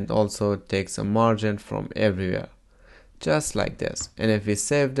center, and also takes a margin from everywhere, just like this. And if we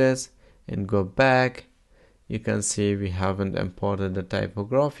save this and go back, you can see we haven't imported the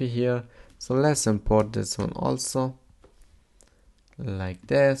typography here, so let's import this one also. like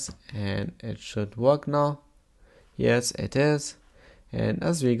this, and it should work now. Yes, it is. And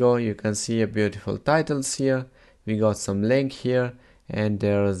as we go, you can see a beautiful titles here. We got some link here, and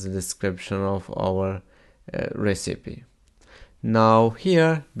there is a description of our recipe. Now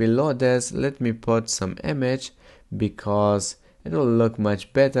here below this, let me put some image, because it will look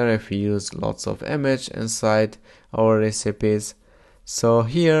much better if we use lots of image inside our recipes. So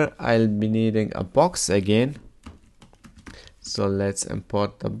here I'll be needing a box again. So let's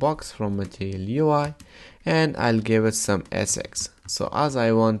import the box from Material UI, and I'll give it some SX. So as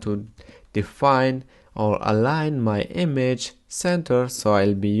I want to define or align my image center, so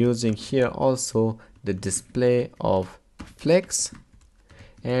I'll be using here also the display of flex,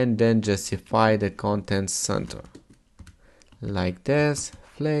 and then justify the content center like this,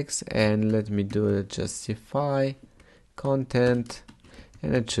 flex, and let me do the justify content,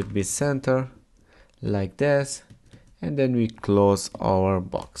 and it should be center like this, and then we close our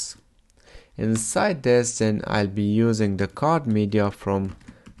box. Inside this, then I'll be using the card media from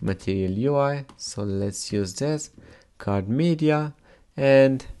Material UI. So let's use this card media,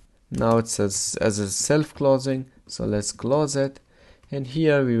 and now it says as a self-closing, so let's close it. And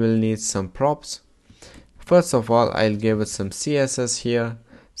here we will need some props. First of all, I'll give it some CSS here,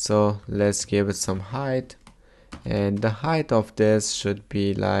 so let's give it some height, and the height of this should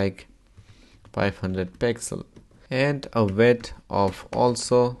be like 500 pixel, and a width of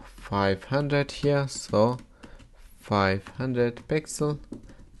also 500 here, so 500 pixel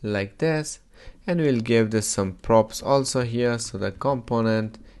like this. And we'll give this some props also here. So the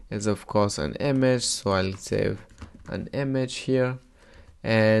component is of course an image, so I'll save an image here,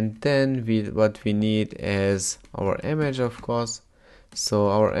 and then what we need is our image, of course. So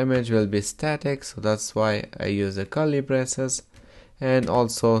our image will be static, so that's why I use the curly braces, and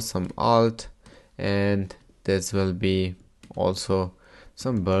also some alt, and this will be also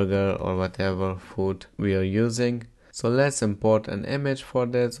some burger or whatever food we are using. So let's import an image for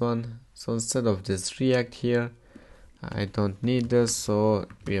this one. So instead of this React here, I don't need this, so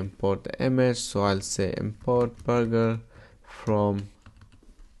we import the image. So I'll say import burger from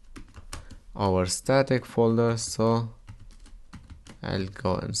our static folder. So I'll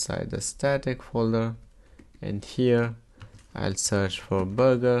go inside the static folder, and here I'll search for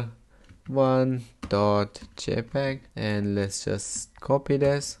burger 1.jpg, and let's just copy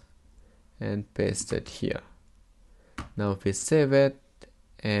this and paste it here. Now if we save it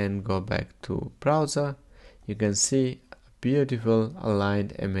and go back to browser, you can see beautiful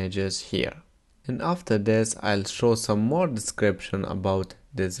aligned images here. And after this, I'll show some more description about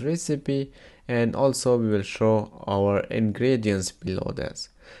this recipe, and also we will show our ingredients below this.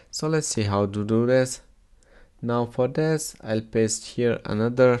 So let's see how to do this. Now for this, I'll paste here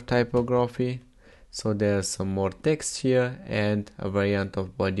another typography. So there's some more text here and a variant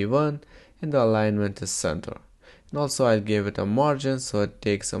of body 1, and the alignment is center. And also I'll give it a margin, so it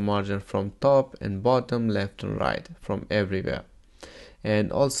takes a margin from top and bottom, left and right, from everywhere.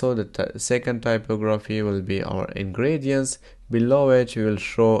 And also the second typography will be our ingredients. Below it we will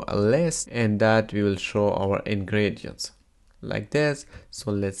show a list, and that we will show our ingredients like this.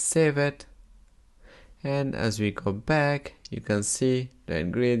 So let's save it, and as we go back, you can see the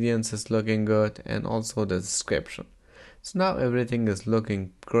ingredients is looking good, and also the description. So now everything is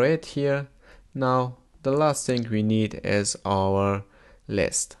looking great here. Now the last thing we need is our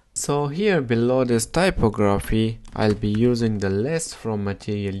list. So here below this typography, I'll be using the list from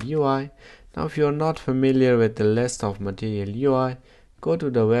Material UI. Now if you're not familiar with the list of Material UI, go to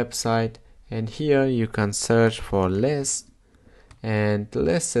the website, and here you can search for list, and the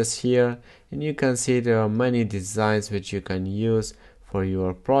list is here, and you can see there are many designs which you can use for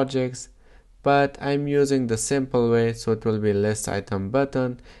your projects, but I'm using the simple way, so it will be list item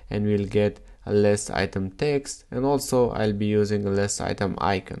button, and we'll get a list item text, and also I'll be using a list item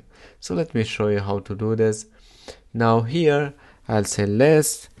icon. So let me show you how to do this. Now here I'll say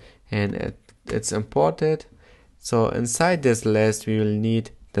list, and it's imported. So inside this list we will need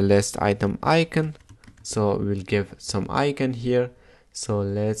the list item icon, so we'll give some icon here. So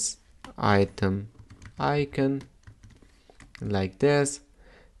let's item icon like this.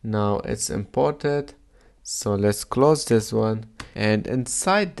 Now it's imported, so let's close this one, and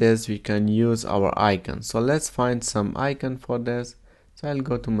inside this we can use our icon. So let's find some icon for this. So I'll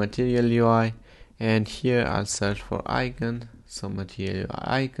go to Material UI, and here I'll search for icon. So Material UI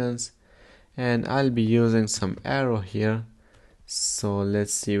icons, and I'll be using some arrow here. So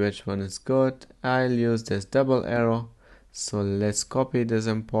let's see which one is good. I'll use this double arrow. So let's copy this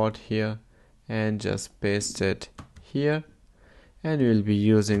import here and just paste it here, and we'll be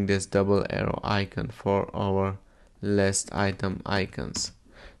using this double arrow icon for our list item icons.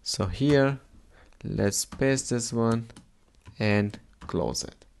 So here let's paste this one and close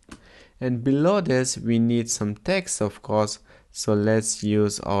it. And below this we need some text, of course, so let's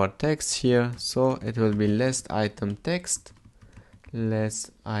use our text here. So it will be list item text,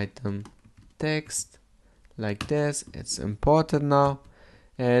 list item text, like this. It's imported now,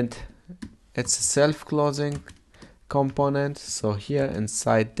 and it's a self-closing component. So here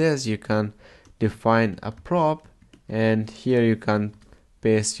inside this you can define a prop, and here you can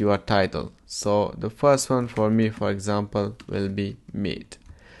paste your title. So the first one for me, for example, will be meat.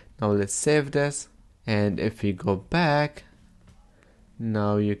 Now let's save this, and if we go back,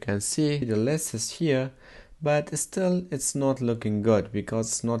 now you can see the list is here, but still it's not looking good because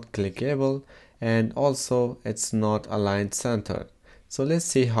it's not clickable, and also it's not aligned centered. So let's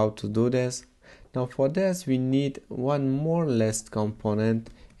see how to do this. Now for this we need one more list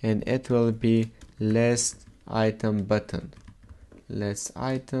component, and it will be list item button. List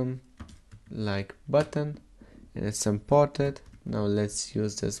item like button, and it's imported. Now let's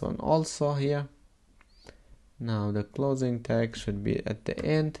use this one also here. Now the closing tag should be at the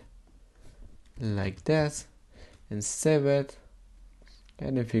end like this, and save it.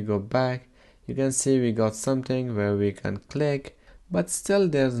 And if you go back, you can see we got something where we can click, but still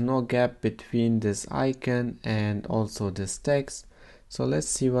there's no gap between this icon and also this text. So let's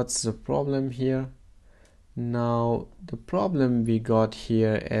see what's the problem here. Now the problem we got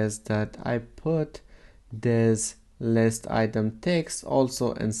here is that I put this list item text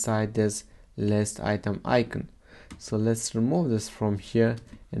also inside this list item icon. So let's remove this from here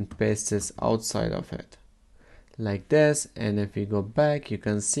and paste this outside of it like this. And if we go back, you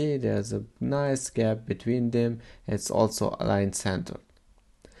can see there's a nice gap between them. It's also aligned centered.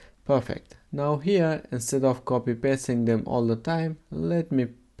 Perfect. Now here, instead of copy pasting them all the time, let me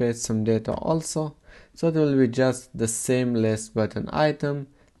paste some data also. So it will be just the same list button item,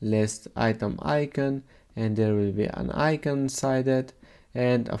 list item icon, and there will be an icon inside it,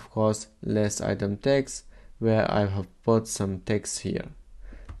 and of course list item text, where I have put some text here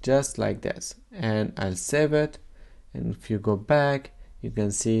just like this. And I'll save it, and if you go back, you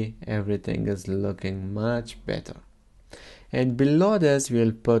can see everything is looking much better. And below this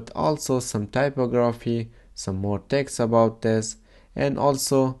we'll put also some typography, some more text about this, and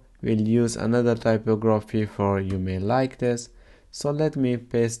also we'll use another typography for you may like this. So let me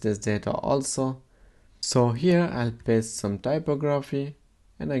paste this data also. So here I'll paste some typography,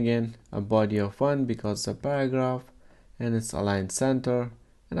 and again a body of 1 because the paragraph, and it's aligned center,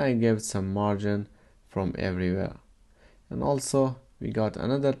 and I give some margin from everywhere. And also we got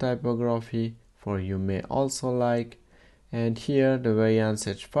another typography for you may also like, and here the variance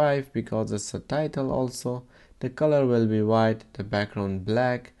H5 because it's a title also. The color will be white, the background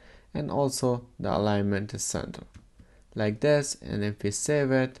black, and also the alignment is center like this. And if we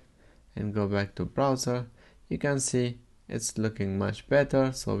save it and go back to browser, you can see it's looking much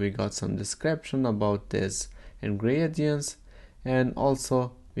better. So we got some description about this ingredients, and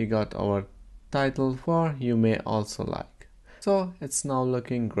also we got our title for you may also like. So it's now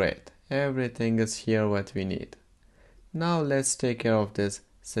looking great. Everything is here what we need. Now let's take care of this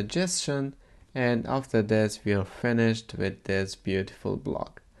suggestion, and after this we are finished with this beautiful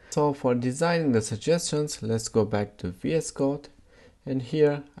blog. So for designing the suggestions, let's go back to VS Code, and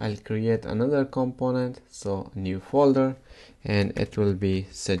here I'll create another component, so new folder, and it will be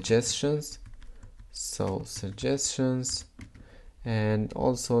suggestions. So suggestions, and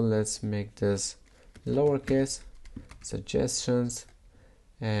also let's make this lowercase, suggestions,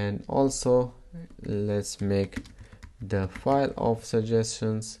 and also let's make the file of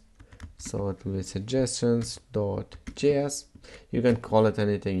suggestions, so it will be suggestions.js. You can call it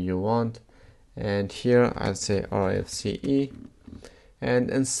anything you want, and here I'll say RFCE. And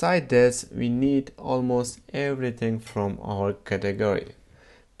inside this we need almost everything from our category,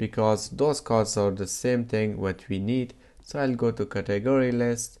 because those cards are the same thing what we need. So I'll go to category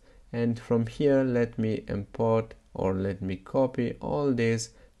list, and from here let me import or let me copy all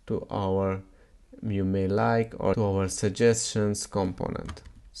these to our you may like or to our suggestions component.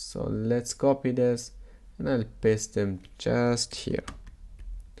 So let's copy this, and I'll paste them just here,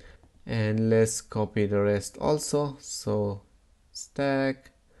 and let's copy the rest also. So stack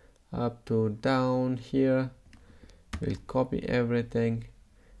up to down here, we'll copy everything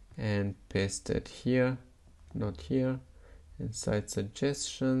and paste it here, not here, inside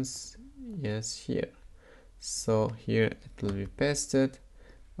suggestions, yes, here. So here it will be pasted,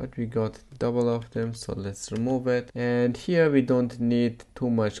 but we got double of them, so let's remove it. And here we don't need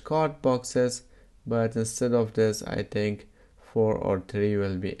too much card boxes, but instead of this I think 4 or 3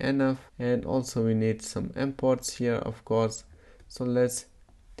 will be enough. And also we need some imports here, of course. So let's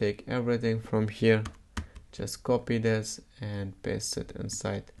take everything from here, just copy this and paste it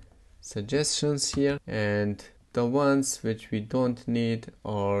inside suggestions here, and the ones which we don't need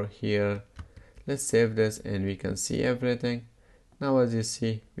are here. Let's save this and we can see everything. Now as you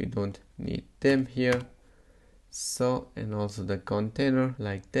see, we don't need them here. So, and also the container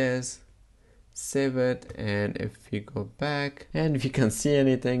like this, save it, and if we go back and we can see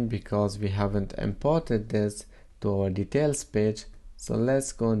anything because we haven't imported this to our details page. So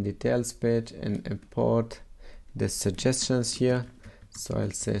let's go on details page and import the suggestions here. So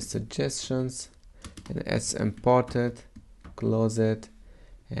I'll say suggestions and it's imported, close it,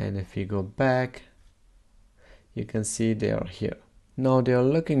 and if you go back you can see they are here. Now they are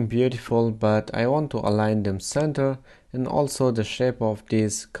looking beautiful, but I want to align them center, and also the shape of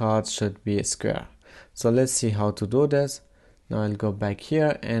these cards should be a square. So let's see how to do this. Now I'll go back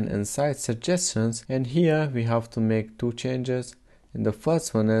here and inside suggestions, and here we have to make two changes. And the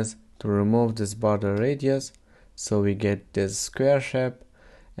first one is to remove this border radius so we get this square shape,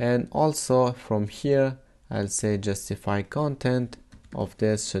 and also from here I'll say justify content of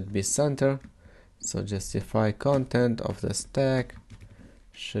this should be center. So justify content of the stack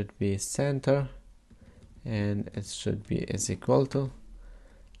should be center, and it should be is equal to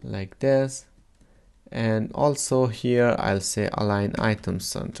like this. And also here I'll say align items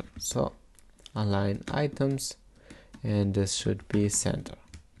center. So align items, and this should be center.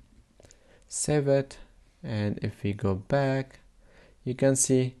 Save it, and if we go back you can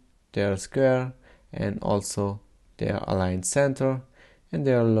see they are square and also they are aligned center, and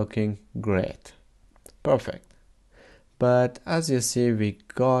they are looking great. Perfect. But as you see, we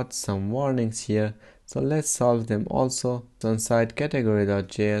got some warnings here, so let's solve them also. So inside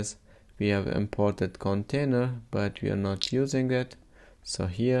category.js we have imported container, but we are not using it. So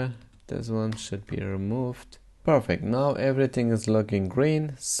here this one should be removed. Perfect. Now everything is looking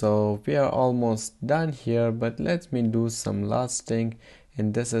green, so we are almost done here, but let me do some last thing,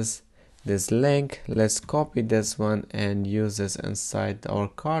 and this is this link. Let's copy this one and use this inside our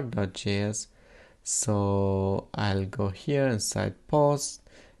card.js. So I'll go here inside post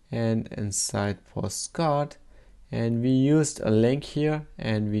and inside post card, and we used a link here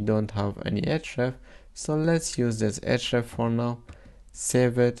and we don't have any href, so let's use this href for now.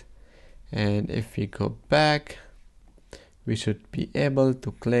 Save it, and if we go back we should be able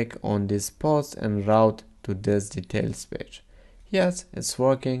to click on this post and route to this details page. Yes, it's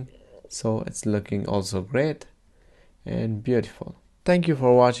working, so it's looking also great and beautiful. Thank you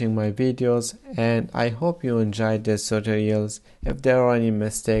for watching my videos, and I hope you enjoyed these tutorials. If there are any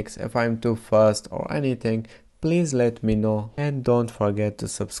mistakes, if I'm too fast or anything, please let me know, and don't forget to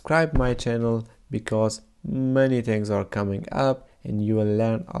subscribe my channel because many things are coming up and you will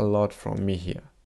learn a lot from me here.